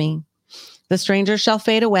unto me. The strangers shall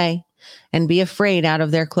fade away and be afraid out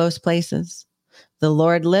of their close places. The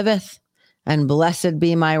Lord liveth, and blessed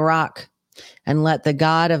be my rock, and let the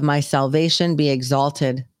God of my salvation be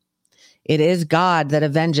exalted. It is God that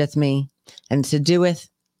avengeth me, and subdueth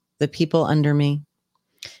the people under me.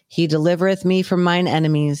 He delivereth me from mine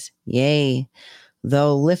enemies. Yea,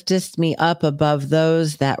 thou liftest me up above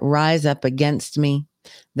those that rise up against me.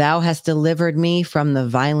 Thou hast delivered me from the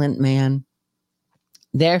violent man.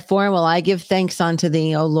 Therefore will I give thanks unto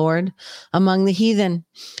thee, O Lord, among the heathen,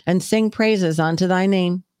 and sing praises unto thy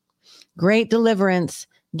name. Great deliverance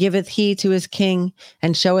giveth he to his king,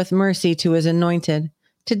 and showeth mercy to his anointed,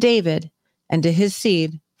 to David, and to his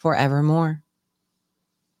seed forevermore.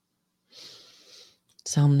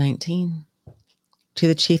 Psalm 19. To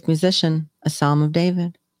the chief musician, a psalm of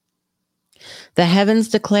David. The heavens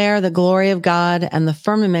declare the glory of God, and the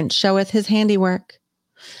firmament showeth his handiwork.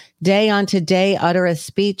 Day unto day uttereth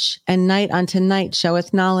speech, and night unto night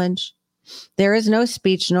showeth knowledge. There is no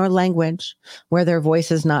speech nor language where their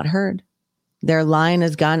voice is not heard. Their line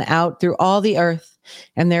is gone out through all the earth,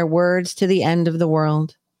 and their words to the end of the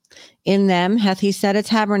world. In them hath he set a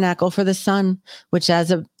tabernacle for the sun, which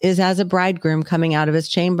is as a bridegroom coming out of his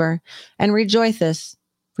chamber, and rejoiceth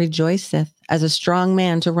as a strong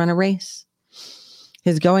man to run a race.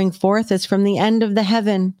 His going forth is from the end of the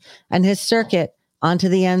heaven, and his circuit unto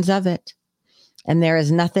the ends of it. And there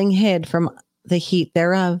is nothing hid from the heat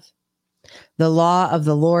thereof. The law of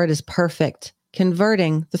the Lord is perfect,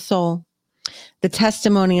 converting the soul. The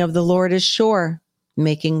testimony of the Lord is sure,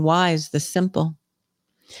 making wise the simple.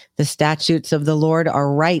 The statutes of the Lord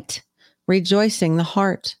are right, rejoicing the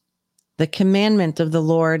heart. The commandment of the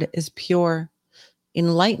Lord is pure,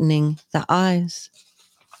 enlightening the eyes.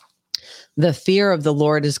 The fear of the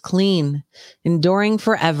Lord is clean, enduring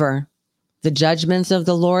forever. The judgments of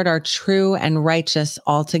the Lord are true and righteous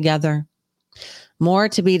altogether. More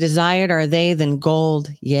to be desired are they than gold,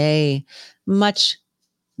 yea, much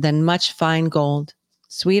fine gold,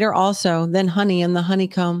 sweeter also than honey in the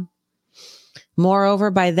honeycomb. Moreover,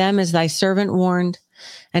 by them is thy servant warned,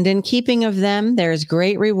 and in keeping of them there is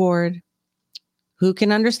great reward. Who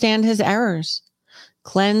can understand his errors?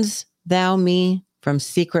 Cleanse thou me from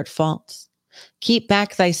secret faults. Keep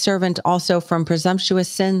back thy servant also from presumptuous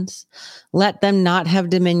sins. Let them not have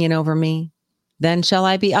dominion over me. Then shall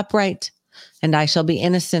I be upright, and I shall be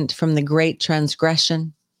innocent from the great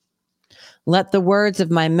transgression. Let the words of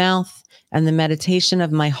my mouth and the meditation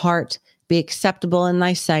of my heart be acceptable in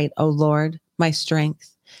thy sight, O Lord, my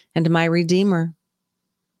strength and my Redeemer.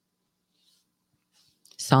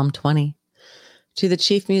 Psalm 20. To the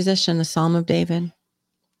chief musician, a psalm of David.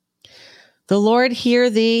 The Lord hear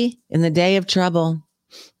thee in the day of trouble.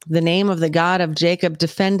 The name of the God of Jacob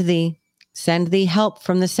defend thee. Send thee help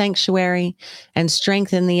from the sanctuary, and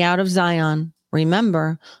strengthen thee out of Zion.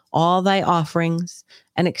 Remember all thy offerings,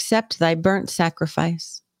 and accept thy burnt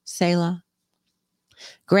sacrifice. Selah.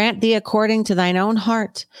 Grant thee according to thine own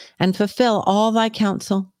heart, and fulfill all thy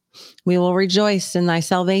counsel. We will rejoice in thy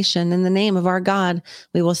salvation. In the name of our God,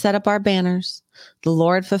 we will set up our banners. The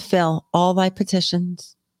Lord fulfill all thy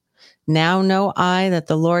petitions. Now know I that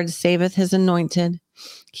the Lord saveth his anointed.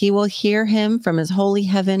 He will hear him from his holy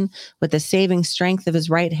heaven with the saving strength of his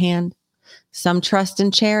right hand. Some trust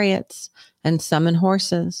in chariots and some in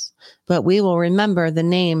horses, but we will remember the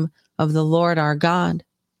name of the Lord our God.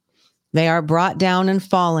 They are brought down and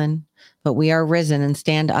fallen, but we are risen and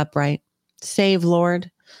stand upright. Save,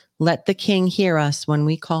 Lord. Let the King hear us when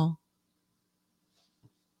we call.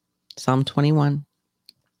 Psalm 21.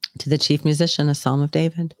 To the chief musician, a psalm of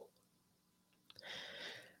David.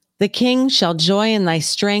 The king shall joy in thy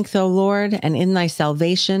strength, O Lord, and in thy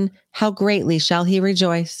salvation. How greatly shall he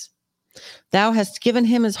rejoice! Thou hast given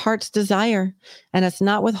him his heart's desire, and hast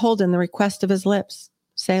not withholden the request of his lips.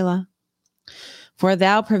 Selah. For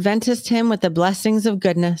thou preventest him with the blessings of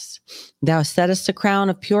goodness. Thou settest a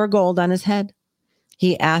crown of pure gold on his head.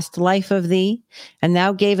 He asked life of thee, and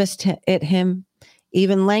thou gavest it him,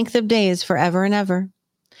 even length of days forever and ever.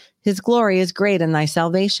 His glory is great in thy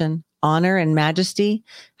salvation. Honor and majesty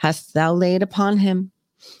hast thou laid upon him.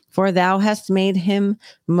 For thou hast made him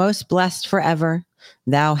most blessed forever.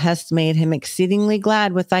 Thou hast made him exceedingly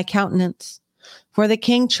glad with thy countenance. For the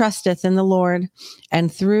king trusteth in the Lord,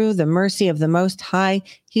 and through the mercy of the Most High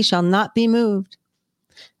he shall not be moved.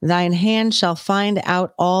 Thine hand shall find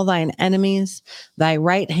out all thine enemies. Thy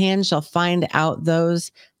right hand shall find out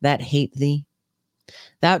those that hate thee.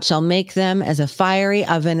 Thou shalt make them as a fiery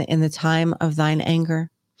oven in the time of thine anger.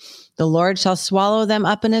 The Lord shall swallow them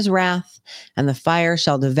up in his wrath, and the fire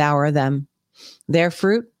shall devour them. Their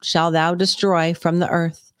fruit shalt thou destroy from the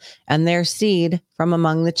earth, and their seed from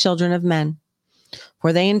among the children of men.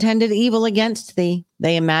 For they intended evil against thee.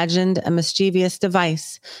 They imagined a mischievous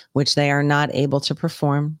device, which they are not able to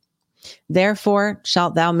perform. Therefore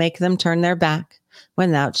shalt thou make them turn their back,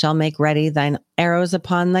 when thou shalt make ready thine arrows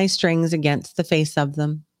upon thy strings against the face of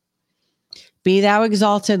them. Be thou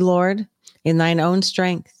exalted, Lord, in thine own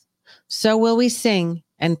strength. So will we sing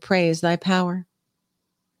and praise thy power.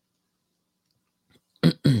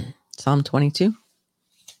 Psalm 22.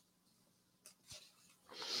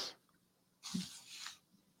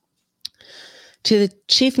 To the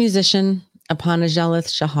chief musician upon a Jealeth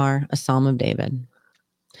Shahar, a psalm of David.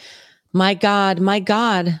 My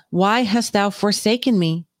God, why hast thou forsaken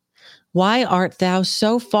me? Why art thou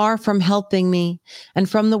so far from helping me and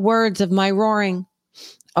from the words of my roaring?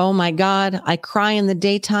 O my God, I cry in the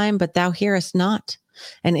daytime, but thou hearest not,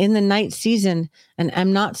 and in the night season, and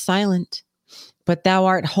am not silent. But thou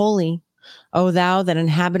art holy, O thou that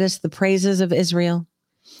inhabitest the praises of Israel.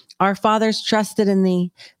 Our fathers trusted in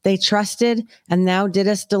thee. They trusted, and thou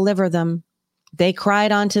didst deliver them. They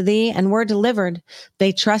cried unto thee, and were delivered.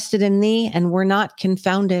 They trusted in thee, and were not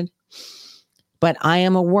confounded. But I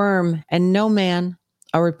am a worm, and no man,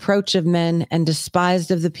 a reproach of men, and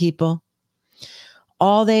despised of the people.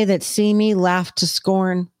 All they that see me laugh to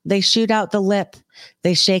scorn. They shoot out the lip.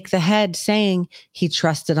 They shake the head, saying, He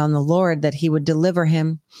trusted on the Lord, that he would deliver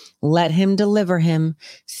him. Let him deliver him,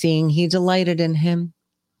 seeing he delighted in him.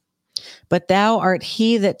 But thou art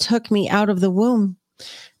he that took me out of the womb.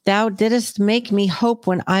 Thou didst make me hope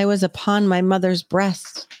when I was upon my mother's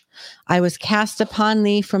breast. I was cast upon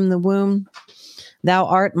thee from the womb. Thou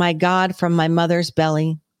art my God from my mother's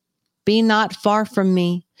belly. Be not far from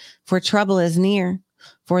me, for trouble is near,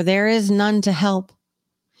 for there is none to help.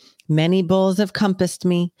 Many bulls have compassed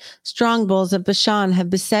me. Strong bulls of Bashan have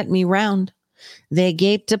beset me round. They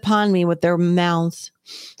gaped upon me with their mouths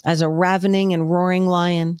as a ravening and roaring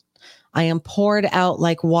lion. I am poured out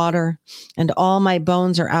like water, and all my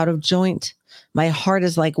bones are out of joint. My heart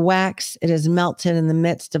is like wax. It is melted in the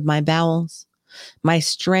midst of my bowels. My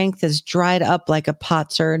strength is dried up like a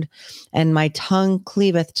potsherd, and my tongue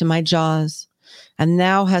cleaveth to my jaws. And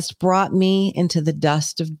thou hast brought me into the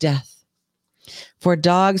dust of death. For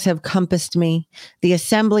dogs have compassed me. The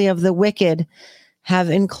assembly of the wicked have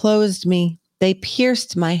enclosed me. They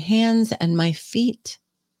pierced my hands and my feet.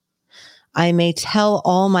 I may tell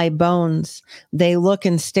all my bones. They look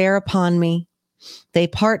and stare upon me. They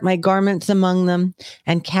part my garments among them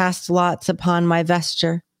and cast lots upon my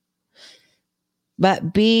vesture.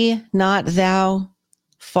 But be not thou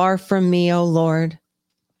far from me, O Lord.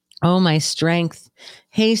 O my strength,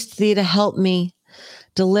 haste thee to help me.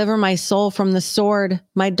 Deliver my soul from the sword,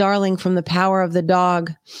 my darling from the power of the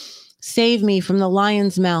dog. Save me from the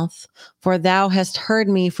lion's mouth, for thou hast heard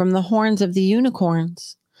me from the horns of the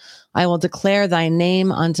unicorns. I will declare thy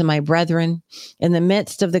name unto my brethren. In the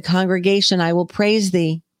midst of the congregation I will praise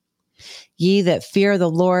thee. Ye that fear the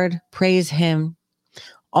Lord, praise him.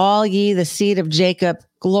 All ye the seed of Jacob,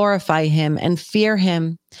 glorify him and fear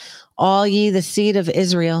him. All ye the seed of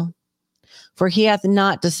Israel. For he hath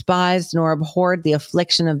not despised nor abhorred the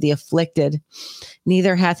affliction of the afflicted,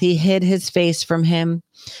 neither hath he hid his face from him.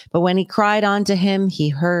 But when he cried unto him, he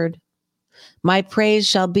heard. My praise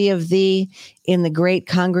shall be of thee in the great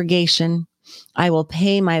congregation. I will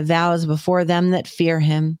pay my vows before them that fear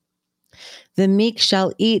him. The meek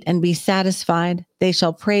shall eat and be satisfied. They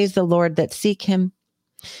shall praise the Lord that seek him.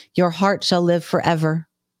 Your heart shall live forever.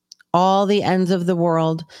 All the ends of the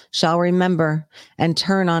world shall remember and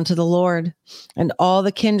turn unto the Lord, and all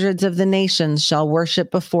the kindreds of the nations shall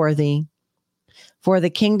worship before thee. For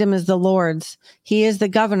the kingdom is the Lord's. He is the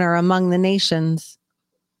governor among the nations.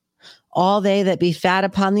 All they that be fat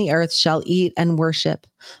upon the earth shall eat and worship.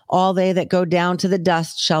 All they that go down to the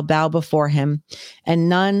dust shall bow before him, and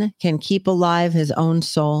none can keep alive his own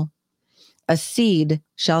soul. A seed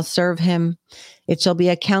shall serve him. It shall be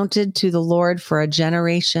accounted to the Lord for a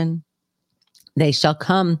generation. They shall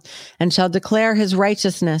come and shall declare his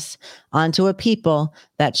righteousness unto a people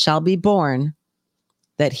that shall be born,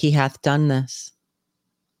 that he hath done this.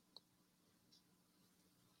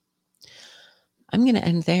 I'm going to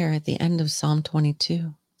end there at the end of Psalm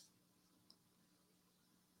 22.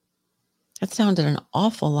 That sounded an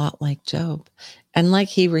awful lot like Job, and like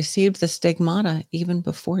he received the stigmata even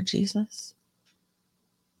before Jesus.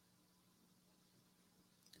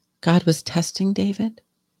 God was testing David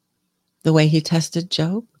the way he tested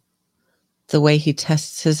Job, the way he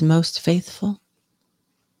tests his most faithful.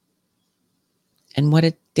 And what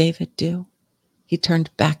did David do? He turned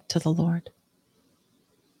back to the Lord.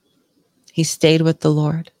 He stayed with the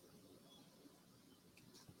Lord.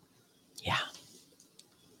 Yeah.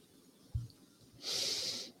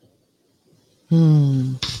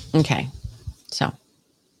 Okay. So,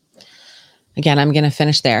 again, I'm going to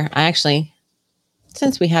finish there. I actually,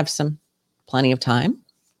 since we have plenty of time,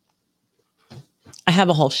 I have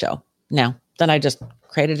a whole show now that I just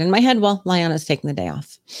created in my head while Liana's taking the day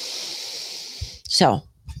off. So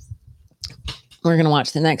we're going to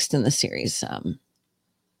watch the next in the series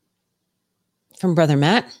from Brother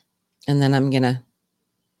Matt. And then I'm going to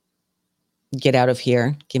get out of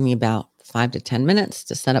here. Give me about 5 to 10 minutes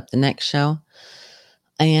to set up the next show.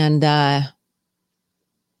 And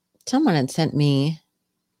someone had sent me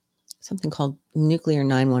something called Nuclear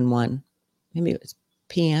 911. Maybe it was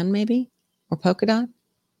PM, maybe, or Polkadot.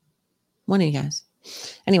 One of you guys.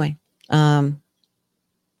 Anyway, I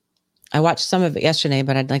watched some of it yesterday,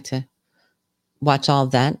 but I'd like to watch all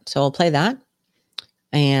of that. So I'll play that.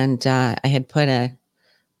 And I had put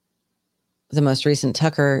the most recent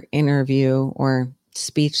Tucker interview or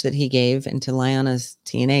speech that he gave into Liana's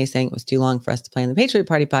TNA, saying it was too long for us to play on the Patriot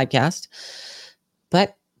Party podcast.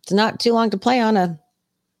 But it's not too long to play on a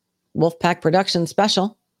Wolfpack Productions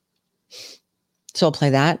special. So I'll play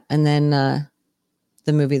that. And then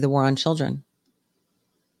the movie, The War on Children.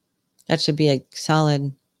 That should be a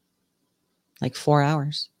solid, 4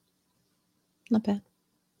 hours. Not bad.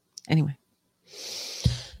 Anyway.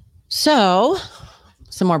 So,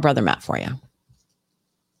 some more Brother Matt for you.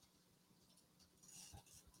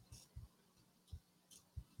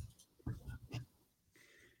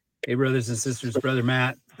 Hey, brothers and sisters, Brother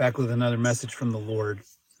Matt, back with another message from the Lord.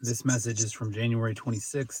 This message is from January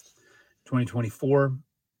 26th, 2024.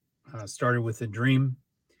 Started with a dream,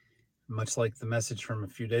 much like the message from a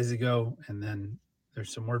few days ago. And then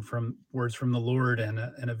there's some words from the Lord and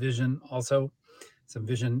a vision also, some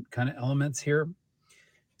vision kind of elements here.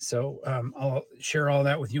 So I'll share all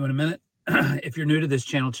that with you in a minute. If you're new to this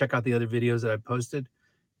channel, check out the other videos that I've posted.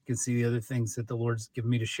 You can see the other things that the Lord's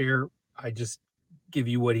given me to share. I just give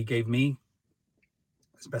you what he gave me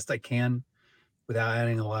as best I can without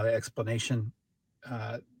adding a lot of explanation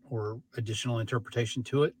or additional interpretation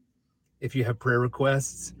to it. If you have prayer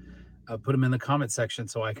requests, put them in the comment section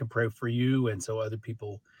so I can pray for you and so other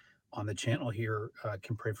people on the channel here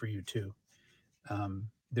can pray for you too.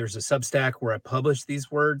 There's a Substack where I publish these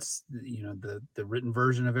words, the written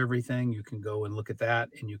version of everything. You can go and look at that,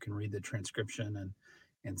 and you can read the transcription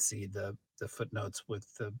and see the footnotes with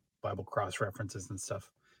the Bible cross references and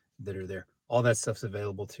stuff that are there. All that stuff's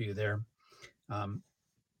available to you there. I'm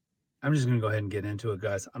just going to go ahead and get into it,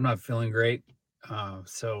 guys. I'm not feeling great,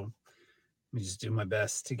 so let me just do my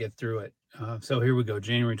best to get through it. So here we go,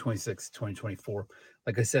 January 26, 2024.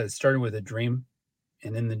 Like I said, it started with a dream,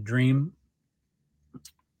 and in the dream,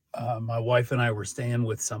 my wife and I were staying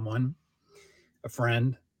with someone, a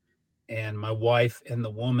friend, and my wife and the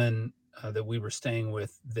woman that we were staying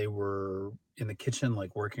with, they were in the kitchen,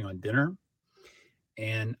 working on dinner.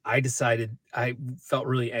 And I decided I felt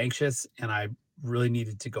really anxious and I really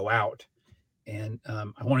needed to go out. And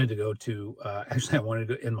I wanted to go to, I wanted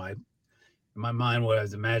to go in my mind, what I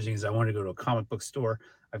was imagining is I wanted to go to a comic book store.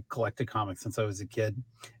 I've collected comics since I was a kid.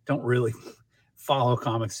 Don't really follow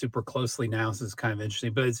comics super closely now, so it's kind of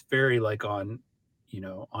interesting, but it's very on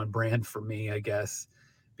brand for me, I guess,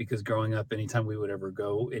 because growing up, anytime we would ever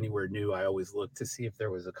go anywhere new, I always looked to see if there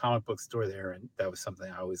was a comic book store there, and that was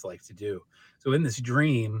something I always liked to do. So in this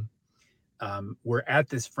dream, we're at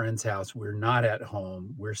this friend's house. We're not at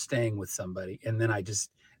home. We're staying with somebody, and then it's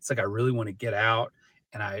I really want to get out,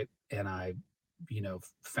 and I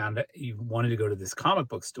found out you wanted to go to this comic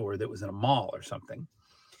book store that was in a mall or something.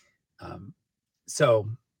 So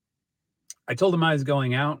I told him I was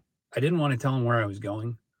going out. I didn't want to tell him where I was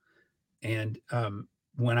going. And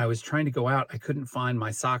when I was trying to go out, I couldn't find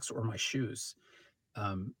my socks or my shoes.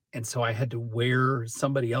 And so I had to wear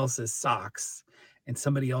somebody else's socks and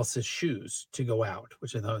somebody else's shoes to go out,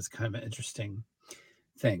 which I thought was kind of an interesting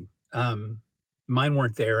thing. Mine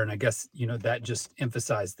weren't there. And I guess, that just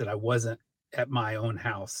emphasized that I wasn't at my own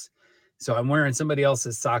house. So I'm wearing somebody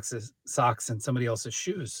else's socks and somebody else's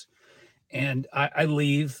shoes. And I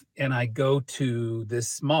leave and I go to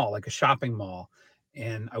this mall, a shopping mall,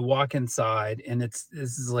 and I walk inside, and this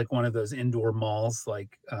is one of those indoor malls,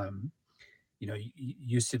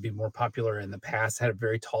 used to be more popular in the past, had a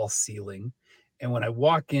very tall ceiling. And when I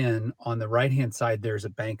walk in, on the right-hand side, there's a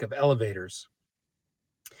bank of elevators,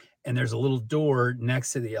 and there's a little door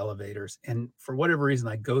next to the elevators. And for whatever reason,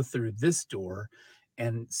 I go through this door.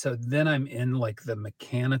 And so then I'm in the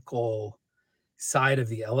mechanical side of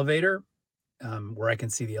the elevator, where I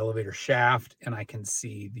can see the elevator shaft and I can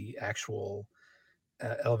see the actual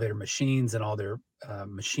elevator machines and all their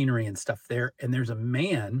machinery and stuff there. And there's a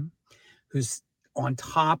man who's on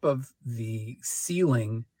top of the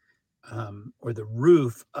ceiling or the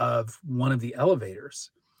roof of one of the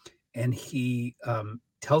elevators. And he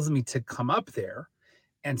tells me to come up there.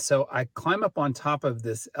 And so I climb up on top of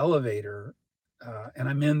this elevator and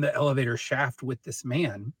I'm in the elevator shaft with this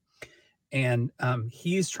man. And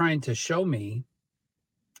he's trying to show me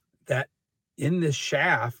that in this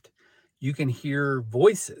shaft, you can hear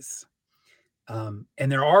voices. And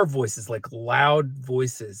there are voices, loud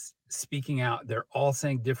voices speaking out. They're all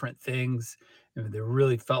saying different things. And they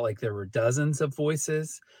really felt like there were dozens of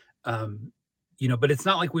voices. but it's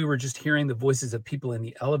not like we were just hearing the voices of people in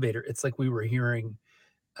the elevator. It's like we were hearing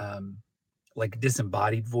like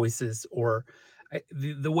disembodied voices, or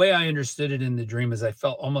the way I understood it in the dream is I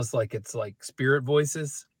felt almost like it's like spirit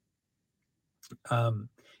voices.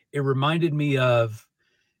 It reminded me of,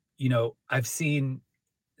 I've seen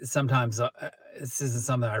sometimes, this isn't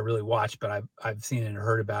something I really watch, but I've seen and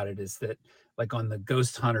heard about it, is that like on the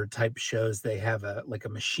ghost hunter type shows, they have a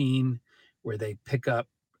machine where they pick up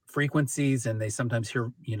frequencies, and they sometimes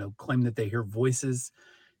hear, claim that they hear voices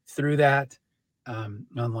through that, on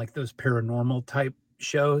like those paranormal type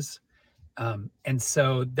shows. And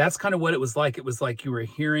so that's kind of what it was like. It was like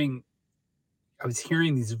I was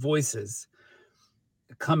hearing these voices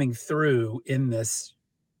coming through in this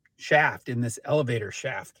shaft, in this elevator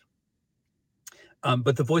shaft.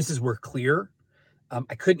 But the voices were clear.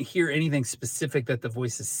 I couldn't hear anything specific that the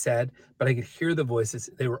voices said, but I could hear the voices.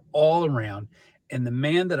 They were all around. And the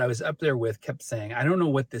man that I was up there with kept saying, I don't know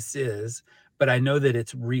what this is, but I know that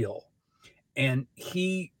it's real. And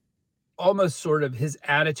he almost sort of, his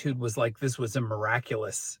attitude was like this was a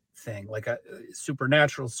miraculous thing, like a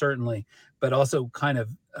supernatural, certainly, but also kind of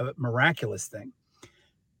a miraculous thing.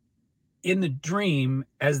 In the dream,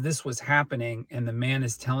 as this was happening and the man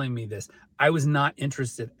is telling me this, I was not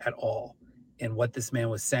interested at all in what this man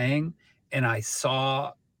was saying. And I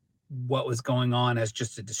saw what was going on as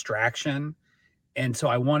just a distraction. And so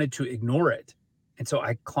I wanted to ignore it. And so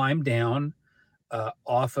I climbed down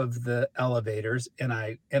off of the elevators, and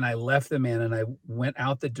I left the man, and I went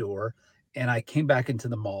out the door, and I came back into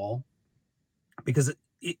the mall because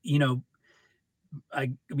my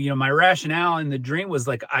rationale in the dream was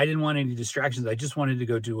like, I didn't want any distractions. I just wanted to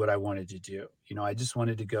go do what I wanted to do. I just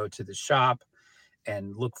wanted to go to the shop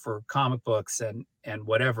and look for comic books and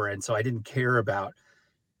whatever. And so I didn't care about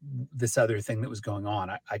this other thing that was going on.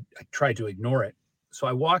 I tried to ignore it. So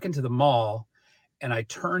I walk into the mall, and I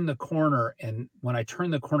turn the corner, and when I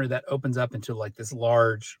turn the corner, that opens up into like this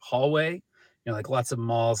large hallway. Like lots of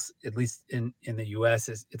malls, at least in the US,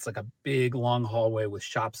 it's like a big long hallway with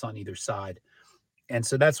shops on either side. And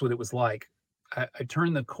so that's what it was like. I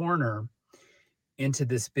turned the corner into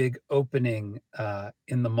this big opening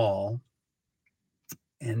in the mall,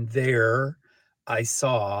 and there I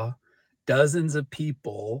saw dozens of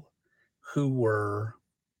people who were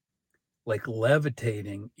like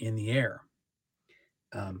levitating in the air.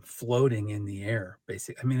 Floating in the air,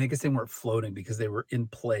 basically. I mean, I guess they weren't floating because they were in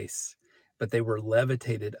place, but they were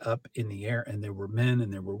levitated up in the air, and there were men,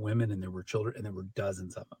 and there were women, and there were children, and there were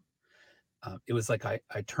dozens of them. It was like I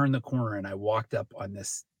turned the corner, and I walked up on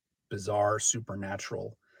this bizarre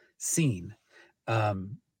supernatural scene.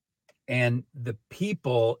 And the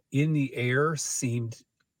people in the air seemed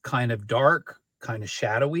kind of dark, kind of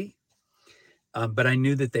shadowy. But I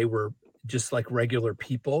knew that they were just like regular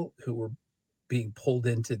people who were being pulled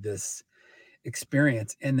into this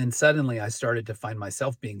experience. And then suddenly I started to find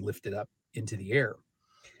myself being lifted up into the air.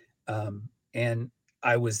 And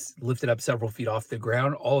I was lifted up several feet off the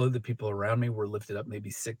ground. All of the people around me were lifted up maybe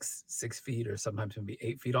six feet, or sometimes maybe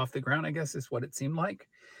 8 feet off the ground, I guess is what it seemed like.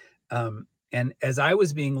 And as I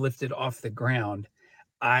was being lifted off the ground,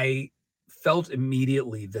 I felt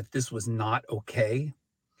immediately that this was not okay,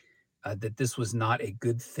 that this was not a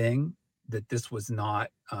good thing, that this was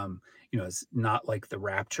not, it's not like the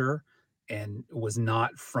rapture, and was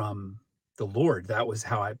not from the Lord. That was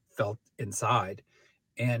how I felt inside.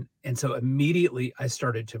 And so immediately I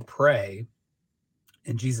started to pray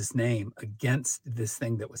in Jesus' name against this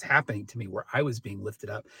thing that was happening to me, where I was being lifted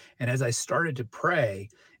up. And as I started to pray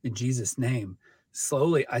in Jesus' name,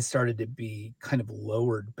 slowly I started to be kind of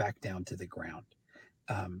lowered back down to the ground.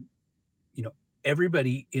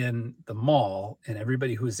 Everybody in the mall and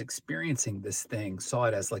everybody who was experiencing this thing saw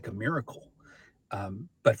it as like a miracle.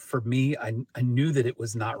 But for me, I knew that it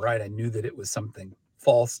was not right. I knew that it was something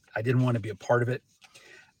false. I didn't want to be a part of it.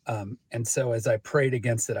 And so as I prayed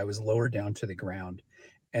against it, I was lowered down to the ground.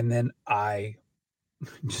 And then I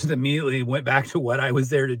just immediately went back to what I was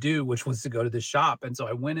there to do, which was to go to the shop. And so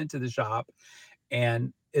I went into the shop,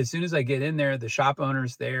 and as soon as I get in there, the shop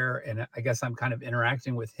owner's there, and I guess I'm kind of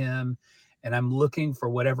interacting with him, and I'm looking for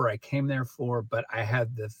whatever I came there for. But I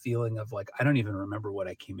had the feeling of like, I don't even remember what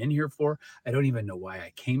I came in here for. I don't even know why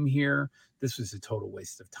I came here. This was a total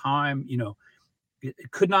waste of time.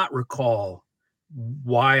 It could not recall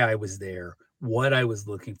why I was there, what I was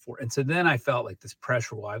looking for. And so then I felt like this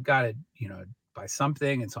pressure, well, I've got to, buy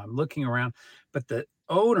something. And so I'm looking around, but the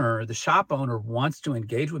shop owner wants to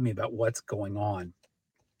engage with me about what's going on.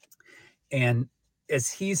 And as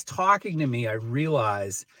he's talking to me, I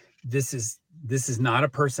realize this is not a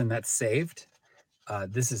person that's saved.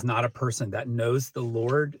 This is not a person that knows the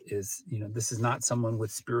Lord. This is not someone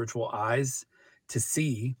with spiritual eyes to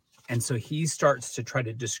see. And so he starts to try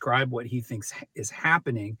to describe what he thinks is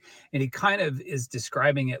happening. And he kind of is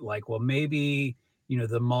describing it like, well, maybe,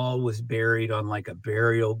 the mall was buried on like a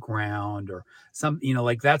burial ground or some,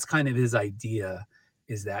 like that's kind of his idea,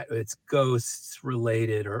 is that it's ghosts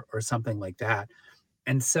related or something like that.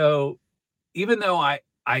 And so even though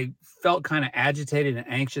I felt kind of agitated and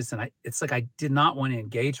anxious, and it's like I did not want to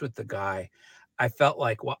engage with the guy, I felt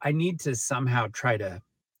like, well, I need to somehow try to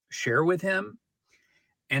share with him.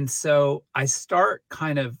 And so I start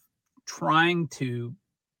kind of trying to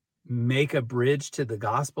make a bridge to the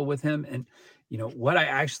gospel with him. And, what I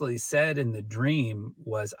actually said in the dream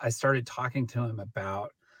was I started talking to him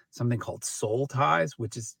about something called soul ties,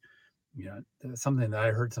 which is, something that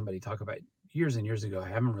I heard somebody talk about years and years ago. I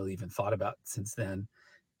haven't really even thought about since then.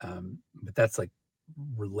 But that's like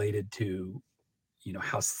related to,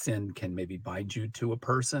 how sin can maybe bind you to a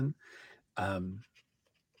person.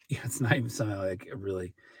 It's not even something like I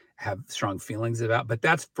really have strong feelings about, but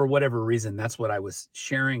that's, for whatever reason, that's what I was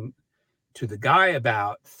sharing to the guy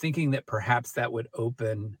about, thinking that perhaps that would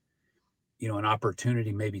open, an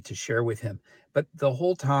opportunity maybe to share with him. But the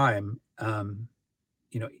whole time,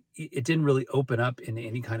 it didn't really open up in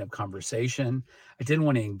any kind of conversation. I didn't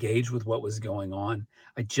want to engage with what was going on.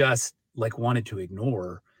 I just wanted to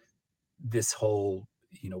ignore this whole,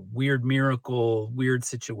 weird miracle, weird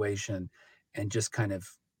situation, and just kind of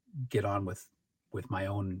get on with my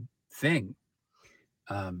own thing.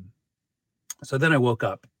 So then I woke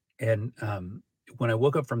up, and when I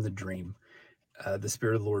woke up from the dream, the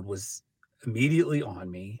Spirit of the Lord was immediately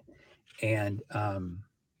on me, and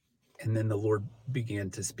then the Lord began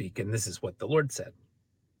to speak, and this is what the Lord said.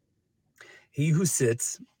 He who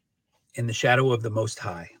sits in the shadow of the Most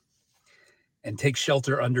High and takes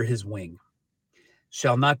shelter under his wing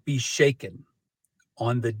shall not be shaken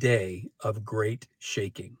on the day of great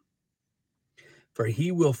shaking. For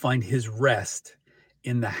he will find his rest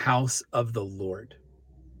in the house of the Lord.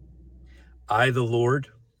 I, the Lord,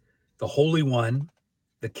 the Holy One,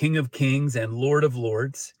 the King of Kings and Lord of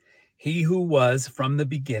Lords, he who was from the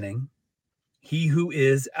beginning, he who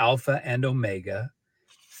is Alpha and Omega,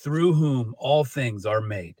 through whom all things are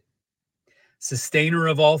made, sustainer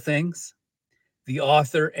of all things, the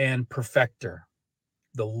author and perfecter,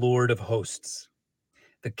 the Lord of hosts,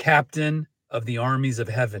 the captain of the armies of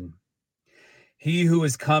heaven, he who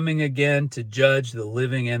is coming again to judge the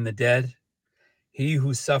living and the dead, he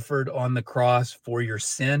who suffered on the cross for your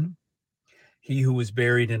sin, he who was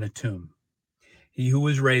buried in a tomb, he who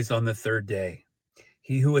was raised on the third day,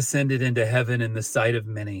 he who ascended into heaven in the sight of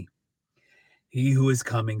many, he who is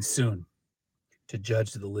coming soon to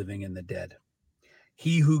judge the living and the dead,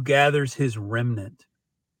 he who gathers his remnant,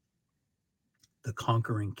 the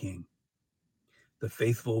conquering king, the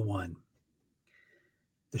faithful one,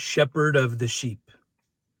 the shepherd of the sheep,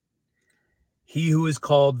 he who is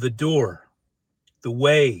called the door, the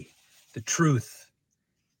way, the truth,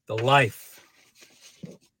 the life,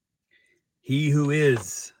 he who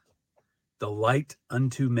is the light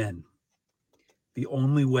unto men, the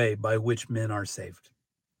only way by which men are saved,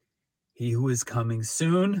 he who is coming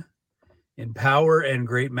soon in power and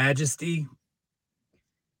great majesty.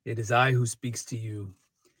 It is I who speaks to you.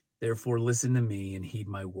 Therefore, listen to me and heed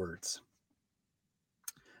my words.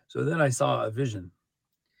 So then I saw a vision.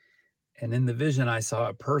 And in the vision, I saw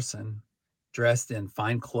a person dressed in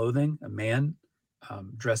fine clothing, a man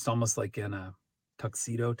dressed almost like in a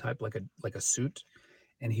tuxedo type, like a suit.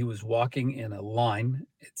 And he was walking in a line.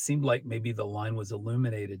 It seemed like maybe the line was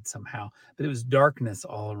illuminated somehow, but it was darkness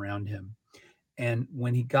all around him. And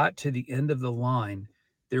when he got to the end of the line,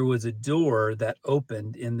 there was a door that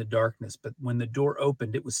opened in the darkness. But when the door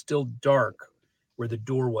opened, it was still dark where the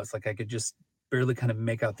door was. Like I could just barely kind of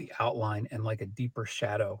make out the outline and like a deeper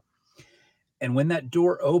shadow. And when that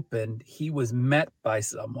door opened, he was met by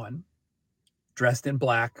someone dressed in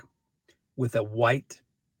black with a white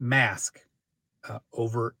mask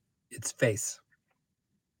over its face.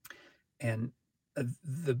 And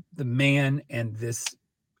the man and this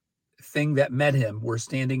thing that met him were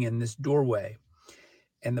standing in this doorway.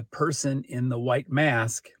 And the person in the white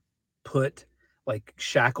mask put like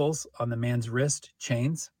shackles on the man's wrist,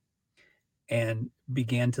 chains, and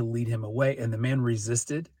began to lead him away. And the man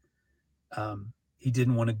resisted. He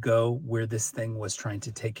didn't want to go where this thing was trying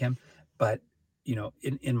to take him. But,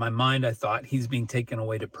 in my mind, I thought he's being taken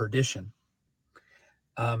away to perdition.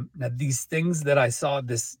 Now, these things that I saw,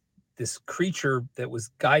 this creature that was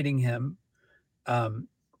guiding him,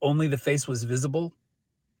 only the face was visible.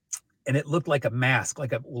 And it looked like a mask,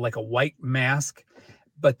 like a white mask,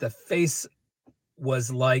 but the face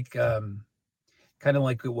was like kind of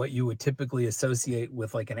like what you would typically associate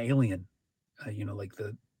with like an alien, like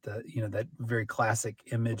the that very classic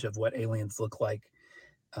image of what aliens look like,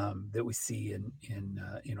 that we see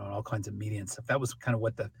in all kinds of media and stuff. That was kind of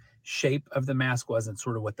what the shape of the mask was and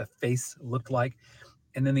sort of what the face looked like.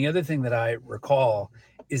 And then the other thing that I recall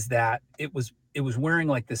is that it was wearing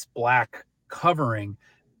like this black covering,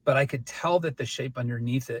 but I could tell that the shape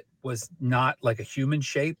underneath it was not like a human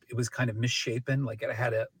shape. It was kind of misshapen, like it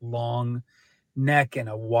had a long neck and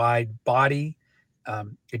a wide body.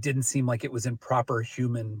 It didn't seem like it was in proper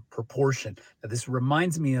human proportion. Now, this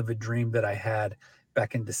reminds me of a dream that I had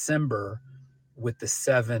back in December with the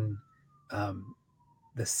seven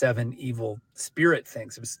evil spirit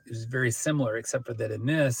things. It was very similar, except for that in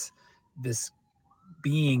this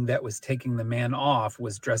being that was taking the man off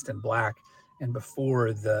was dressed in black, and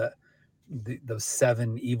before those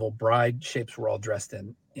seven evil bride shapes were all dressed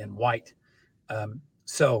in white.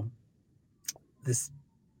 So this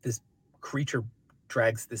creature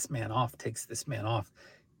drags this man off, takes this man off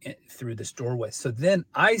through this doorway. So then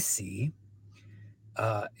I see,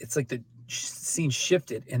 it's like the scene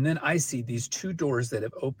shifted, and then I see these two doors that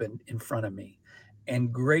have opened in front of me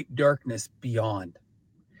and great darkness beyond.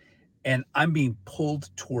 And I'm being pulled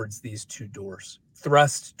towards these two doors,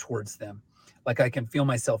 thrust towards them. Like I can feel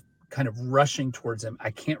myself kind of rushing towards them. I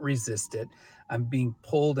can't resist it. I'm being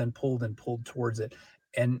pulled and pulled and pulled towards it.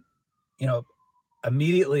 And,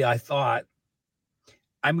 immediately I thought,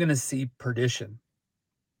 I'm going to see perdition.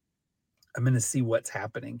 I'm going to see what's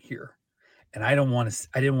happening here. And I didn't want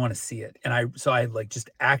to see it. And so I like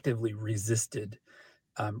just actively resisted,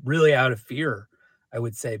 really out of fear, I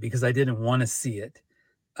would say, because I didn't want to see it.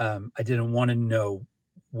 I didn't want to know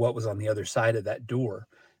what was on the other side of that door.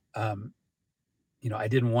 I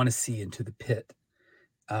didn't want to see into the pit.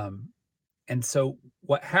 And so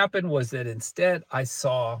what happened was that instead I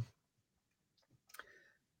saw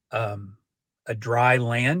a dry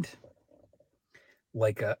land,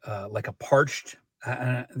 like a parched,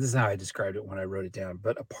 this is how I described it when I wrote it down,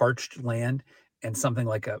 but a parched land and something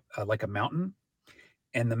like a mountain.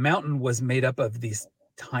 And the mountain was made up of these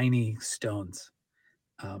tiny stones,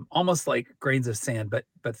 almost like grains of sand,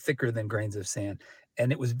 but thicker than grains of sand.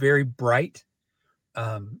 And it was very bright,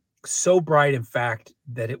 so bright, in fact,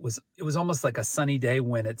 that it was almost like a sunny day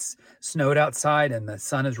when it's snowed outside and the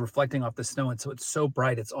sun is reflecting off the snow. And so it's so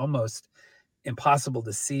bright, it's almost impossible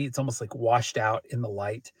to see. It's almost like washed out in the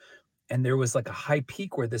light. And there was like a high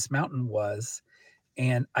peak where this mountain was.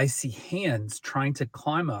 And I see hands trying to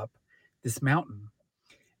climb up this mountain.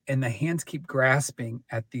 And the hands keep grasping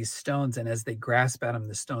at these stones. And as they grasp at them,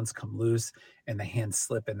 the stones come loose and the hands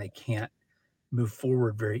slip and they can't move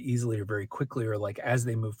forward very easily or very quickly, or like as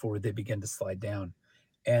they move forward, they begin to slide down.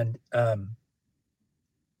 And gosh,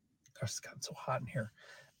 it's gotten so hot in here.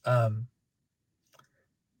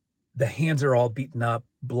 The hands are all beaten up,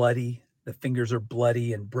 bloody. The fingers are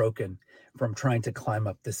bloody and broken from trying to climb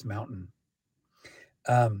up this mountain.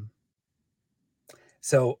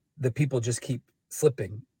 So the people just keep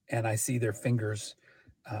slipping, and I see their fingers,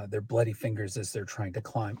 their bloody fingers as they're trying to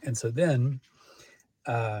climb. And so then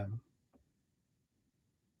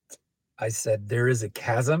I said, there is a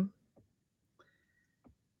chasm,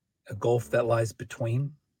 a gulf that lies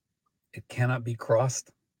between. It cannot be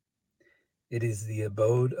crossed. It is the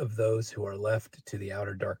abode of those who are left to the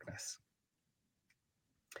outer darkness.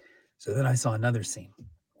 So then I saw another scene.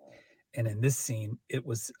 And in this scene, it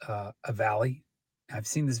was a valley. I've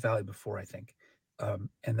seen this valley before, I think.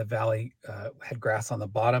 And the valley had grass on the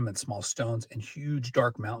bottom and small stones and huge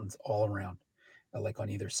dark mountains all around, like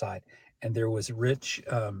on either side. And there was rich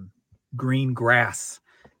green grass,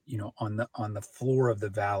 on the floor of the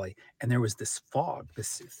valley. And there was this fog,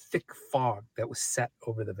 this thick fog that was set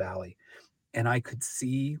over the valley. And I could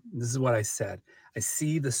see, this is what I said, I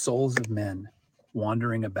see the souls of men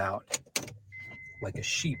wandering about like a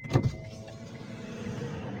sheep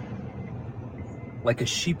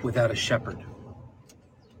without a shepherd.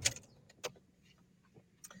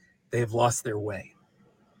 They have lost their way.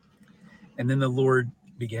 And then the Lord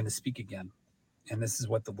began to speak again. And this is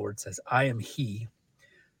what the Lord says: I am he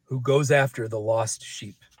who goes after the lost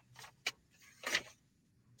sheep.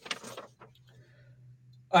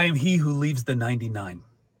 I am he who leaves the 99.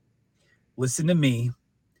 Listen to me,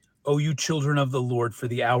 O you children of the Lord, for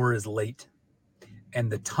the hour is late,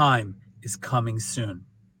 and the time is coming soon.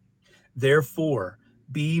 Therefore,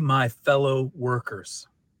 be my fellow workers,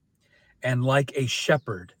 and like a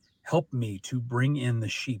shepherd, help me to bring in the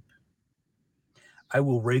sheep. I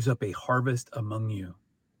will raise up a harvest among you.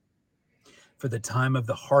 For the time of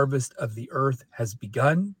the harvest of the earth has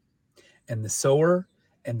begun, and the sower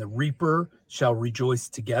and the reaper shall rejoice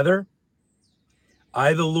together.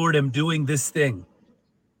 I, the Lord, am doing this thing.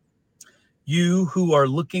 You who are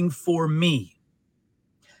looking for me,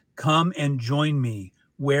 come and join me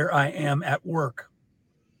where I am at work,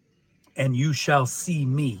 and you shall see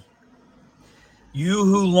me. You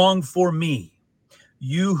who long for me,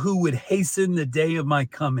 you who would hasten the day of my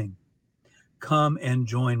coming, come and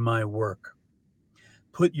join my work.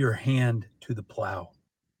 Put your hand to the plow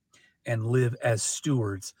and live as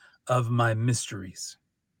stewards of my mysteries.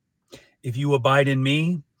 If you abide in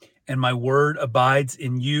me and my word abides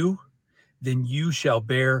in you, then you shall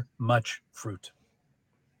bear much fruit.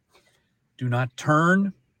 Do not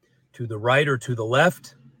turn to the right or to the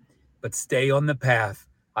left, but stay on the path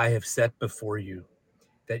I have set before you,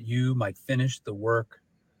 that you might finish the work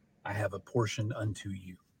I have apportioned unto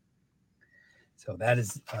you. So that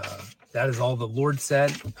is all the Lord said.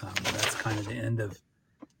 That's kind of the end of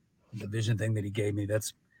the vision thing that he gave me.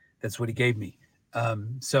 That's what he gave me.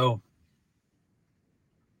 So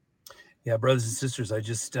yeah, brothers and sisters, I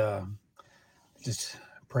just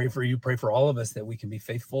pray for you, pray for all of us that we can be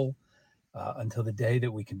faithful until the day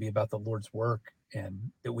that we can be about the Lord's work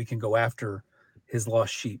and that we can go after his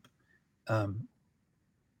lost sheep.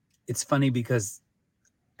 It's funny because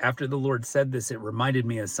after the Lord said this, it reminded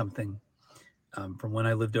me of something from when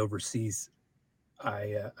I lived overseas.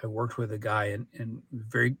 I worked with a guy and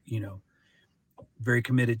very, very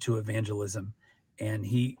committed to evangelism. And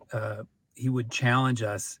he would challenge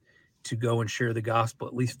us to go and share the gospel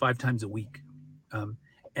at least 5 times a week.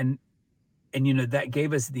 And that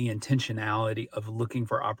gave us the intentionality of looking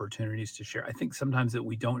for opportunities to share. I think sometimes that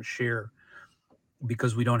we don't share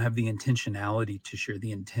because we don't have the intentionality to share,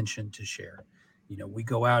 the intention to share. We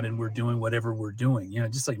go out and we're doing whatever we're doing,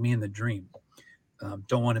 just like me in the dream.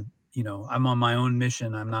 Don't want to, I'm on my own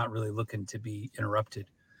mission. I'm not really looking to be interrupted.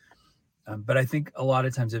 But I think a lot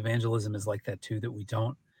of times evangelism is like that too, that we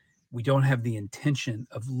don't have the intention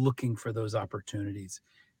of looking for those opportunities.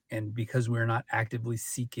 And because we're not actively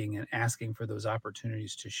seeking and asking for those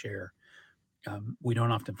opportunities to share, we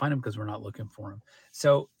don't often find them because we're not looking for them.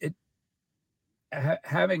 So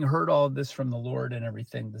having heard all of this from the Lord and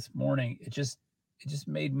everything this morning, it just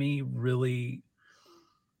made me really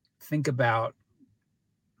think about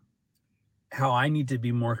how I need to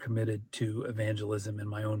be more committed to evangelism in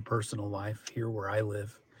my own personal life here where I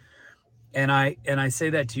live. And I say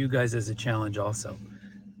that to you guys as a challenge also.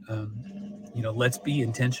 Let's be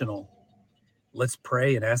intentional. Let's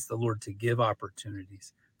pray and ask the Lord to give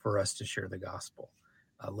opportunities for us to share the gospel.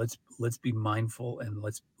 Let's be mindful and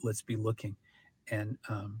let's be looking. And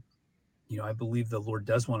I believe the Lord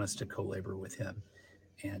does want us to co-labor with him.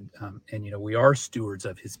 And we are stewards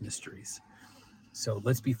of his mysteries. So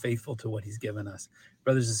let's be faithful to what he's given us.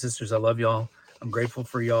 Brothers and sisters, I love y'all. I'm grateful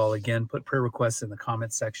for y'all. Again, put prayer requests in the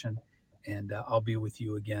comment section, and I'll be with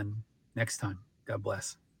you again next time. God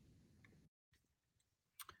bless.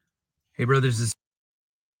 Hey, brothers and sisters.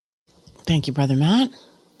 Thank you, Brother Matt.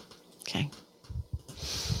 Okay.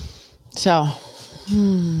 So,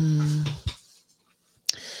 I'm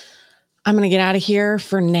going to get out of here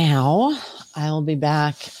for now. I'll be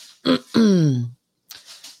back. Let's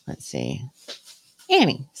see.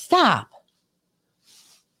 Annie, stop.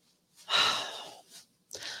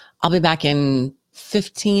 I'll be back in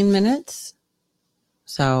 15 minutes.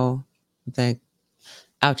 So the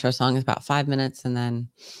outro song is about 5 minutes, and then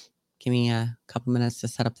give me a couple minutes to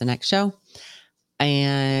set up the next show.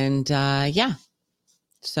 And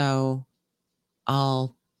so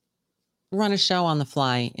I'll run a show on the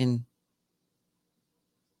fly in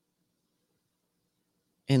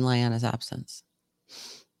Leanna's absence.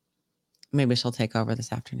 Maybe she'll take over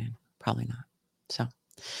this afternoon. Probably not. So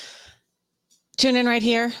tune in right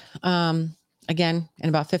here again in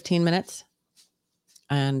about 15 minutes.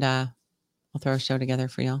 And we'll throw a show together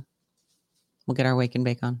for y'all. We'll get our wake and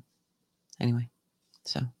bake on. Anyway,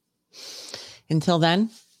 so until then,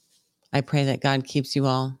 I pray that God keeps you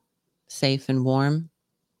all safe and warm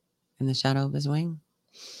in the shadow of his wing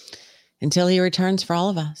until he returns for all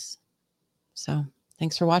of us. So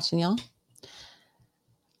thanks for watching, y'all.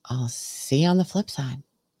 I'll see you on the flip side.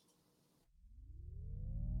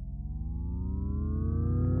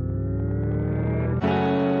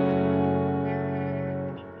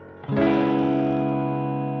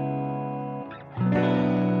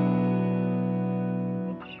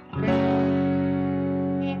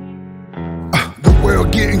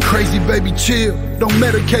 Getting crazy, baby, chill. Don't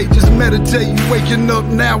medicate, just meditate. You waking up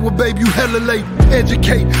now, well, baby, you hella late.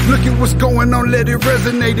 Educate, look at what's going on, let it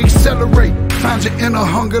resonate, accelerate. Find your inner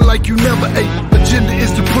hunger like you never ate. agenda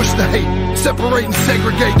is to push the hate, separate and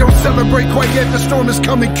segregate. Don't celebrate quite yet, the storm is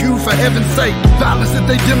coming, Q, for heaven's sake. Violence that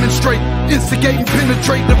they demonstrate, instigate and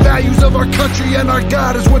penetrate the values of our country and our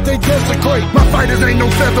God is what they desecrate. My fighters ain't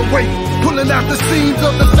no featherweight, pulling out the seams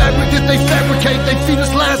of the fabric that they fabricate. They feed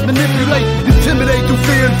us lies, manipulate, intimidate through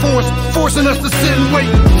fear and force, forcing us to sit and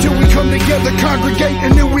wait till we come together, congregate,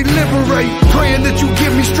 and then we liberate. Praying that you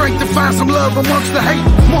give me strength to find some love amongst the hate.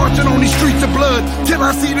 Marching on these streets of blood till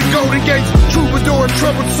I see the golden gates. Troubadour and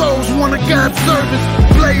troubled souls, one of God's servants.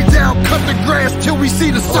 Blades out, cut the grass till we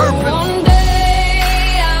see the serpent. One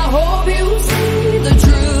day I hope you see the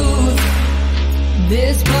truth.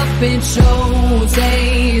 This puppet show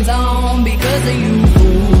stays on because of you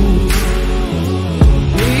fools.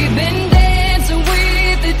 We've been dancing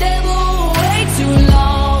with the devil way too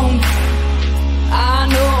long. I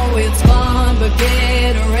know it's fun, but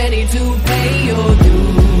get ready to pay your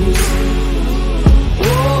dues.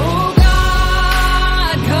 Oh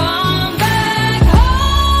God, come back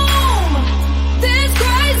home. This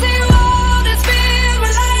crazy world is filled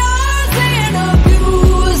with liars and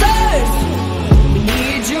abusers. We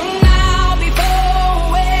need you now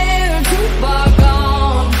before we're too far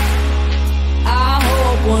gone. I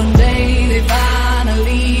hope one day they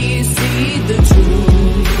finally see the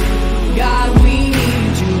truth. God, we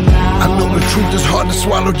need you now. I know the truth is hard to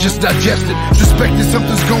swallow, just digest it. Suspected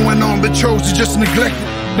something's going on, but chose to just neglect it.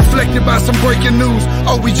 Deflected by some breaking news,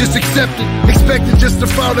 oh, we just accept it. Expected just to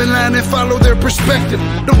fall in line and follow their perspective.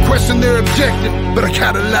 Don't question their objective, but I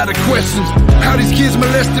got a lot of questions. How these kids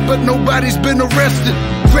molested, but nobody's been arrested.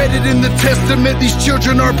 Read it in the testament, these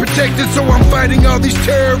children are protected. So I'm fighting all these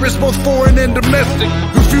terrorists, both foreign and domestic.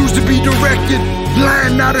 Refuse to be directed,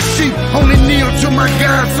 lion not a sheep. Only kneel to my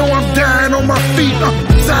God, so I'm dying on my feet.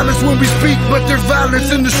 Silence when we speak, but there's violence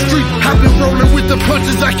in the street. I've been rolling with the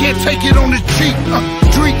punches, I can't take it on the cheek.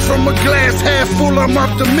 Drink from a glass half full, I'm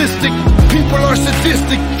optimistic. People are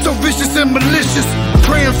sadistic, so vicious and malicious.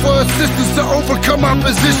 Praying for assistance to overcome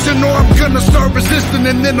opposition, or I'm gonna start resisting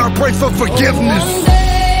and then I'll pray for forgiveness. One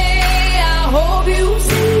day I hope you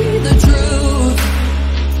see the truth.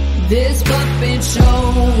 This puppet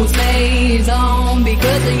show stays on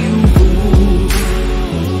because of you fools.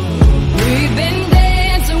 We've been